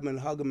going to grab him and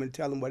hug him and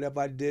tell him whatever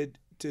I did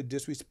to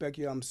disrespect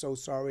you, I'm so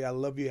sorry, I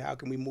love you, how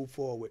can we move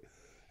forward?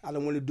 I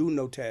don't want to do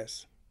no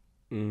tests.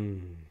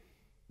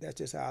 That's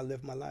just how I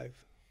live my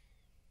life.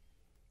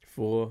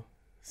 4,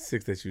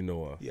 6 that you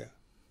know of. Yeah.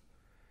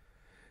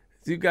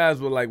 So you guys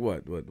were like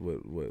what?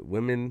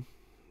 Women,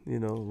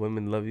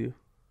 women love you?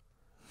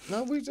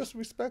 No, we just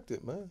respect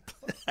it, man.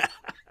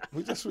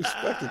 We just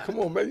respect it. Come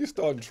on, man. You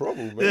starting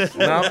trouble, man.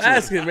 No, I'm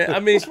asking, man. I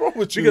mean, what's wrong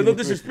with you? Because no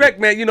disrespect,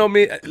 man. You know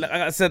me. Like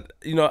I said,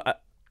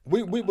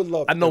 we would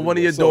love. I know one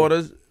of your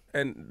daughters,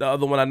 and the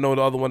other one I know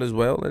the other one as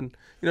well, and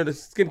the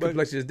skin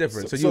complexion is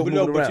different. So you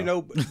move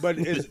around. But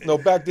it's, no,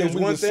 back then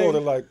we one were sort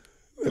of like.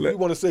 If we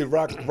want to say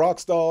rock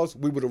stars,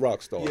 we were the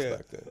rock stars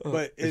back then.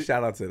 But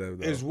shout out to them.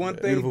 Though. It's one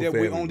thing that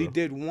we only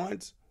did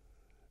once,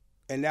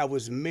 and that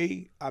was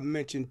me. I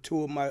mentioned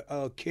 2 of my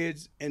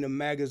kids in a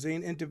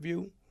magazine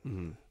interview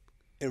in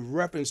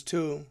reference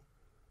to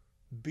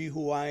be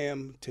who I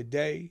am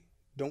today.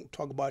 Don't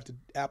talk about the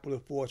apple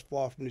that falls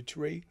far from the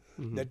tree.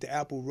 Let the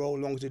apple roll,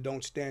 as long as it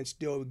don't stand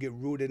still, it get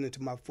rooted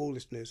into my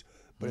foolishness.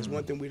 But it's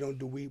one thing we don't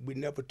do. We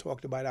never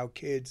talked about our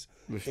kids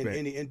in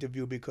any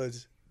interview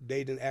because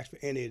they didn't ask for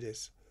any of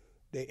this.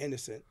 They're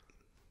innocent.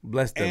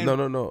 Bless them.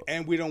 And, No.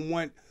 And we don't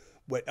want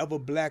whatever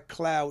black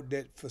cloud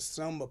that for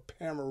some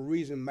apparent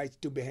reason might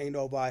still be hanging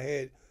over our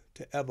head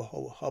to ever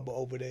hover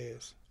over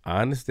theirs.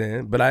 I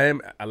understand, but I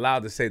am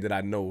allowed to say that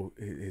I know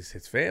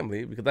his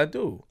family because I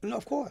do. No,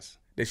 of course.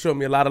 They show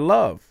me a lot of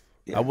love.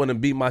 Yeah. I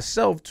wouldn't be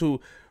myself to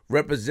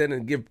represent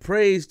and give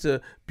praise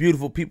to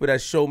beautiful people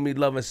that showed me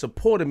love and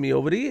supported me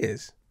over the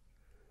years.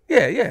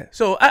 Yeah.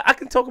 So I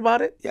can talk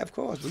about it. Yeah, of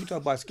course. When you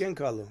talk about skin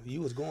color,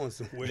 you was going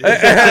somewhere. You called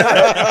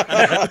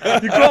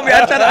me.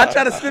 I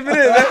try to slip it in,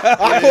 man.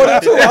 I caught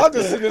it too. I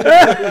just sit in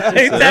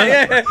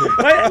there.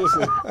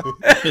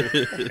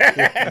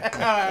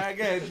 I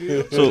got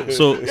you.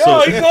 So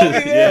Yo, he called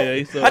me,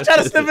 man. Yeah. I try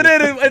to slip it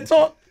in and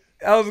talk.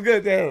 That was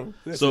good, damn.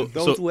 Listen,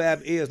 those who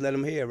have ears, let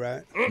them hear,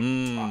 right?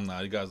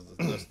 Nah, you guys,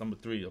 that's number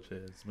 3 up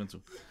here. It's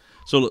mental.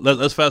 So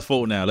let's fast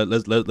forward now.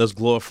 Let's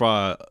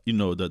glorify,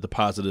 the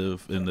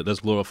positive, and let's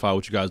glorify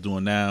what you guys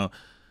doing now.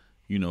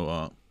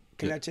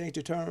 Can I change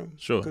the term?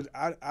 Sure.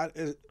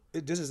 Because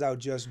this is our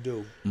just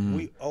due.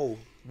 We owe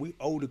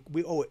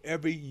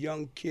every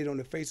young kid on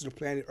the face of the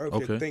planet Earth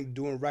that think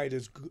doing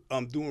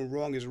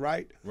wrong is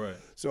right. Right.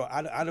 So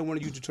I don't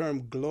want to use the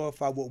term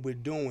glorify what we're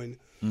doing.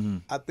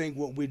 I think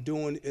what we're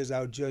doing is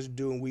our just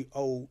due, and we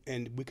owe,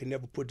 and we can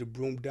never put the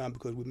broom down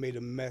because we made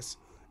a mess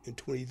in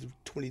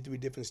 23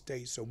 different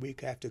states. So we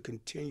have to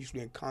continuously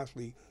and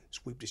constantly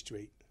sweep the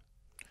street.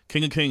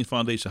 King of Kings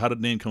Foundation. How did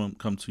the name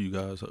come to you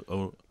guys?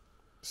 Or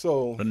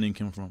where the name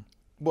came from?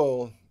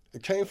 Well,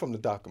 it came from the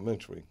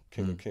documentary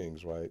King of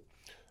Kings, right?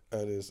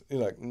 And it's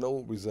like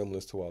no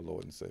resemblance to our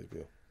Lord and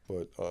Savior.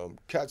 But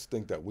cats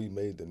think that we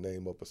made the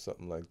name up or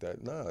something like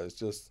that. Nah, it's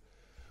just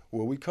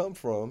where we come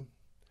from.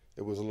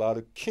 It was a lot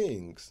of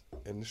kings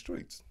in the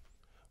streets.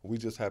 We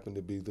just happened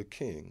to be the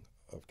king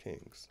of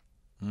kings.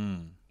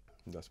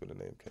 That's where the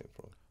name came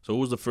from. So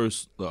what was the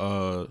first,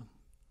 I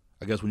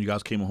guess when you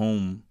guys came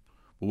home,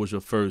 what was your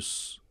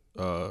first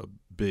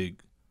big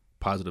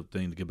positive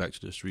thing to get back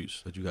to the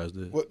streets that you guys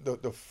did? Well,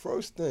 the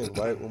first thing,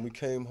 right, when we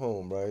came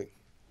home, right,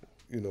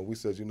 we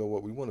said, you know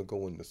what, we want to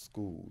go into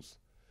schools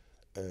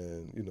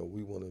and,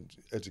 we want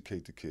to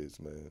educate the kids,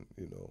 man,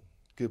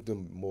 give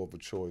them more of a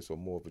choice or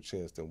more of a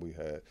chance than we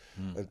had.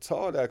 And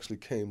Todd actually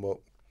came up,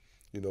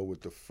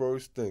 with the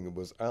first thing. It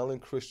was Allen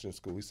Christian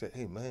School. He said,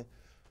 hey, man,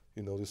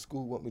 the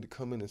school want me to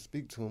come in and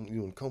speak to them,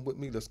 and come with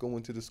me. Let's go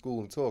into the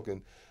school and talk.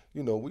 And,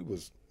 we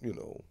was,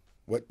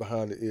 wet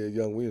behind the ear,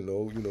 young,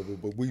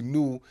 but we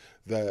knew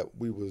that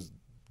we was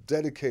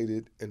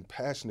dedicated and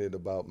passionate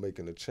about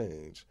making a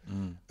change.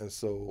 And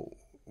so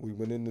we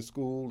went into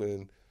school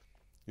and,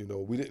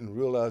 we didn't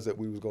realize that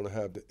we was going to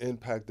have the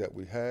impact that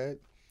we had.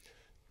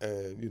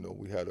 And,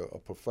 we had a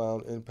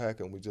profound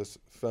impact, and we just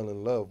fell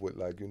in love with,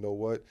 like, you know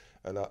what?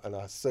 And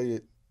I say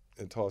it,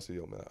 and Toss said,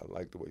 yo, man, I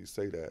like the way you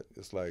say that.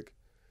 It's like,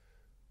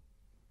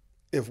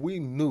 if we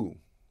knew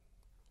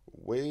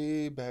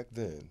way back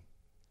then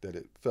that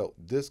it felt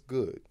this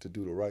good to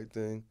do the right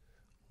thing,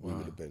 we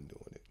would have been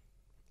doing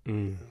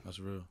it. That's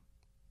real.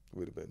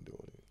 We'd have been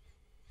doing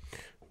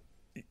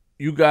it.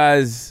 You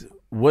guys,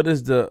 what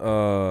is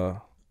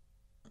the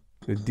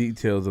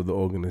details of the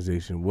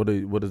organization? What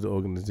is the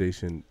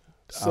organization?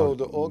 So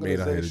the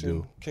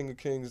organization, King of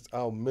Kings,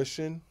 our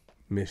mission.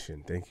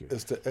 Thank you.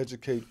 Is to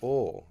educate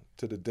all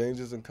to the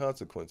dangers and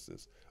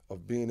consequences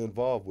of being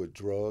involved with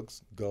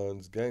drugs,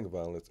 guns, gang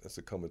violence, and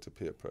succumbing to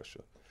peer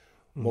pressure.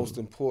 Most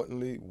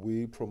importantly,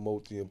 we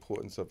promote the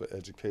importance of an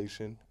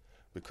education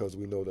because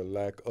we know the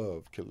lack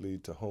of can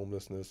lead to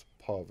homelessness,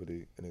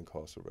 poverty, and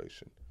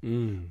incarceration.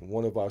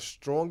 One of our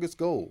strongest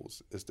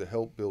goals is to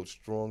help build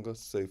stronger,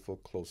 safer,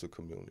 closer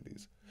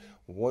communities.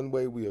 One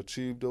way we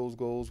achieve those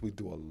goals, we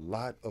do a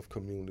lot of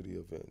community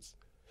events.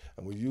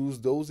 And we use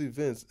those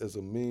events as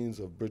a means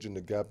of bridging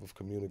the gap of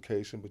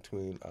communication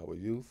between our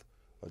youth,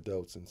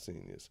 adults, and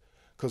seniors.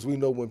 Because we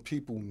know when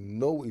people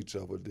know each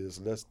other, there's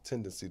less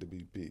tendency to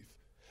be beef.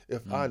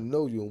 If I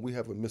know you and we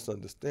have a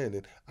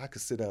misunderstanding, I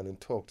could sit down and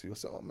talk to you. I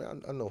say, oh,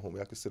 man, I know, homie,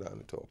 I could sit down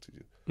and talk to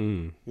you.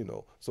 You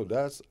know, so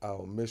that's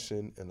our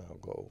mission and our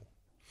goal.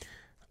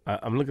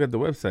 I'm looking at the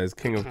website. It's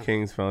King of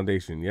Kings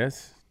Foundation,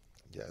 yes?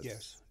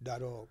 Yes.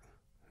 .org.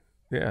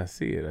 Yeah, I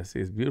see it. It's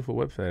a beautiful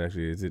website,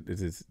 actually.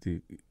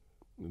 It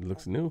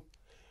looks new.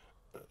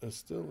 It's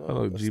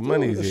still,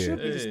 G-Money's here.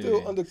 here. It's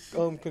still under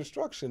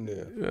construction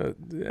there.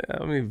 Yeah,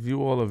 I mean,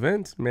 view all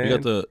events, man. You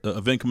got the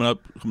event coming up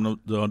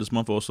this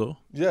month also.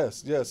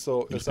 Yes.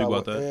 So Can you it's speak our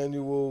about that?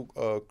 annual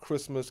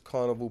Christmas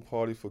carnival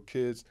party for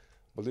kids.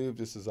 I believe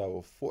this is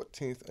our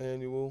 14th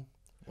annual.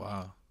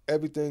 Wow.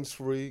 Everything's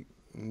free.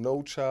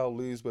 No child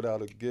leaves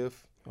without a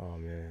gift. Oh,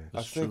 man.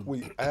 I think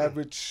we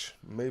average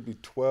maybe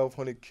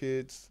 1,200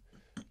 kids.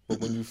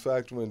 But when you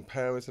factor in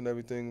parents and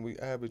everything, we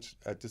average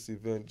at this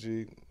event,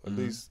 at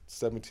least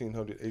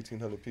 1,700,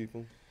 1,800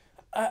 people.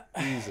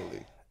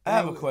 Easily. I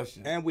have a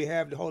question. And we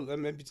have let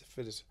me just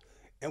finish.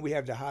 And we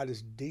have the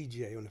hottest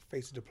DJ on the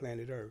face of the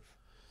planet Earth.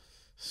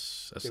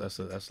 That's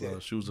a lot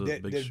of shoes.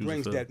 That Big shoes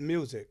brings to fill. that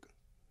music.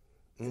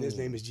 And his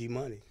name is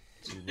G-Money.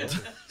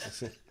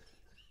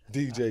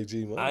 DJ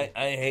G-Money. I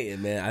ain't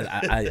hating, man.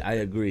 I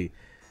agree.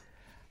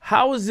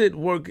 How is it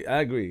work? I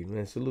agree,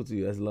 man. Salute to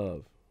you. That's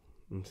love.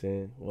 You know what I'm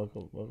saying,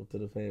 welcome to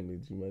the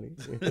family, G-Money.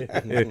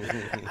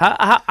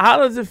 how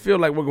does it feel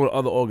like working with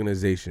other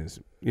organizations?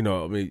 You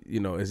know, I mean, you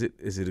know, is it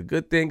a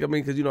good thing? I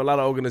mean, because, you know, a lot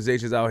of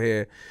organizations out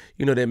here,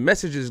 you know, their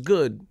message is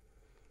good,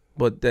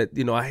 but that,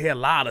 you know, I hear a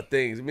lot of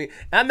things. I mean,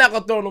 I'm not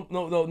gonna throw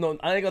no.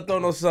 I ain't gonna throw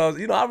no subs.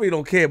 You know, I really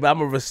don't care, but I'm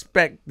gonna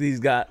respect these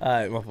guys. All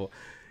right, my fault.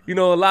 You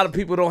know, a lot of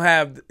people don't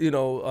have, you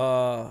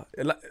know,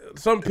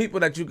 some people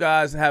that you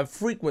guys have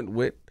frequent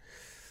with.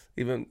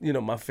 Even, you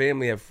know, my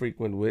family have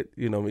frequent with,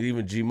 you know,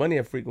 even G-Money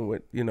have frequent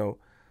with, you know.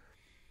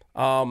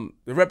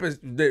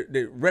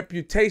 The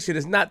reputation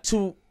is not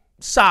too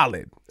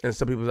solid in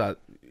some people's eyes.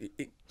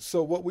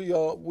 So what we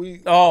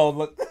Oh,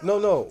 look.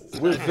 No,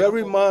 we're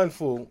very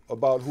mindful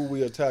about who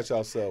we attach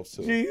ourselves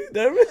to. Gee,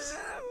 nervous?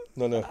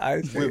 No,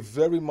 I see. we're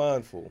very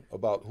mindful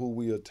about who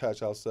we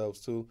attach ourselves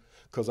to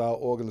because our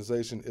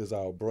organization is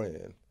our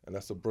brand. And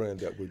that's a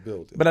brand that we're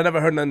building. But I never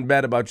heard nothing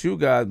bad about you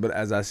guys. But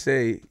as I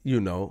say, you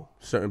know,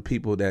 certain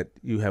people that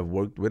you have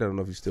worked with, I don't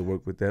know if you still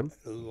work with them.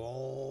 A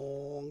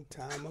long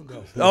time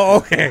ago. Oh,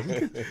 okay.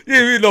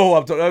 You know who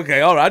I'm talking.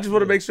 Okay, all right. I just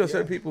want to make sure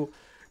certain people,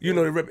 you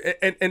know,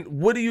 and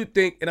what do you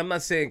think? And I'm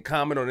not saying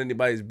comment on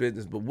anybody's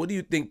business, but what do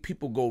you think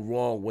people go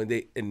wrong when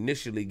they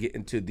initially get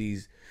into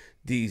these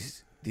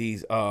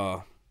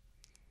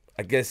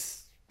I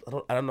guess.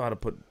 I don't know how to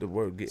put the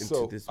word get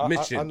into this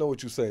mission. I know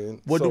what you're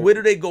saying. Where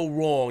do they go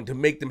wrong to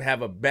make them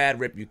have a bad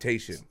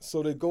reputation?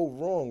 So they go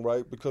wrong,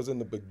 right? Because in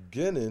the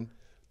beginning,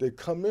 they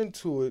come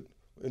into it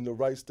in the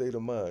right state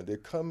of mind. They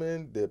come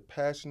in, they're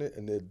passionate,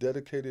 and they're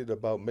dedicated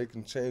about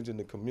making change in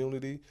the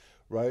community,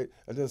 right?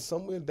 And then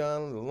somewhere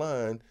down the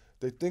line,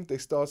 they think they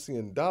start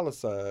seeing dollar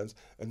signs,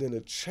 and then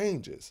it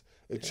changes.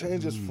 It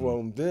changes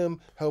from them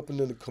helping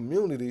in the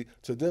community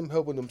to them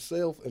helping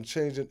themselves and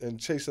changing and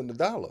chasing the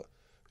dollar.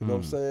 You know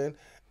what I'm saying?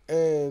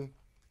 And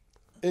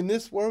in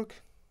this work,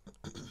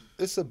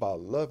 it's about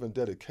love and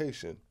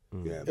dedication.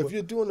 Yeah, if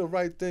you're doing the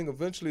right thing,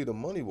 eventually the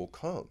money will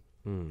come.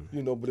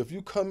 You know, but if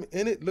you come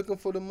in it looking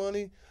for the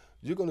money,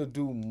 you're going to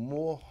do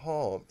more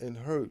harm and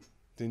hurt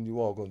than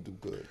you are going to do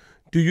good.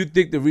 Do you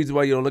think the reason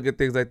why you don't look at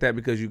things like that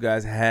because you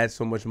guys had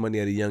so much money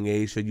at a young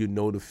age, so you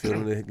know the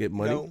feeling to get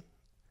money?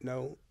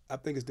 No. I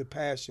think it's the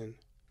passion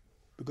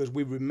because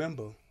we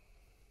remember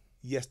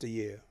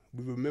yesteryear.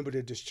 We remember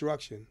the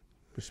destruction.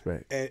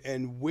 Respect.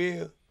 And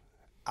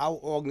our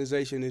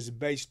organization is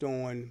based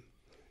on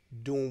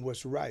doing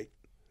what's right,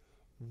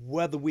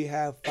 whether we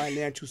have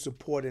financial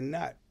support or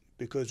not,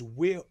 because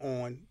we're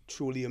on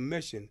truly a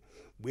mission.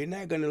 We're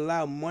not going to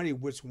allow money,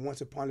 which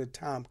once upon a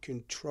time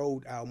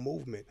controlled our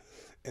movement.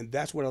 And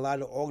that's what a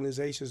lot of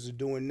organizations are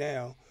doing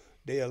now.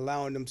 They're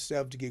allowing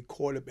themselves to get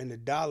caught up in the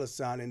dollar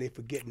sign and they're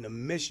forgetting the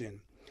mission.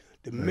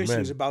 The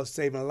mission is about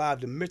saving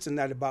lives. The mission is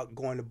not about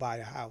going to buy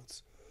a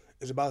house.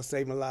 It's about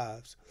saving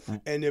lives.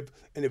 And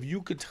if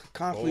you could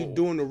constantly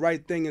doing the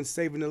right thing and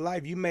saving a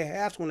life, you may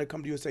have someone that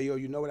come to you and say, yo,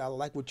 you know what, I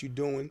like what you're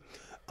doing.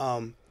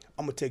 I'm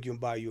going to take you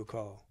and buy you a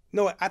car.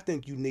 No, I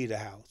think you need a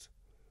house.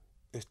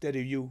 Instead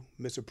of you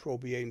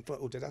misappropriating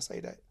funds. Oh, did I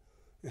say that?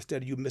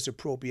 Instead of you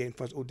misappropriating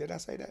funds. Oh, did I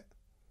say that?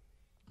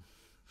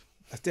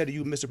 Instead of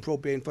you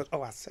misappropriating funds.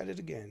 Oh, I said it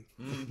again.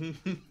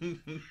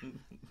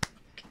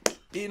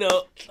 You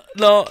know,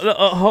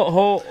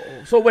 no.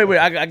 So wait.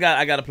 I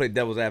got to play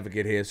devil's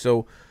advocate here.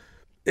 So,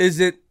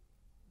 is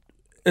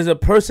a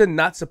person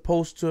not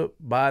supposed to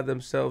buy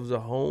themselves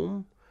a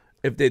home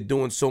if they're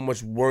doing so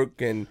much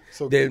work and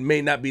So they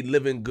may not be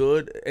living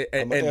good?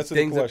 And answer the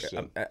things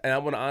question. and I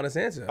want an honest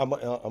answer. I'm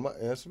going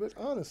to answer it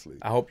honestly.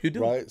 I hope you do.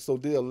 Right? So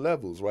there are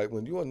levels, right?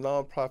 When you're a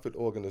nonprofit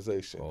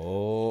organization,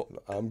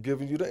 I'm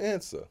giving you the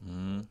answer.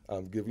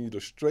 I'm giving you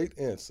the straight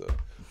answer.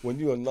 When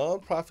you're a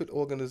nonprofit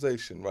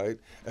organization, right,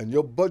 and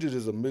your budget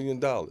is $1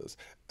 million,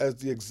 as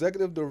the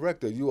executive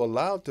director, you're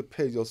allowed to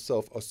pay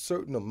yourself a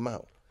certain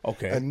amount.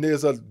 Okay. And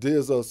there's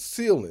a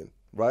ceiling,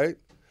 right?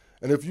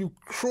 And if you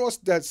cross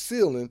that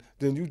ceiling,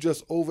 then you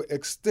just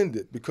overextend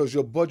it because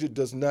your budget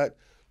does not,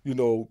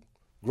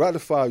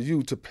 gratify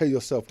you to pay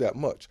yourself that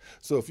much.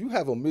 So if you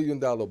have $1 million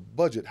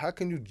budget, how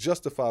can you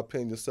justify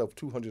paying yourself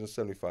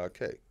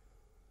 $275K?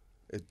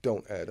 It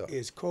don't add up.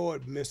 It's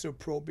called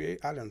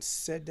misappropriate. I done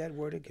said that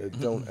word again. It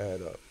don't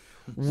add up.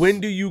 When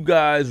do you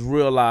guys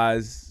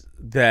realize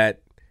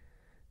that,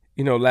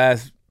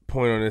 last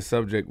point on this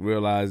subject,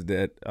 realize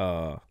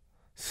that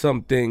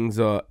some things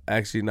are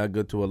actually not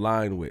good to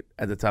align with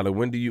at the time?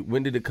 When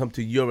did it come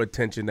to your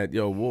attention that,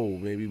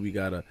 maybe we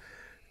gotta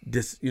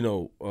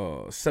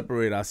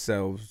separate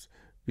ourselves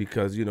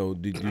because, do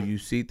you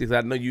see things?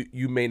 I know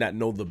you may not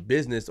know the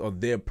business or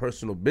their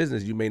personal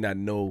business. You may not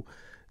know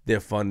their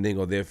funding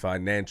or their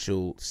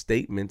financial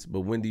statements,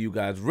 but when do you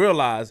guys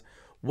realize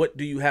what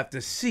do you have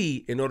to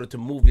see in order to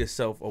move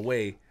yourself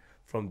away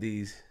from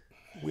these?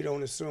 We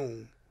don't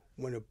assume.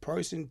 When a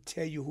person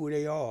tell you who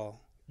they are,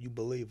 you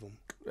believe them.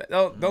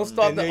 Don't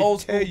start And the they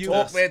old school tell you-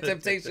 talk, man.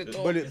 Temptation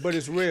talk. But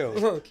it's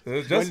real.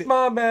 It's just when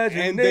my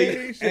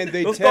imagination. and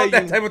they Don't tell start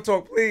that you- type of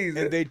talk, please.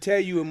 And they tell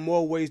you in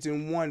more ways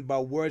than one by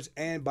words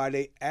and by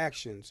their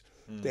actions.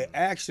 Their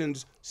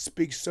actions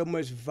speak so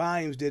much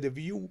volumes that if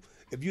you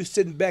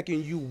sitting back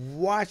and you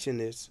watching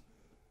this,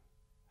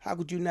 how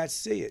could you not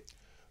see it?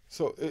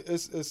 So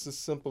it's as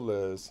simple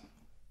as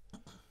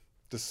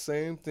the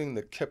same thing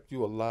that kept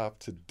you alive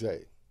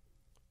today,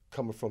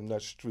 coming from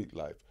that street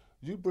life.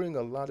 You bring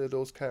a lot of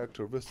those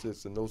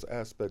characteristics and those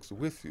aspects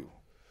with you.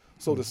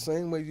 So the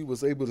same way you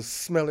was able to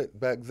smell it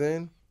back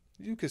then,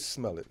 you can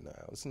smell it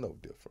now. It's no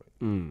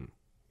different.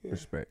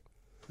 Respect.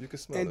 You can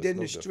smell it. And It's then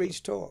no the different. streets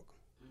talk.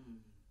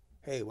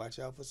 Hey, watch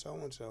out for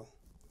so-and-so.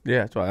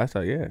 Yeah, that's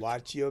right. Yeah,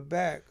 Watch your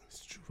back.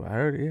 it's true. I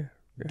heard it.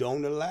 Yeah.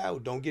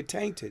 Don't get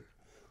tainted.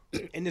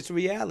 And it's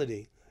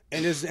reality.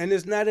 And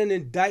it's not an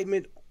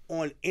indictment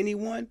on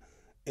anyone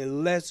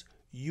unless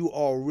you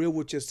are real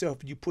with yourself.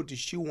 You put the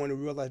shoe on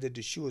and realize that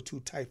the shoe is too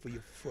tight for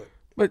your foot.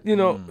 But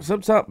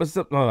sometimes,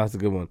 that's a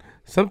good one.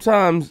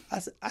 Sometimes,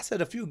 I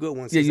said a few good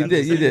ones. yeah,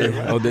 since you I did.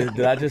 Oh, did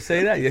I just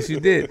say that? Yes, you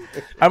did.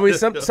 I mean,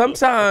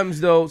 sometimes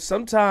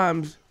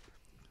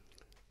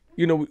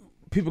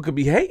people could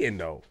be hating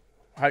though.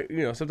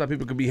 Sometimes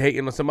people could be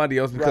hating on somebody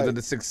else because of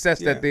the success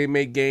that they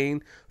may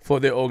gain for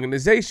their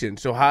organization.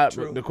 So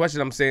the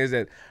question I'm saying is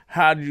that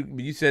how do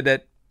you said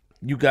that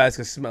you guys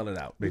can smell it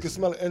out, basically. You can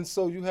smell it. And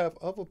so you have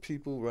other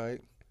people,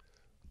 right,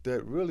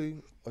 that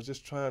really are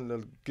just trying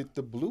to get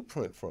the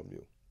blueprint from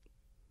you.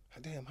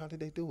 Damn, how did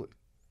they do it?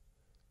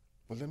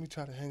 Well, let me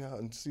try to hang out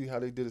and see how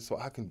they did it so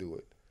I can do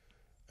it.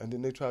 And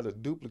then they try to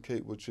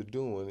duplicate what you're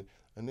doing,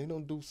 and they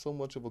don't do so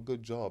much of a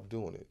good job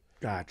doing it.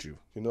 Got you.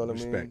 You know what I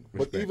mean? Respect.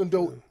 But even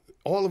though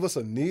all of us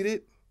are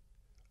needed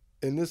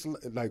in this,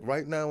 like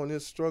right now in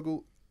this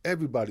struggle,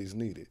 everybody's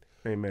needed.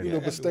 Amen.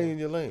 But stay in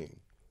your lane.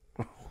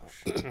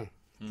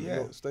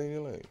 Yeah. Stay in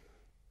your lane.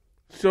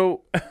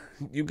 So,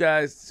 you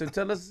guys,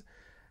 tell us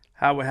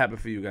how it happened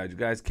for you guys. You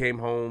guys came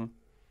home,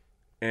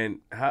 and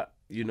how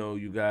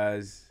you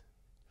guys.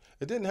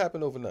 It didn't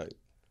happen overnight.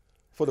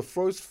 For the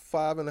first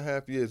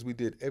 5.5 years, we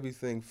did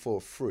everything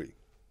for free.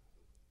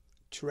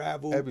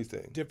 Travel,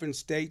 Everything. different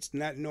states,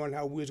 not knowing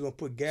how we was gonna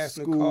put gas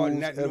in the Schools, car,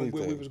 not knowing where we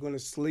everything. was gonna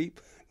sleep,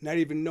 not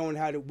even knowing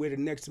where the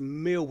next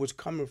meal was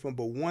coming from.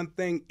 But one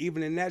thing,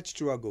 even in that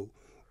struggle,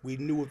 we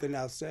knew within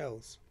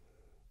ourselves,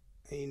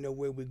 ain't no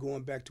way we're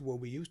going back to what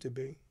we used to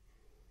be.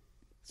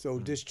 So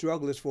this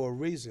struggle is for a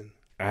reason.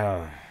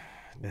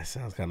 That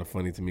sounds kind of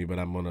funny to me, but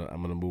I'm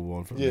gonna move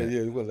on from Yeah, that.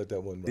 yeah, we're gonna let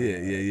that one ride.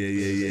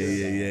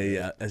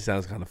 Yeah. That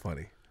sounds kind of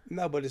funny.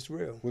 No, but it's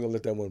real. We're gonna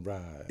let that one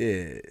ride.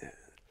 Yeah,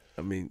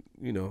 I mean,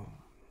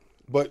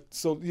 But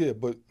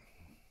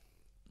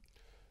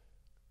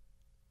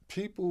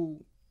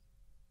people,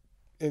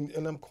 and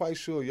I'm quite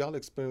sure y'all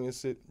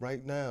experience it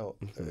right now,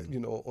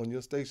 on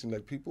your station.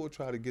 Like people will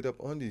try to get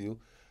up under you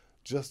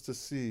just to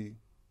see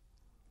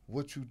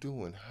what you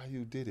doing, how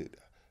you did it,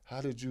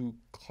 how did you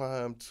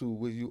climb to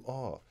where you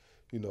are,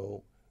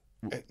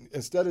 And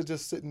instead of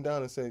just sitting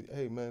down and saying,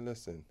 hey man,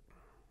 listen,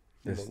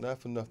 not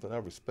for nothing, I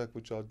respect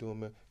what y'all doing,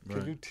 man.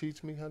 Can you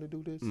teach me how to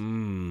do this?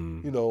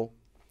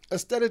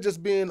 Instead of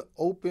just being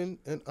open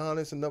and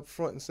honest and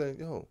upfront and saying,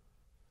 yo,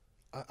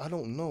 I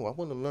don't know. I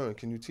want to learn.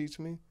 Can you teach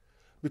me?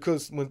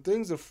 Because when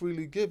things are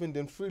freely given,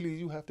 then freely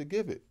you have to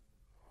give it.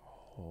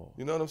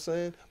 You know what I'm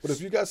saying? But if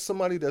you got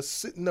somebody that's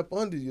sitting up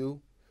under you,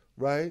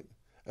 right,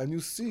 and you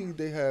see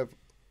they have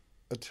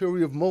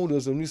ulterior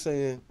motives and you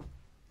saying,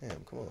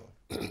 damn, come on.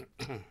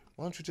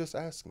 Why don't you just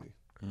ask me?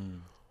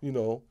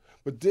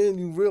 But then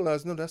you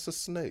realize, no, that's a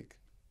snake.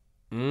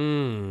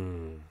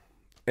 And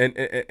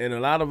And a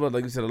lot of us,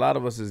 like you said, a lot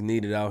of us is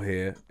needed out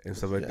here and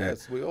stuff like that.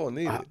 Yes, we all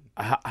need it.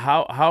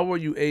 How were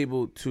you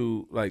able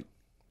to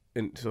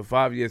so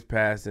 5 years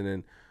passed, and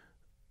then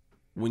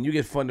when you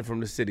get funded from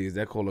the city, is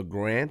that called a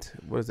grant?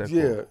 What is that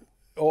called?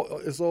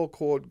 Yeah, it's all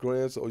called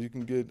grants, or you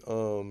can get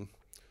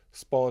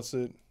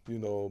sponsored,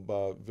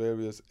 by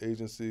various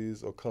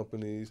agencies or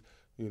companies.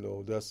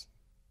 That's.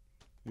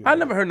 I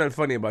never heard nothing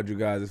funny about you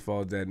guys as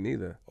far as that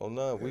neither. Oh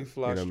no, we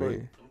fly What I straight.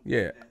 mean?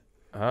 Yeah.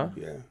 Huh?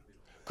 Yeah.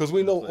 Because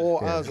we know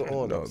all eyes are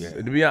on us.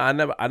 To be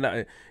honest, I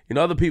never,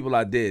 other people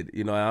I did,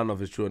 I don't know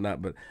if it's true or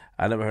not, but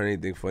I never heard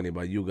anything funny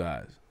about you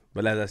guys.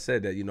 But as I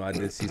said that, I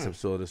did see some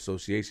sort of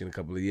association a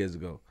couple of years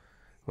ago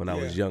when I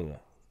was younger.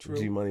 True.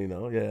 G Money,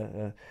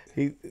 yeah.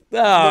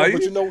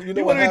 But you know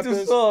what happens?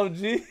 Too soft,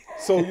 G.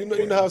 So you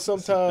know how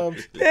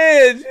sometimes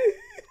Yeah, G.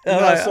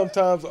 how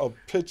sometimes a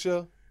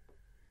picture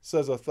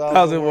says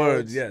 1,000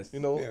 words. Yes.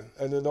 And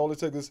then all it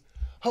takes is,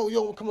 oh,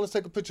 yo, come on, let's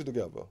take a picture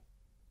together.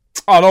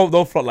 Oh,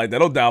 don't front like that.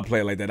 Don't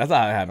downplay it like that. That's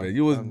how it happened.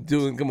 You was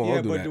doing. Come on, Yeah,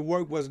 don't do but that. the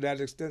work wasn't that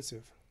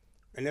extensive,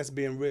 and that's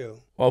being real.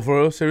 Oh,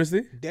 for real?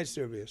 Seriously? Dead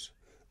serious.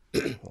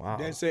 Wow.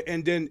 That's it.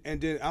 And then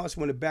I just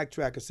want to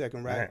backtrack a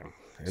second, right?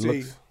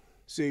 Damn.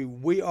 See,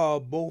 we are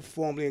both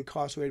formerly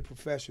incarcerated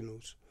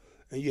professionals,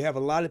 and you have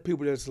a lot of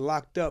people that's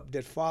locked up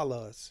that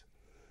follow us,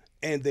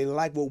 and they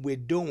like what we're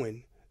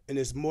doing, and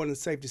it's more than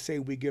safe to say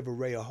we give a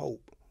ray of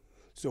hope.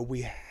 So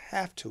we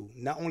have to,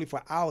 not only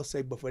for our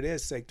sake, but for their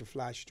sake, to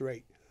fly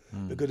straight.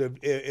 Because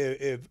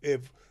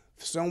if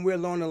somewhere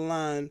along the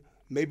line,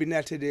 maybe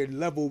not to the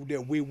level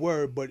that we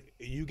were, but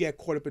you get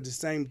caught up in the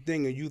same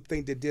thing and you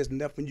think that there's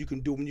nothing you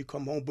can do when you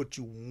come home, but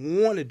you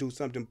want to do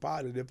something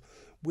positive,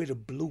 we're the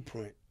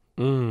blueprint.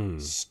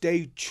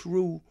 Stay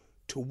true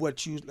to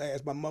what you,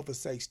 as my mother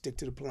say, stick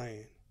to the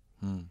plan.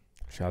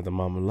 Shout out to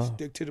Mama Love.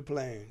 Stick to the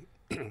plan.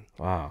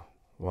 Wow.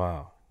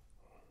 Oh,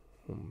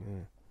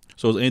 man.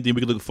 So is anything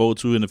we can look forward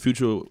to in the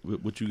future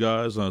with you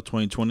guys,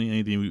 2020?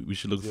 Anything we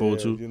should look forward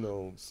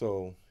to?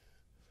 So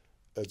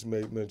as you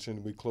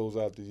mentioned, we close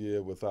out the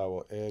year with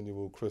our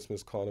annual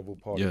Christmas Carnival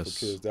Party for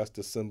Kids. That's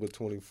December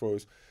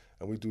 21st,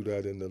 and we do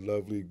that in the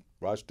lovely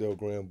Rochdale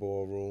Grand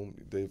Ballroom.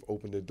 They've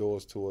opened their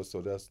doors to us,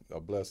 so that's a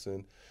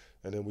blessing.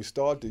 And then we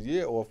start the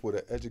year off with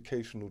an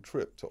educational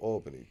trip to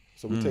Albany.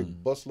 So we take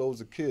busloads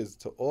of kids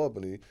to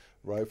Albany,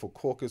 right, for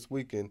caucus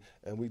weekend,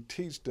 and we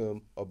teach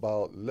them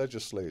about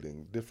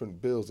legislating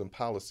different bills and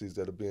policies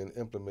that are being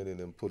implemented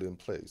and put in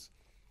place.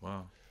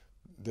 Wow.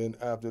 Then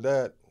after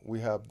that, we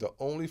have the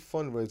only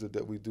fundraiser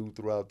that we do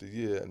throughout the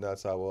year, and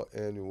that's our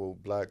annual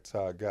Black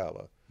Tie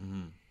Gala,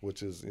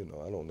 which is,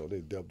 I don't know,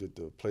 they dubbed it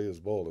the Players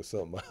Ball or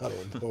something. I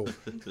don't know.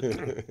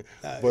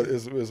 But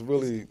it's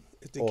really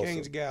It's the awesome.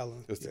 King's Gala.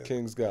 It's the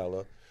King's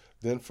Gala.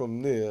 Then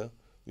from there,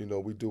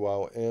 we do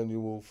our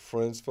annual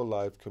Friends for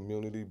Life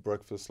community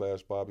breakfast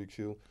 /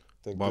 barbecue.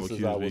 I think this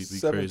is our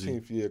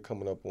 17th year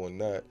coming up on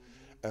that.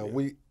 And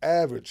we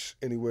average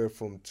anywhere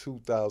from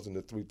 2,000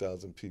 to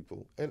 3,000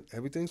 people. And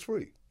everything's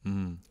free.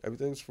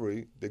 Everything's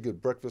free. They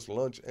get breakfast,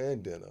 lunch,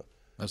 and dinner.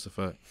 That's a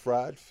fact.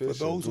 Fried fish.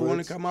 For those who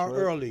want to come out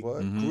early,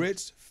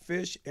 grits,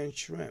 fish, and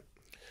shrimp.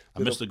 I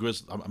missed the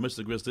grits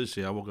this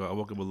year. I woke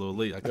up a little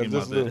late. I came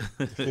out there.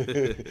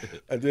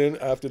 And then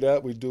after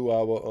that, we do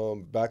our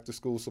back to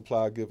school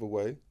supply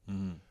giveaway,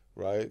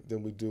 right?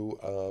 Then we do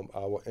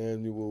our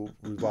annual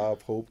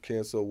Revive Hope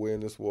Cancer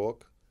Awareness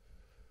Walk.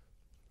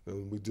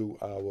 And we do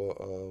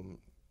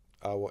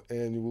our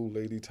annual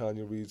Lady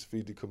Tanya Reed's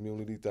Feed the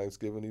Community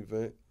Thanksgiving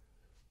event.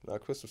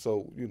 Not Christmas,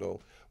 so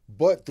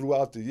but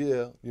throughout the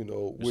year,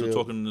 we're still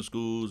talking in the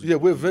schools. Yeah,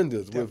 we're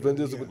vendors. We're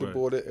vendors with the Right.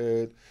 Board of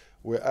Ed.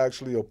 We're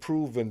actually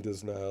approved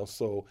vendors now.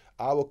 So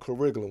our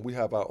curriculum, we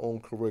have our own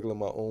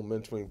curriculum, our own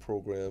mentoring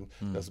program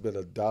that's been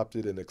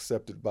adopted and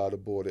accepted by the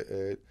Board of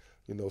Ed.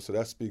 So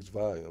that speaks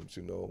volumes.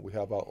 We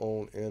have our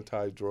own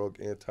anti-drug,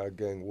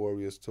 anti-gang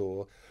warriors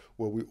tour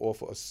where we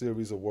offer a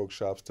series of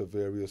workshops to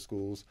various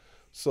schools.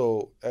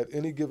 So at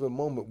any given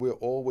moment, we're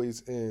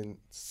always in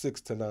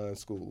 6 to 9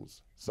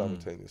 schools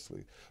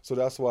simultaneously. So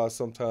that's why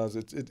sometimes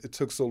it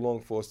took so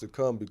long for us to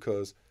come,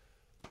 because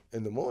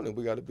in the morning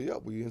we got to be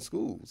up. We in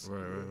schools.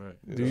 Right.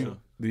 Do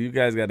you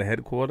guys got a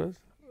headquarters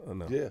or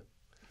no? Yeah.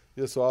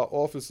 So our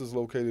office is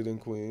located in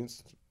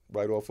Queens,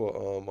 right off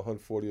of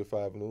 140th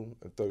Avenue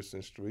and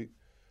Thurston Street.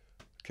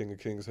 King of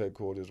Kings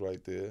headquarters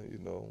right there.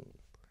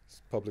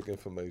 It's public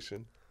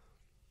information.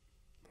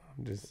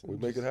 We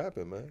make it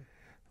happen, man.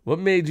 What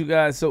made you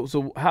guys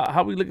so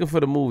how we looking for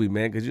the movie,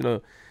 man? Because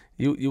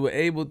you were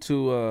able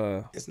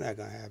to. It's not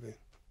gonna happen.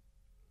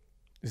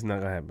 It's not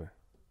gonna happen.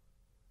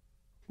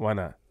 Why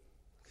not?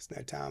 It's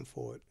not time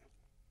for it.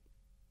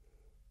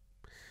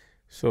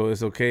 So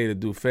it's okay to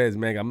do Feds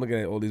mag. I'm looking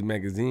at all these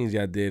magazines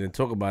y'all did and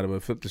talk about it,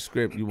 but flip the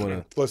script. You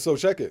wanna? But so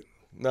check it.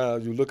 Now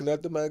you're looking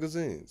at the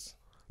magazines.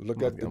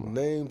 Look at the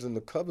names and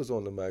the covers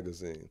on the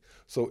magazine.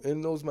 So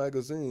in those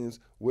magazines,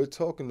 we're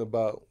talking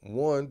about,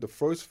 one, the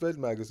first Fed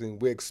magazine,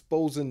 we're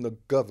exposing the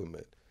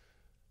government.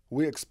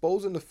 We're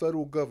exposing the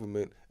federal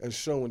government and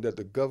showing that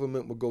the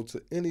government will go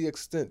to any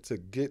extent to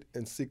get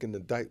and seek an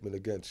indictment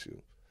against you.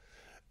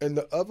 In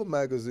the other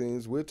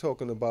magazines, we're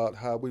talking about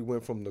how we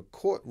went from the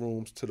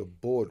courtrooms to the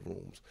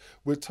boardrooms.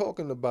 We're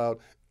talking about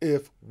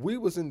if we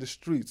was in the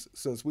streets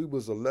since we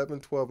was 11,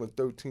 12, and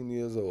 13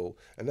 years old,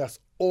 and that's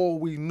all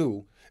we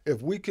knew,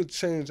 if we could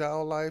change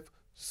our life,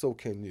 so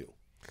can you.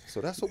 So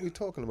that's what we're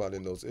talking about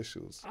in those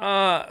issues.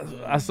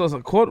 I saw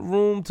some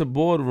courtroom to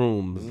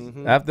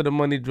boardrooms. After the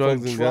money,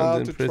 drugs, and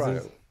guns in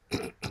prison,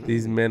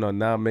 these men are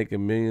now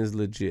making millions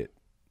legit.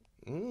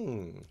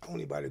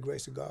 Only by the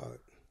grace of God.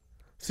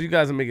 So you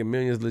guys are making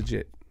millions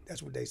legit.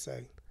 That's what they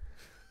say.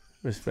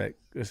 Respect.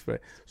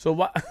 So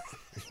why?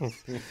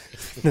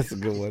 That's a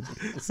good one.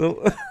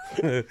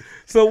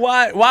 So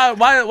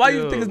why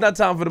you think it's not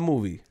time for the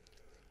movie?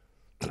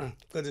 Because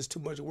there's too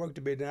much work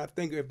to be done. I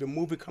think if the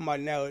movie come out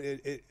now,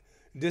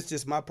 this is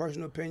just my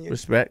personal opinion.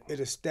 Respect.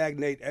 It'll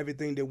stagnate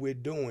everything that we're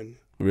doing.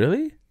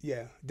 Really?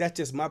 Yeah, that's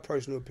just my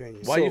personal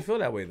opinion. Why you feel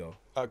that way though?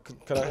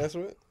 Can I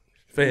answer it?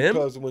 For him?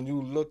 Because when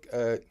you look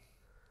at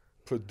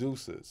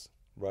producers,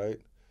 right?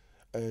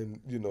 And,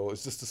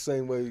 it's just the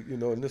same way,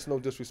 and there's no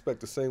disrespect,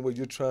 the same way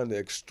you're trying to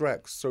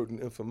extract certain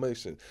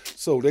information.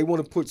 So they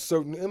want to put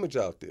certain image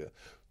out there.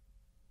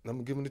 And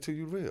I'm giving it to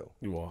you real.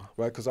 You are.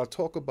 Right? Because I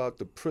talk about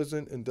the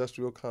prison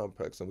industrial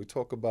complex, and we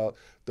talk about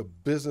the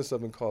business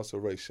of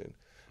incarceration,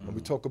 and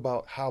we talk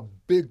about how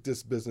big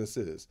this business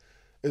is.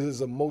 It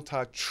is a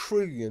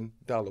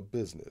multi-trillion-dollar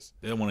business.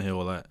 They don't want to hear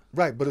all that.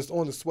 Right, but it's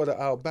on the sweat of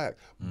our back.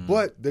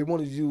 But they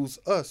want to use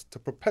us to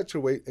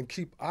perpetuate and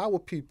keep our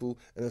people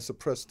in a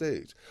suppressed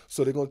stage.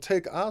 So they're going to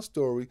take our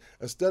story,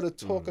 instead of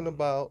talking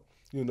about,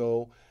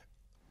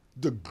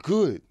 the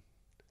good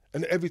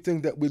and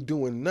everything that we're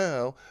doing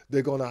now,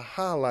 they're going to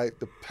highlight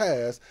the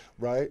past,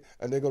 right?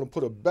 And they're going to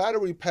put a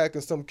battery pack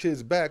in some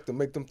kid's back to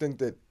make them think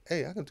that,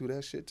 hey, I can do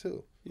that shit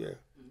too. Yeah.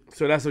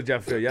 So that's what y'all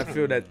feel. Y'all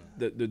feel that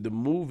the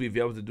movie, if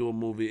y'all was to do a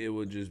movie, it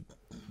would just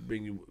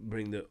bring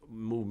the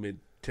movement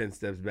 10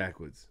 steps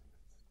backwards.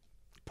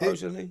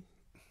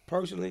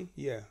 Personally,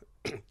 yeah.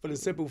 For the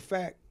simple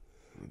fact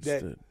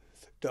that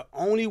the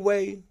only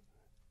way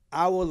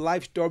our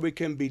life story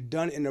can be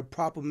done in a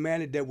proper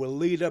manner that will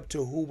lead up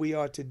to who we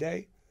are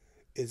today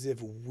is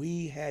if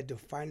we had the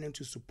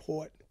financial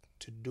support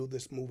to do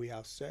this movie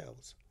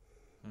ourselves.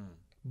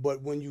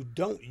 But when you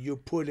don't, you're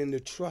putting the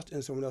trust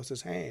in someone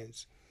else's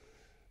hands.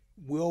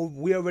 We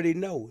already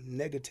know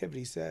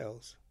negativity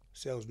sells.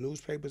 Sells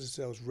newspapers, it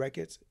sells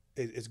records.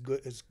 It's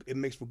good. It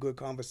makes for good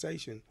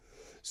conversation.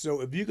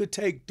 So if you could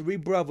take three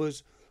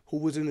brothers who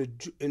was in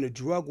the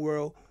drug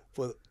world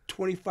for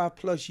 25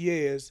 plus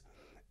years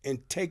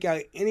and take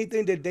out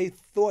anything that they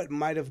thought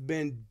might have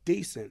been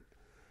decent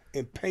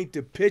and paint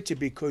the picture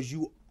because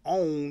you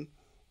own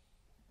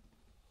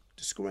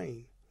the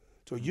screen.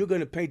 So you're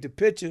going to paint the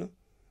picture,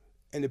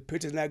 and the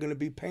picture's not going to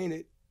be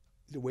painted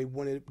the way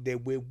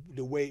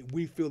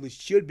we feel it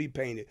should be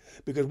painted,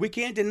 because we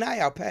can't deny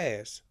our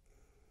past.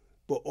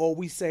 But all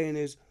we saying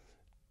is,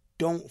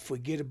 don't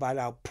forget about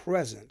our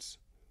presence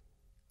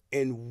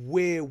and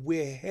where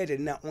we're headed,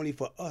 not only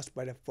for us,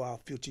 but for our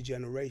future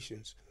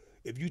generations.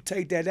 If you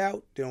take that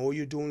out, then all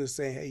you're doing is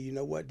saying, hey, you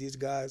know what? These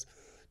guys,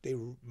 they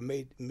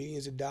made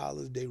millions of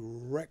dollars. They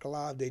wrecked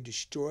lives. They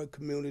destroyed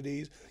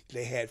communities.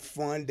 They had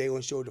fun. They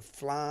gonna show the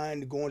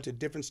flying, going to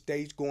different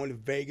states, going to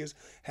Vegas,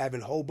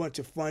 having a whole bunch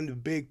of fun, the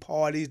big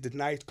parties, the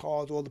nice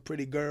cars, all the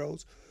pretty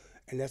girls.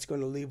 And that's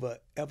gonna leave an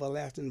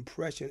everlasting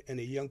impression in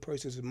a young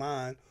person's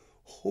mind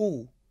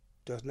who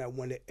does not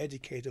want to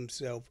educate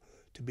himself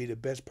to be the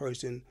best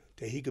person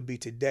that he could be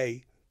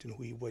today than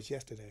who he was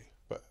yesterday.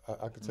 But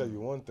I can tell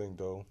you one thing,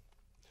 though.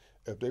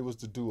 If they was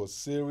to do a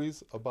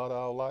series about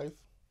our life,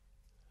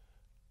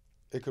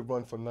 it could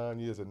run for 9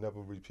 years and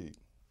never repeat.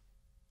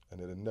 And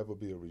it'll never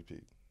be a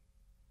repeat.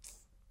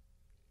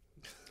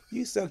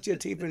 You sucked your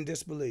teeth in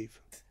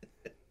disbelief.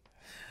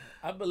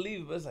 I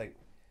believe, but it's like,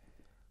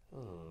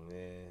 oh,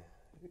 man.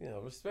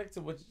 Respect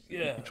to what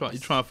You trying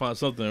to find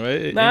something,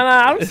 right? Nah,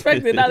 I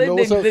respect it.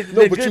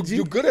 But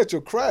you're good at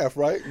your craft,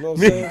 right? You know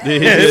what I'm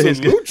saying? We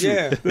salute you.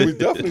 Yeah. We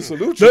definitely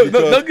salute you.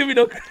 Don't give me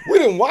no. We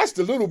didn't watch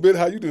the little bit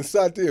how you done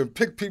sat there and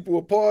picked people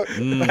apart.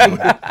 We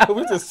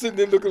just sitting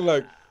there looking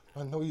like,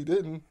 I know he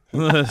didn't.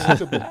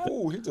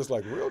 He just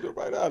like reeled it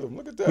right at him.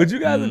 Look at that. But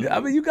you guys,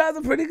 you guys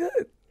are pretty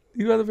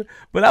good.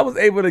 But I was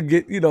able to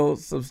get,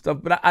 some stuff.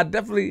 But I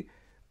definitely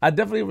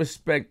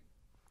respect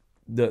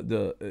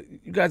the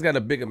you guys got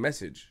a bigger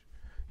message.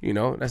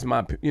 That's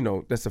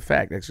that's a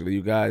fact. Actually,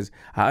 you guys,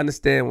 I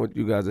understand what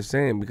you guys are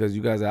saying, because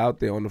you guys are out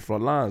there on the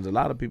front lines. A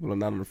lot of people are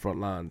not on the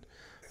front line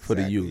for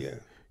the youth.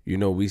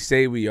 Yeah. We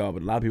say we are,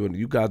 but a lot of people,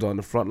 you guys are on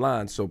the front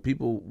line. So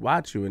people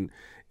watch you, and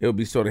it'll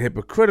be sort of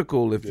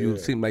hypocritical if you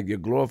seem like you're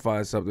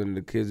glorifying something and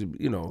the kids,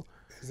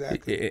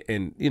 Exactly.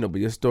 And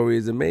but your story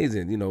is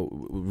amazing.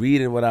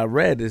 Reading what I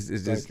read is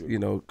just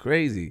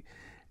crazy.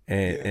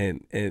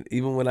 And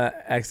even when I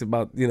asked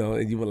about,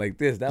 and you were like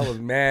this, that was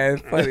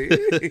mad funny.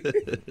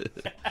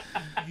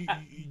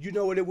 you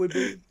know what it would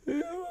be?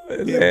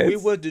 If we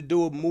were to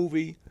do a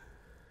movie,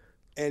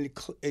 and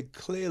it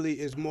clearly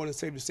is more than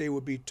safe to say it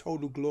would be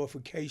total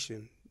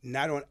glorification,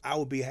 not on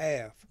our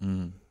behalf,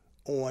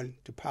 on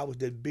the powers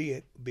that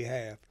be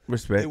behalf.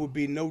 Respect. It would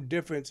be no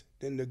difference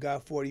than the guy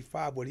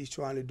 45, what he's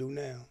trying to do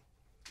now.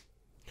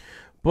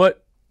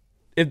 But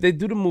if they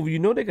do the movie, you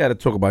know they got to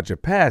talk about your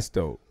past,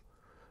 though.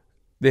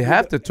 They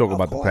have to talk Of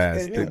about the course,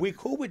 past. and we're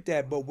cool with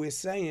that, but we're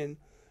saying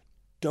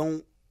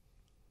don't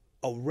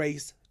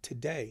erase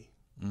today.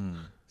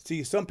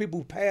 See, some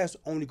people's past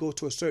only go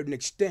to a certain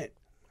extent.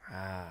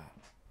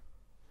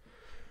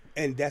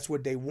 And that's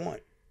what they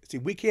want. See,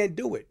 we can't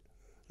do it.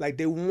 Like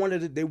they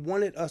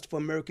wanted us for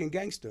American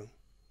Gangster.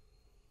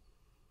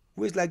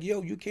 We was like,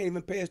 yo, you can't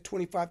even pay us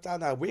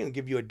 $25,000. We're gonna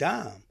give you a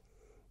dime.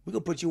 We're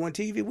gonna put you on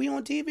TV. We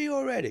on TV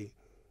already.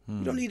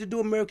 You don't need to do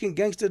American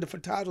Gangster, the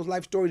Feurtardo's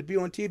life story to be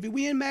on TV.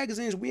 We in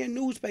magazines, we in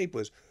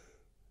newspapers.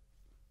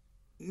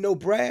 No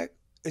brag.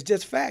 It's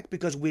just fact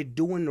because we're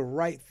doing the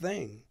right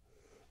thing.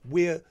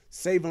 We're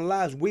saving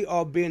lives. We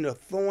are being a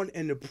thorn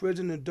in the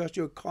prison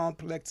industrial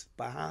complex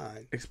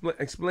behind.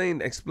 Explain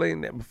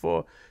that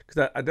before,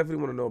 because I definitely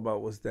want to know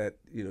about what's that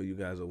you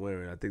guys are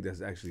wearing. I think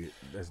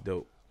that's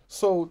dope.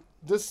 So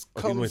this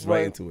He comes goes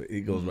right into it. He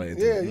goes right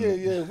into it.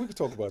 Yeah. We can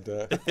talk about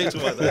that. Think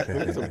about that. We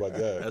can talk about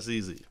that. That's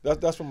easy.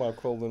 That's from my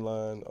clothing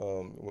line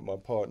with my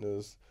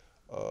partners.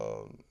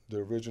 The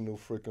original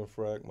Frickin'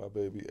 Frack, my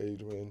baby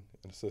Adrian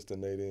and sister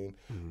Nadine.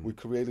 We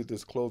created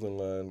this clothing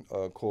line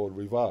called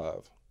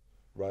Revive,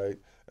 right?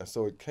 And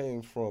so it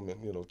came from,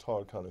 and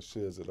Todd kind of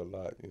shares it a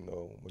lot.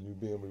 When you're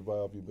being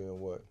revived, you're being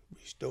what?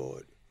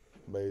 Restored.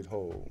 Made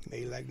whole.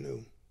 Made like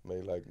new.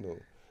 Made like new.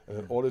 And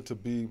in order to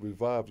be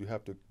revived, you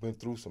have to went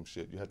through some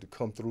shit. You had to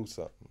come through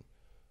something,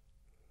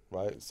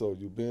 right? So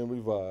you're being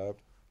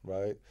revived,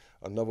 right?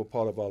 Another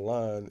part of our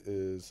line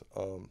is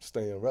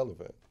staying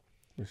relevant.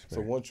 Respect.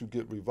 So once you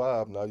get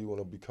revived, now you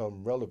want to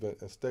become relevant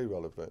and stay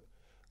relevant.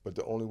 But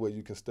the only way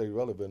you can stay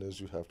relevant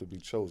is you have to be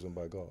chosen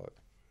by God.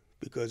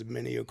 Because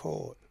many are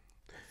called,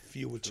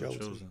 few were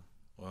chosen.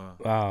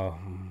 Wow,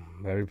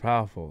 very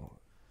powerful.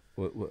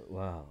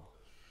 Wow.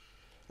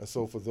 And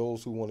so for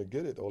those who want to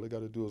get it, all they got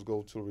to do is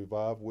go to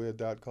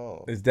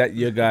revivewear.com. Is that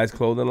your guys'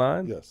 clothing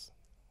line? Yes.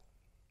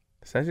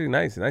 It's actually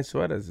nice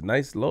sweaters,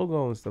 nice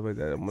logo and stuff like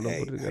that. I'm gonna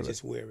put it together. I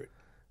just wear it.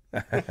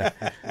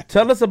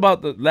 Tell us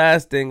about the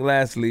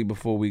lastly,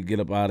 before we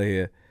get up out of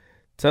here.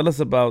 Tell us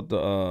about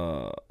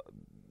the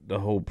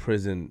whole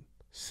prison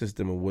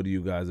system and what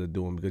you guys are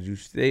doing, because you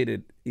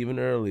stated even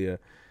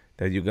earlier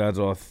that you guys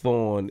are a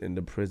thorn in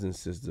the prison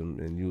system,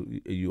 and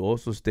you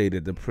also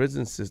stated the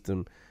prison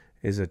system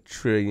is $1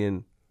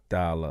 trillion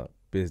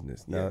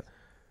business. Now,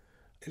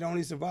 it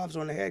only survives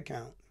on the head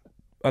count.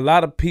 A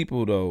lot of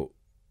people though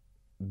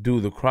do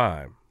the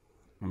crime,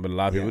 but a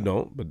lot of people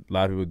don't. But a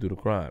lot of people do the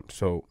crime.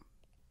 So,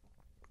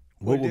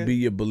 what would be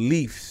your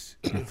beliefs?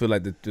 You feel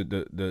like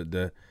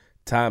the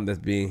time that's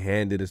being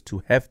handed is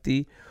too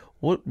hefty?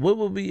 What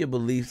would be your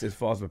beliefs as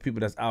far as the people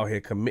that's out here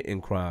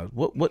committing crimes?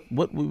 What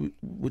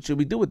should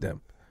we do with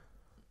them?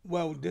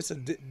 Well, this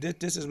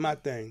is my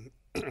thing.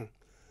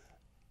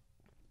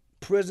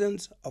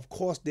 Prisons, of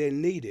course, they're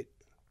needed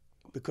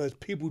because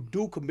people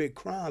do commit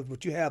crimes,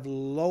 but you have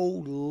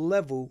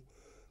low-level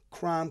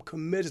crime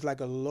committers,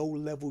 like a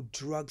low-level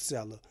drug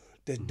seller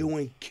that's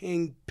doing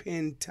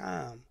kingpin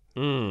time.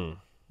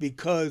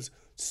 Because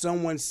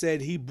someone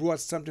said he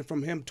brought something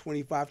from him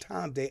 25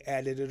 times, they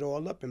added it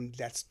all up, and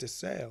that's the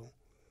sale.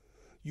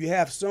 You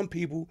have some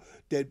people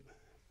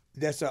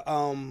that's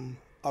a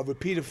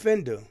repeat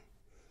offender,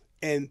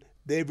 and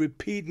they're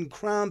repeating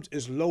crimes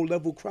is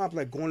low-level crimes,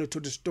 like going into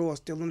the store,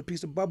 stealing a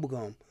piece of bubble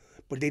gum.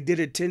 But they did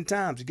it 10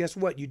 times. Guess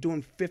what? You're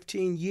doing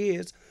 15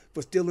 years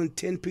for stealing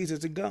 10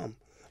 pieces of gum.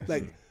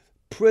 Like,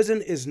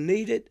 prison is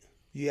needed.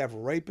 You have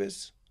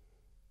rapists.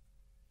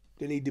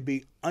 They need to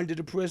be under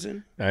the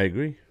prison. I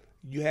agree.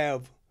 You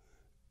have,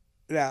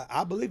 now,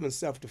 I believe in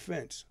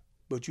self-defense,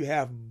 but you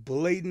have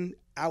blatant,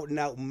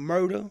 out-and-out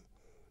murder.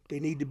 They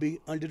need to be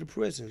under the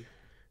prison.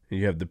 And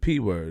you have the P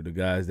word, the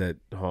guys that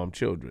harm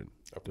children.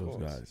 Those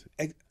guys.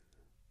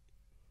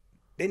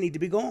 They need to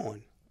be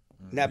gone.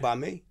 Not by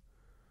me,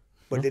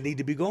 but they need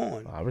to be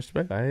gone. I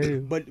respect. I hear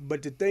you.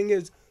 But the thing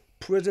is,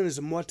 prison is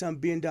a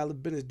multi-billion-dollar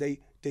business.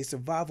 They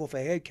survive off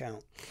a head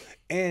count.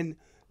 And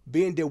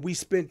being that we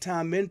spent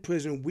time in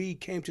prison, we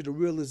came to the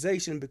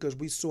realization because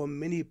we saw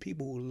many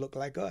people who look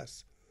like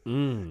us.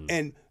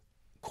 And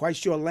quite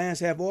sure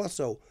Lance have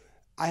also.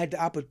 I had the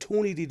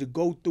opportunity to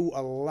go through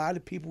a lot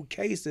of people's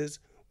cases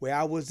where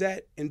I was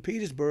at in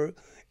Petersburg,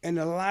 and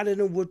a lot of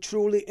them were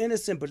truly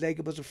innocent, but they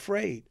was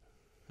afraid.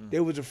 They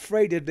was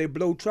afraid that they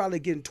blow trial, they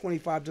getting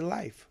 25 to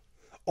life,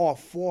 or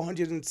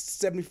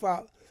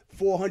 475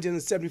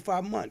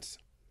 months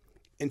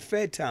in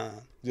Fed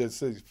time. Yeah,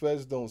 see,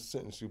 feds don't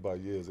sentence you by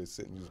years; they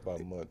sentence you by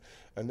months,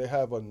 and they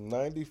have a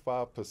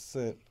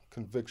 95%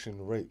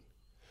 conviction rate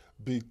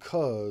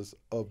because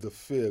of the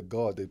fear of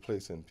God they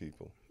place in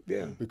people.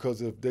 Yeah.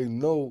 Because if they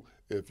know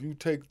if you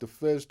take the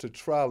feds to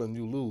trial and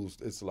you lose,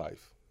 it's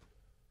life.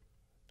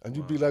 And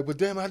you'd be like, but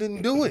damn, I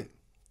didn't do it.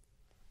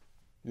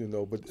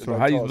 But so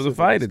how you supposed to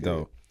fight it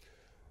though?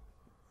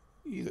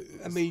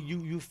 I mean,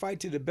 you fight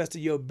to the best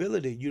of your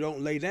ability. You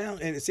don't lay down.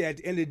 And say at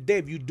the end of the day,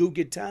 if you do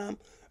get time,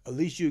 At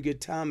least you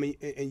get time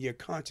and your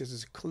conscience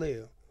is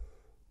clear.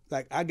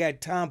 Like I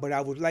got time, but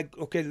I was like,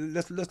 okay,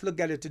 let's look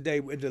at it today.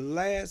 In the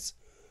last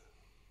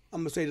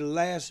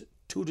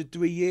 2 to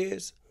 3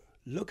 years,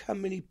 look how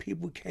many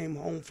people came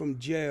home from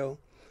jail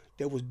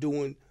that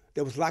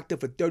was locked up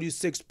for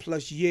 36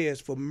 plus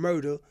years for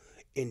murder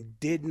and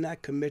did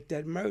not commit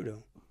that murder.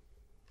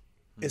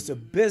 It's a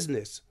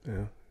business.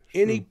 Yeah.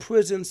 Any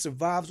prison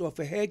survives off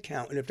a head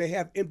count, and if they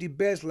have empty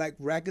beds like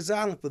Rikers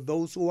Island, for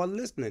those who are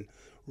listening,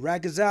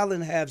 Rikers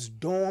Island has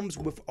dorms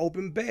with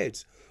open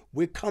beds.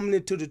 We're coming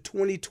into the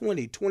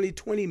 2020.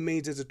 2020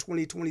 means there's a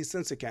 2020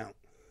 census account.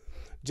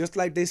 Just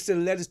like they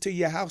send letters to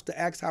your house to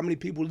ask how many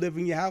people live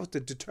in your house to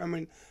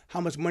determine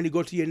how much money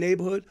go to your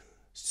neighborhood,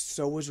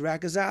 so is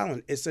Rikers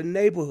Island. It's a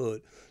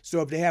neighborhood.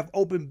 So if they have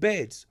open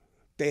beds,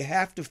 they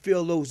have to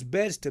fill those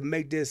beds to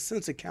make their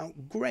census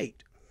account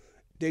great.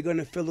 They're going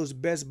to fill those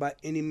beds by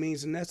any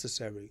means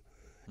necessary.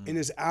 And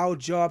it's our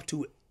job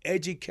to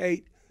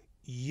educate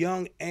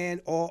young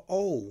and or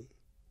old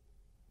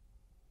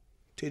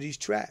to these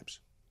traps.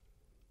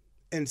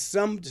 And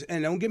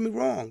don't get me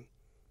wrong,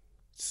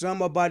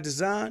 some are by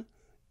design,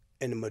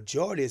 and the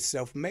majority is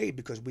self-made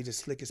because we the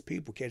slickest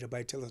people. Can't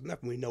nobody tell us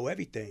nothing. We know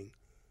everything.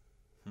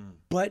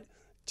 But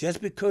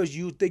just because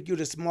you think you're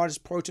the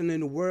smartest person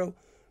in the world,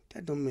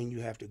 that don't mean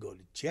you have to go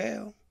to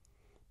jail,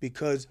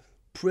 because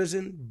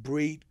prison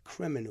breed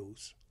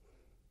criminals.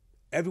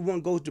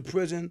 Everyone goes to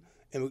prison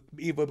and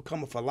either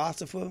become a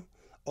philosopher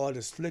or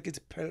the slickest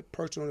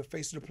person on the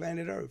face of the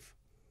planet Earth.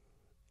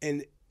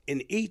 And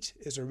in each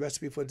is a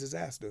recipe for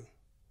disaster.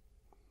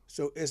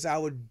 So it's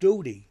our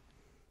duty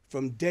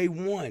from day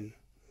one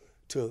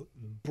to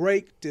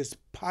break this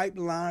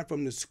pipeline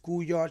from the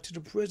schoolyard to the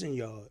prison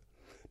yard,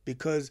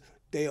 because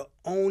they are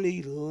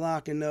only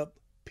locking up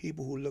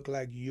people who look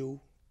like you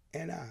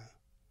and I.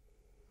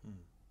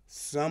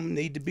 Some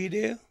need to be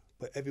there,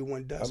 but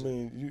everyone doesn't. I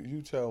mean,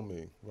 you tell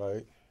me,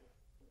 right?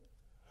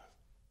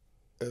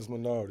 As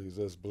minorities,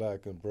 as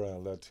black and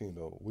brown,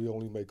 Latino, we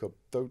only make up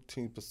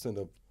 13%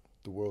 of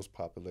the world's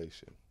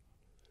population.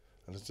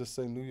 And let's just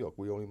say New York,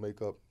 we only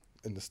make up,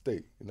 in the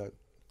state,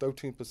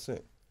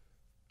 13%.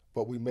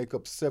 But we make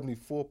up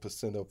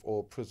 74% of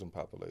all prison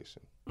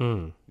population.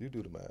 You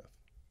do the math.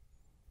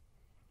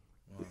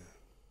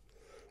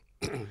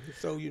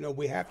 So,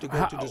 we have to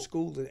go to the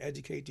schools and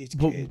educate these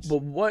kids.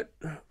 But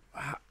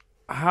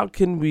how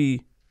can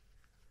we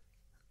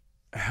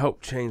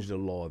help change the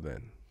law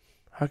then?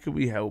 How can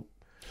we help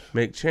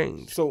make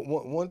change? So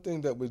one thing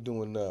that we're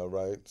doing now,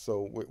 right?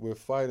 So we're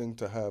fighting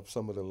to have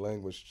some of the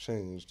language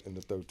changed in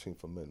the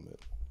 13th Amendment.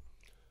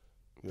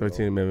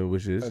 13th Amendment,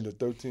 which is? And the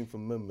 13th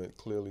Amendment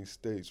clearly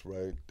states,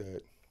 right,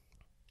 that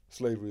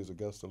slavery is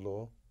against the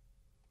law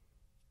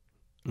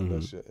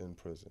unless you're in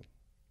prison.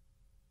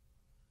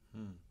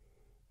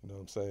 You know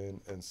what I'm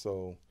saying? And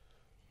so,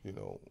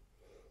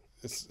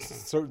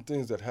 it's certain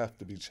things that have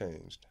to be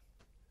changed.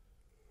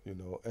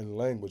 And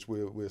language,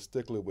 we're a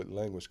stickler with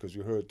language, because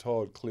you heard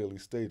Todd clearly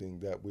stating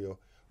that we are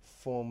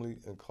formerly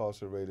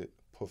incarcerated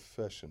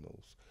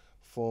professionals,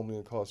 formerly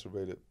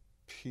incarcerated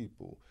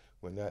people.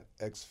 We're not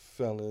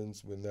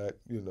ex-felons, we're not,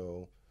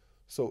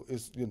 So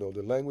it's,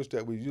 the language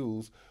that we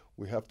use,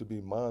 we have to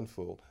be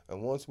mindful.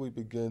 And once we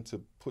begin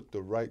to put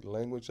the right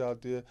language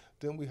out there,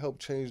 then we help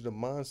change the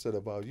mindset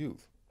of our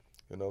youth.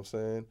 You know what I'm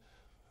saying?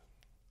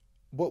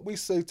 What we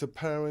say to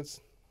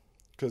parents,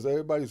 because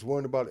everybody's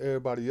worrying about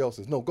everybody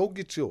else's. No, go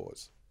get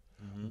yours.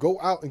 Go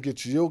out and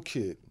get your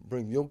kid.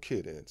 Bring your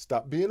kid in.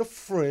 Stop being a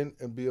friend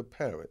and be a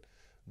parent.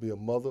 Be a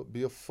mother,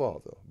 be a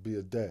father, be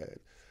a dad.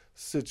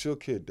 Sit your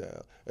kid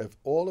down. If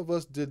all of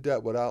us did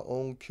that with our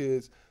own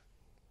kids,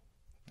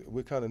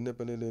 we're kind of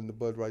nipping it in the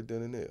bud right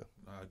then and there.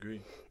 I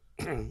agree.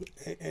 and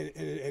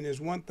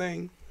there's one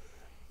thing.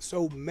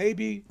 So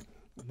maybe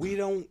we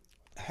don't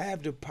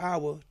have the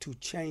power to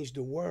change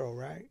the world,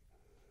 right?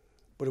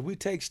 But if we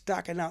take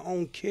stock in our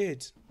own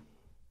kids,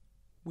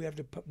 we have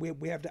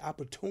the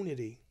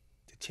opportunity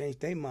to change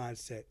their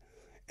mindset.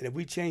 And if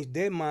we change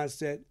their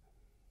mindset,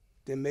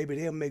 then maybe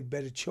they'll make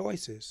better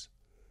choices.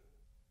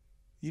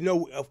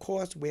 Of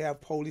course, we have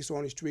police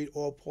on the street.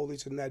 All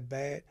police are not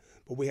bad,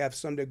 but we have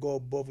some that go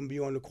above and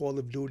beyond the call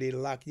of duty to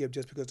lock you up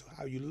just because of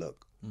how you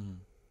look.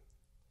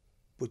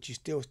 But you're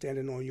still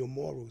standing on your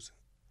morals.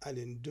 I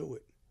didn't do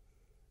it.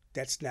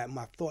 That's not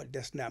my thought.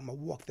 That's not my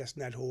walk. That's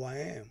not who I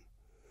am.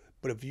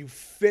 But if you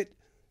fit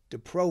the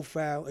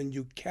profile and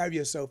you carry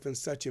yourself in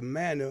such a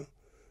manner,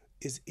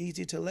 it's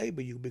easy to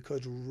label you,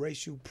 because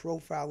racial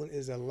profiling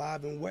is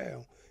alive and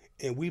well.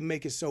 And we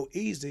make it so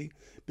easy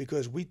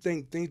because we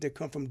think things that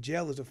come from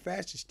jail is a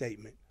fashion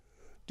statement.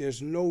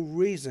 There's no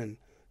reason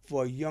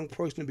for a young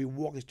person to be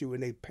walking through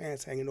with their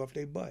pants hanging off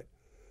their butt.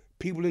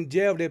 People in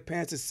jail, their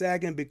pants are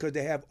sagging because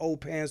they have old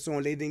pants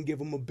on. They didn't give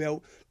them a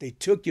belt. They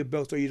took your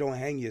belt so you don't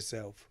hang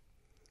yourself.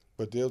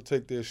 But they'll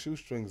take their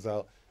shoestrings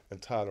out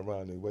and tie it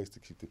around their waist to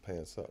keep their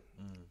pants up.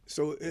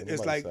 So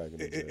it's like,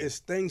 it's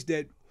things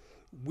that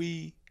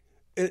we,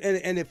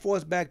 and it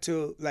falls back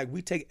to, like,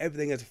 we take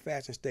everything as a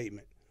fashion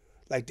statement.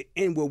 Like the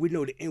N-word, we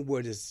know the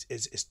N-word is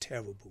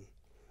terrible.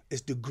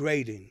 It's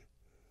degrading.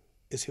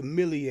 It's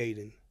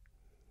humiliating.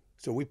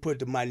 So we put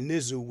the my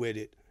nizzle with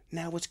it.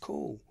 Now it's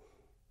cool.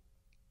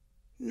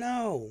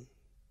 No,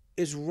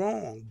 it's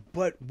wrong.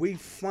 But we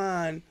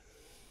find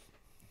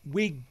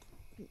we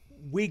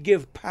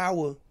give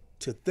power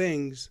to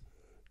things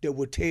that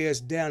will tear us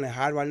down. And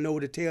how do I know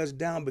to tear us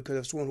down? Because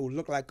if someone who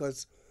look like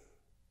us,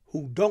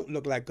 who don't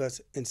look like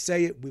us, and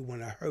say it, we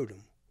want to hurt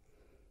them.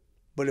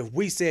 But if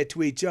we say it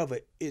to each other,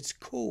 it's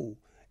cool.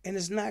 And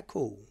it's not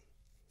cool.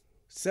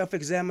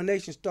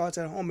 Self-examination starts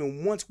at home.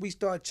 And once we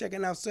start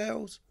checking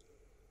ourselves,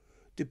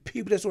 the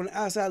people that's on the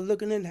outside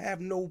looking in have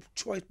no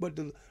choice but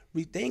to,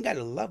 they ain't got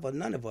to love us,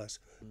 none of us.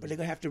 But they're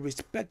going to have to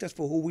respect us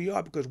for who we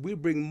are, because we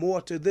bring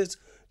more to this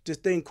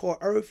thing called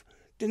Earth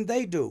than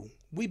they do.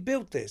 We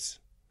built this.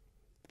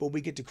 But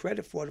we get the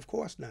credit for it? Of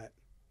course not.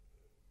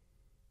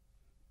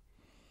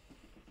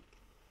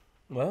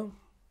 Well,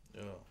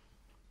 Yeah.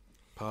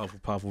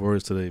 Powerful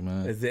words today,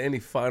 man. is there any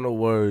final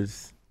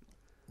words?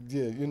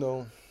 Yeah,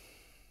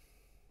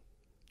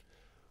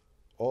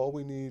 all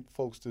we need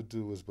folks to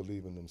do is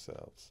believe in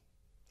themselves.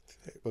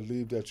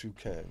 Believe that you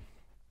can.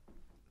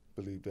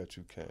 Believe that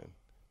you can.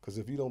 Because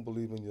if you don't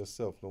believe in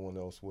yourself, no one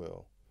else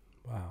will.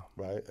 Wow.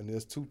 Right? And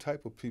there's two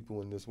type of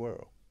people in this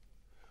world.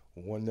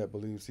 One that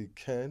believes he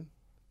can,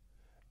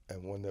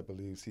 and one that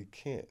believes he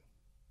can't.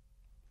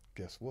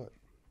 Guess what?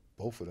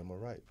 Both of them are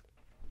right.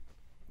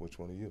 Which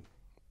one are you?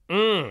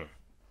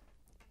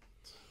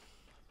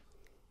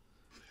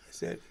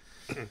 That's it.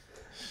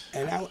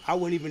 And I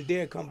wouldn't even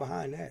dare come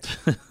behind that.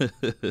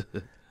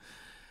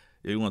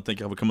 Yeah, we want to thank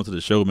y'all for coming to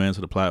the show, man,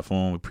 to the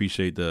platform. We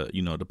appreciate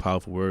the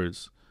powerful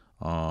words.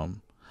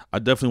 I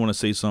definitely want to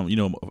say something.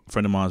 A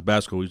friend of mine's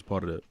basketball. He's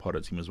part of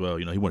the team as well.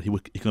 He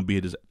couldn't be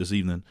here this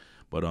evening,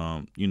 but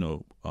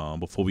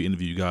before we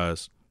interview you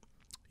guys,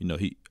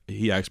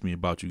 he asked me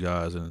about you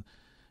guys, and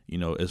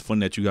it's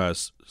funny that you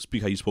guys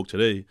speak how you spoke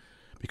today,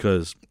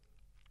 because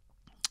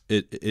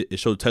it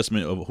showed a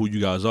testament of who you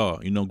guys are.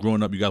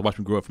 Growing up, you guys watched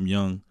me grow up from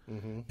young,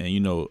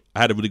 and I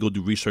had to really go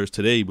do research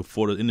today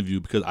before the interview,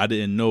 because I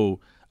didn't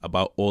know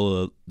about all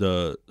of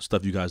the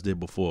stuff you guys did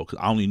before, because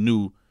I only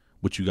knew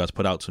what you guys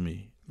put out to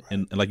me, right.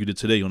 and like you did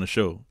today on the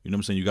show. You know what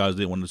I'm saying? You guys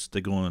didn't want to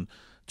stick on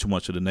too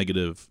much of the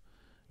negative,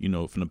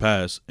 from the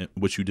past, and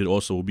what you did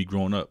also would be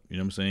growing up. You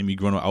know what I'm saying? Me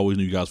growing up, I always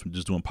knew you guys were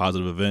just doing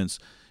positive events.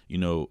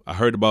 I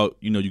heard about,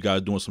 you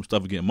guys doing some stuff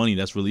and getting money.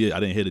 That's really it.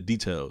 I didn't hear the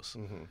details.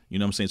 You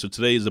know what I'm saying? So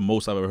today is the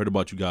most I've ever heard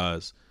about you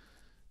guys,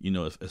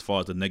 as far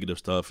as the negative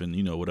stuff and,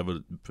 whatever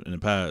in the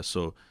past.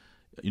 So,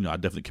 I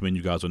definitely commend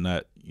you guys on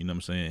that, you know what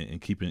I'm saying?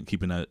 And keeping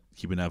that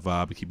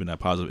vibe and keeping that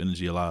positive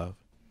energy alive.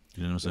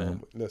 You know what I'm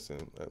saying?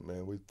 Listen,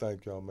 man, we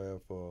thank y'all,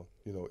 man, for,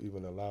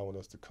 even allowing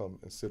us to come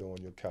and sit on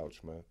your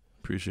couch, man.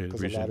 Appreciate it.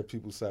 Because a lot of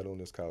people sat on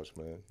this couch,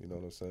 man. You know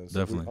what I'm saying?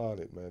 So Definitely. we're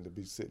honored, man, to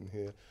be sitting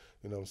here.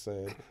 You know what I'm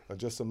saying? And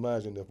just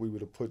imagine if we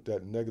would have put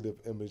that negative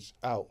image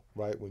out,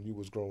 right, when you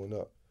was growing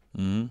up.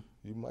 Mm-hmm.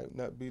 You might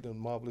not be the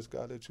marvelous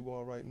guy that you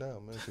are right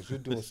now, man, because you're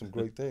doing some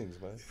great things,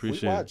 man.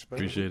 Appreciate we watch, it. man.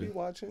 Appreciate we it. be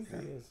watching.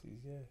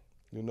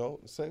 Yeah.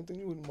 Same thing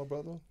you, my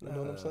brother. You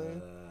know what I'm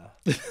saying?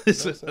 You know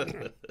what I'm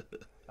saying?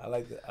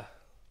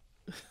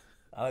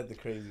 I like the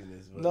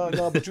craziness. But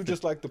No, but you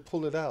just like to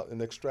pull it out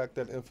and extract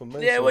that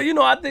information. Yeah,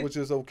 well, I think, which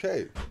is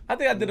okay. I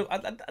think I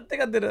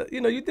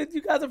did.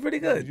 You guys are pretty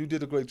good. You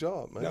did a great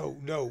job, man.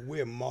 No,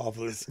 we're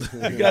marvelous.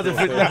 You guys are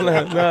pretty.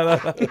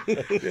 No.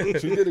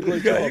 You did a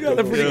great job. You guys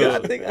are pretty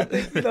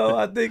good.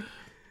 I think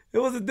it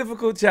was a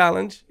difficult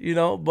challenge,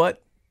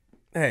 but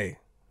hey,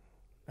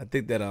 I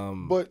think that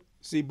But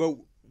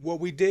what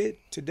we did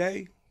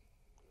today,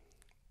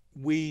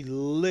 we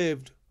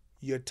lived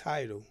your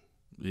title.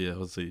 Yeah,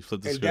 let's see.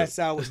 Flip the And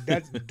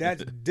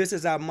script. this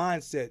is our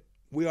mindset.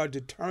 We are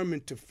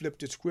determined to flip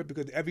the script,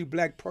 because every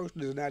black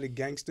person is not a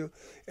gangster.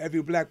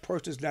 Every black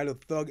person is not a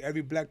thug.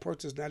 Every black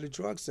person is not a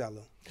drug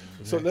seller.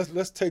 So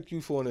let's take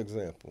you for an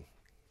example,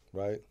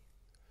 right?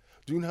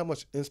 Do you know how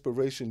much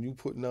inspiration you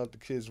putting out to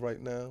kids right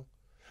now?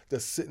 They're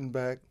sitting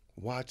back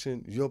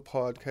watching your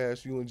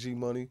podcast, you and G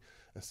Money,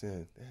 and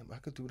saying, "Damn, I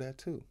could do that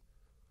too."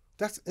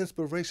 That's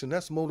inspiration.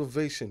 That's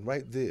motivation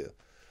right there.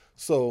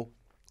 So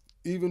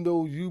even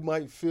though you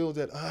might feel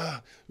that,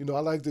 I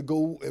like to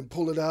go and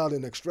pull it out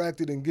and extract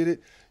it and get it,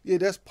 yeah,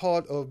 that's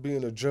part of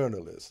being a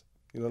journalist.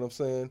 You know what I'm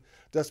saying?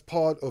 That's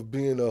part of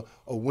being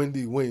a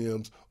Wendy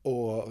Williams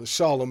or a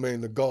Charlemagne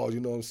the God, you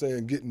know what I'm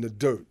saying, getting the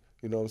dirt,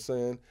 you know what I'm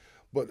saying?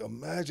 But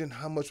imagine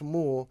how much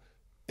more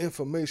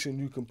information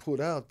you can put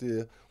out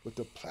there with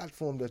the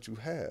platform that you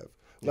have.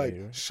 Like,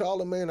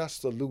 Charlemagne, I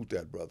salute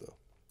that brother.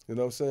 You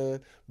know what I'm saying?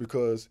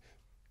 Because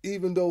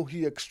even though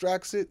he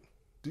extracts it,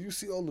 do you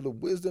see all of the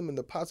wisdom and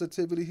the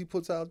positivity he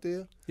puts out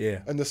there?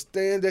 Yeah. And the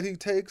stand that he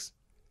takes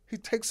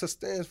a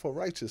stand for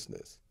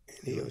righteousness.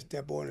 And he'll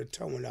step on the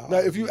toe in the Now,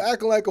 if you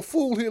acting like a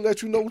fool, he'll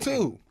let you know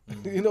too.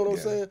 You know what I'm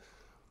saying?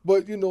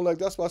 But,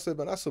 that's why I said,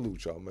 man, I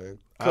salute y'all, man.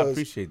 I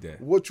appreciate that.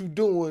 What you're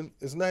doing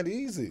is not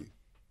easy.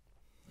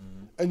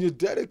 And you're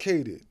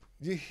dedicated.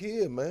 You're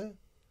here, man.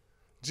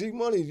 G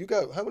Money, you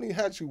got how many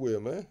hats you wear,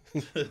 man?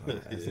 He's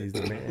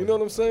the man. You know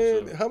what I'm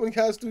saying? How many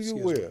hats do you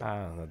Excuse wear?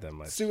 Not that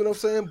much. See what I'm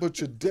saying? But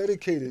you're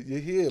dedicated. You're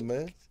here,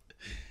 man.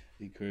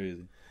 He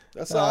crazy.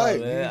 That's all right.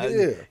 Man, You're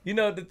here. you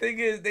know, the thing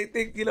is, they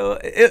think, you know,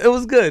 it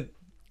was good.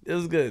 It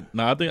was good.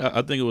 No, I think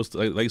it was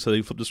like you said,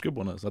 they flipped the script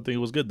on us. I think it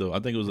was good though. I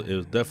think it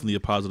was definitely a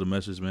positive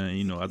message, man.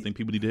 You know, I think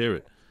people need to hear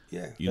it.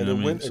 Yeah. You And know it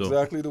what I mean? went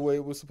exactly the way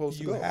it was supposed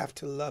to You go. have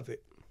to love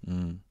it.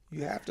 Mm.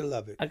 You have to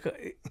love it.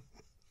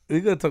 We're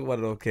gonna talk about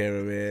it on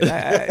camera, man.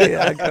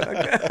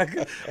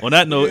 On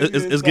that note,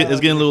 it's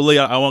getting a little late.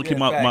 I won't keep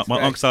my facts.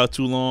 unks out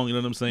too long. You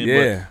know what I'm saying?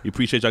 Yeah. But we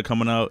appreciate y'all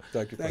coming out.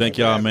 Thank you. Thank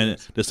y'all, man.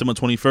 December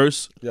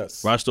 21st,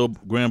 Yes. Rochester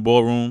Grand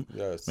Ballroom.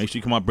 Yes. Make sure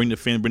you come out, bring the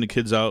fan, bring the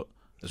kids out.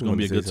 It's gonna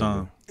be a good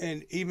time.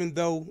 And even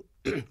though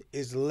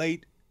it's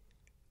late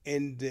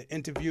in the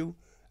interview,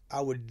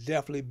 I would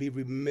definitely be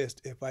remiss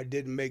if I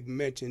didn't make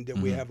mention that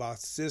we have our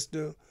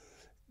sister,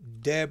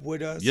 Deb,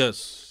 with us.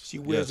 Yes. She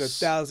wears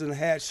 1,000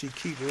 hats. She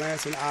keeps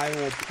Lance and I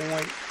on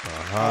point.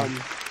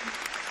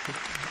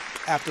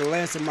 After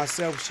Lance and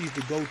myself, she's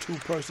the go-to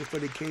person for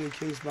the King of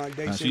Kings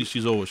Foundation. Nah,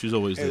 she's always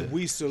there. And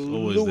we She's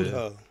always salute there.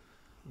 her.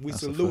 We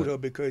That's a salute fact. her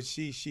because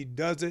she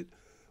does it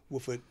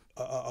with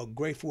a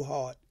grateful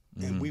heart,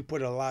 and we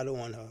put a lot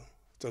on her.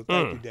 So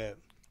thank you, Deb.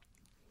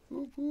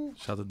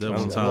 Shout out to Deb Oh,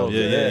 one time. oh,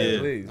 Yeah. yeah,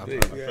 please, I please.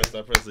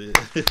 press it.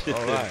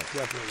 All right.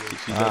 Definitely.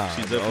 She's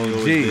definitely OG.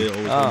 always there,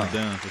 always holding it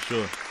down for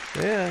sure.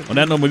 Yeah. On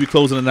that note, maybe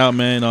closing it out,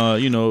 man.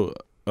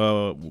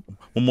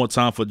 One more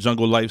time for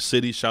Jungle Life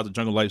City. Shout out to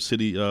Jungle Life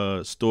City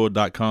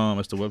store.com.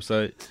 That's the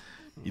website.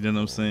 You know what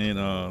I'm saying?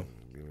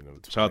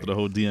 Shout out to the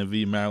whole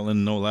DMV, Maryland,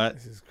 and all that.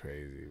 This is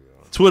crazy,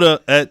 bro. Twitter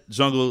at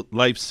Jungle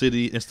Life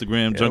City.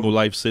 Instagram, Jungle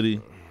Life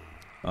City.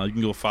 You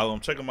can go follow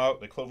them. Check them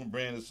out. The clothing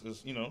brand is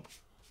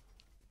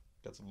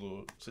got some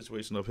little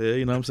situation up here.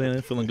 You know what I'm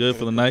saying? Feeling good,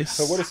 feeling nice.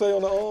 So what it say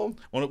on the arm?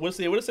 What it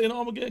say on the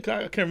arm again?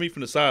 I can't read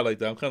from the side like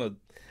that. I'm kind of.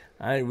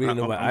 I ain't reading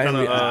nobody. I'm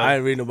kinda, I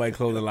ain't reading nobody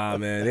clothing line,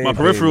 man. They My ain't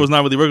peripheral paying is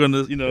not really working on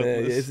this. You know. me. Yeah,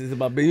 it's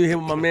about you hear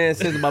what my man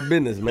says about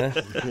business, man.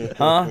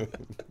 Huh?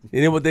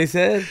 You know what they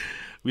said?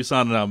 We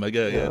signing out, man.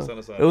 Yeah. Sign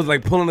us out. It was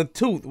like pulling a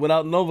tooth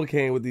without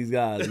Novocaine with these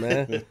guys,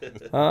 man.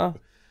 Huh?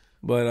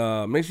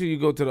 But make sure you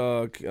go to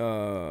the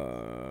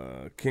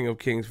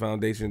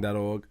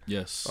kingofkingsfoundation.org.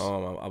 Yes.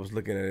 I was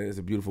looking at it. It's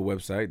a beautiful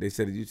website. You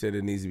said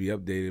it needs to be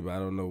updated, but I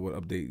don't know what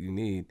update you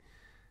need.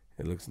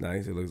 It looks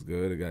nice. It looks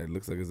good. It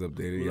looks like it's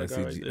updated.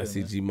 Yeah, I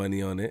see G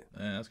Money on it.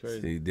 Man, that's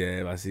crazy. See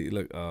Deb. I see.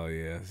 Look. Oh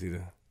yeah. I see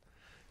the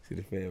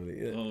family.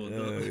 Yeah. Oh,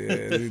 no.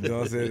 Yeah. See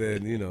Dawson,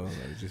 and I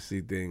just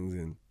see things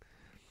and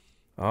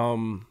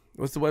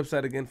what's the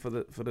website again for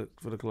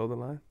the clothing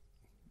line?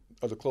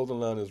 The clothing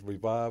line is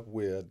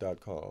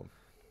revivewear.com.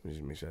 Let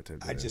me make sure I type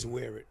that I in. just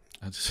wear it.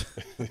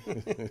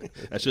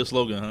 That's your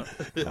slogan, huh?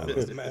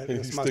 That's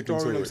He's my sticking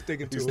story, to and I'm it.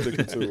 sticking He's to sticking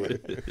it. to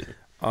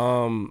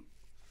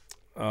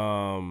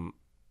it.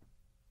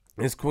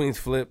 It's Queen's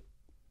Flip.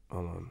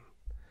 Hold on.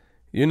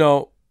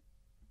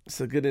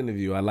 It's a good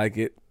interview. I like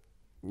it.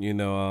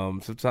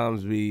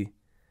 Sometimes we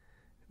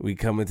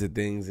come into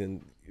things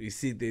and we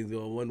see things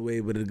going one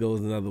way, but it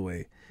goes another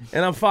way.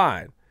 And I'm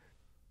fine.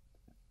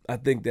 I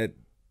think that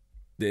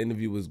the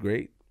interview was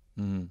great.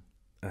 Mm-hmm.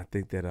 I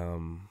think that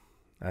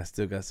I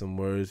still got some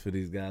words for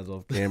these guys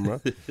off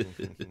camera.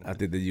 I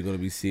think that you're going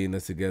to be seeing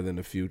us together in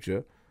the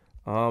future.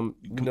 Come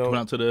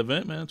out to the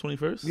event, man,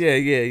 21st.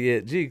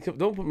 Yeah. G,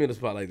 don't put me in the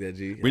spot like that,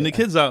 G. Bring the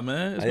kids out,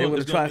 man. I am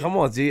gonna try. Come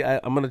on, G.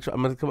 I'm gonna try.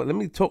 I'm gonna come on. Let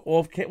me talk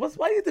off camera.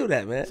 Why you do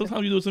that, man?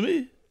 Sometimes you do it to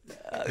me.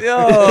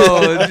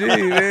 Yo, G,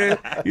 man.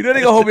 You know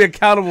they gonna hold me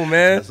accountable,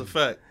 man. That's a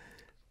fact.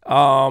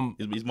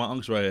 He's my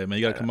unks right here, man.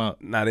 You gotta come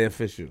out. Nah, they're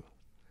official.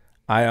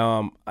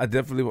 I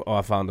definitely.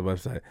 I found the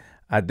website.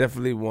 I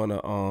definitely want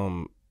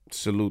to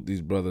salute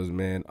these brothers,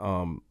 man.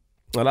 A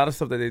lot of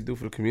stuff that they do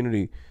for the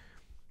community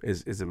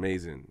is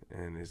amazing,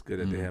 and it's good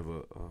that they have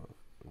a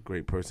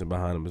great person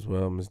behind them as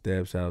well. Miss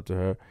Deb, shout out to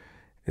her.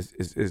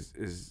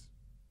 It's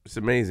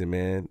amazing,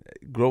 man.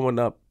 Growing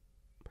up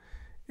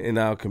in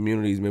our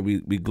communities, man,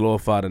 we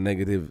glorify the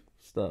negative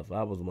stuff.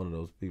 I was one of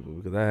those people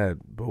because I had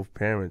both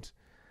parents.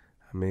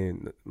 I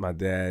mean, my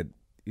dad,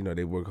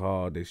 they work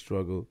hard, they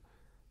struggle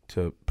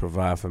to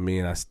provide for me,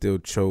 and I still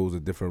chose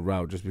a different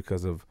route just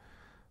because of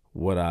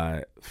what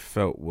I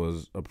felt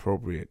was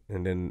appropriate.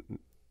 And then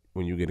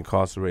when you get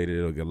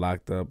incarcerated or get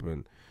locked up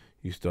and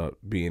you start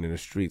being in the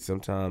streets,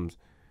 sometimes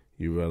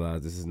you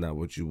realize this is not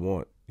what you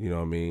want, you know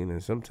what I mean?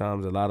 And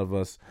sometimes a lot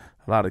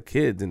of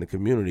kids in the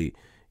community,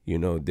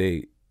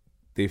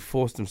 they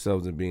force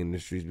themselves to be in the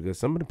streets because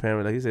some of the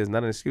parents, like he said, it's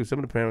not an excuse. Some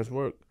of the parents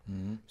work.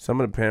 Mm-hmm.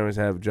 Some of the parents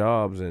have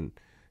jobs and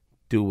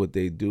do what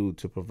they do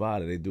to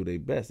provide it. They do their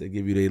best. They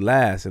give you their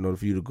last in order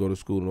for you to go to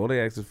school. And all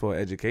they ask is for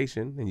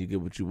education, and you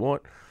get what you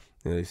want.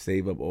 They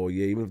save up all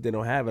year, even if they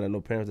don't have it. I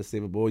know parents that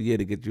save up all year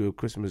to get you a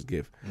Christmas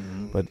gift.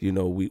 Mm-hmm. But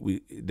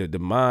the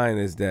mind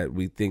is that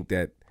we think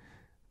that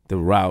the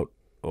route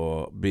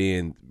or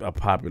being a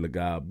popular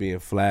guy, being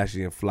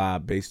flashy and fly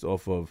based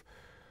off of,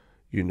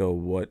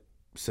 what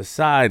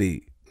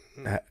society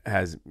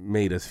has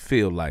made us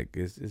feel like.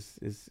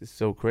 It's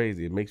so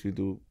crazy. It makes you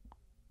do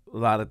a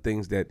lot of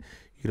things that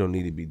you don't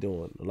need to be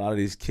doing. A lot of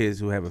these kids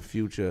who have a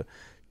future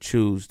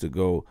choose to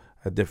go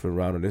a different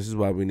route, and this is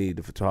why we need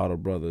the Feurtardo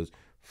brothers,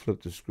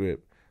 Flip the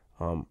Script,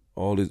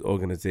 all these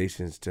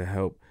organizations to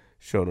help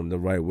show them the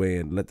right way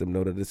and let them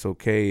know that it's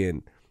okay,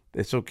 and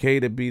it's okay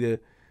to be the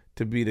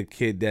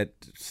kid that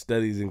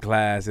studies in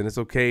class, and it's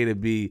okay to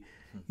be,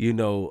 you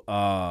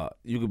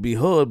could be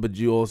hood, but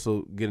you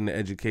also getting the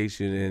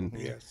education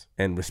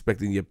and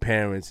respecting your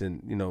parents,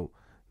 and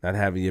not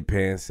having your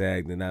pants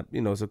sagged, and not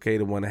it's okay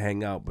to want to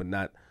hang out, but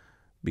not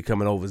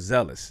becoming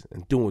overzealous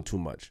and doing too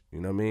much.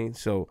 You know what I mean?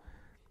 So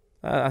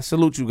I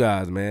salute you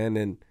guys, man,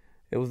 and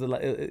it was a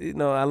lot.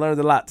 I learned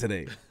a lot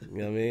today. You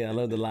know what I mean? I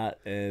learned a lot,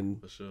 and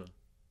For sure.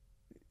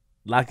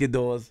 lock your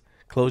doors,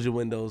 close your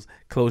windows,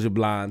 close your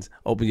blinds,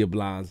 open your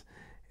blinds.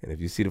 And if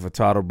you see the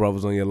Feurtardo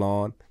brothers on your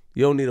lawn,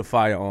 you don't need a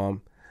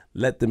firearm.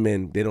 Let them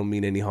in. They don't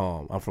mean any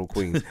harm. I'm from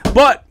Queens.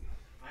 But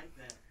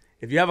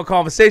if you have a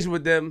conversation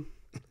with them,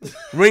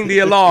 ring the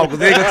alarm because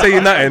they ain't going to tell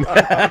you nothing.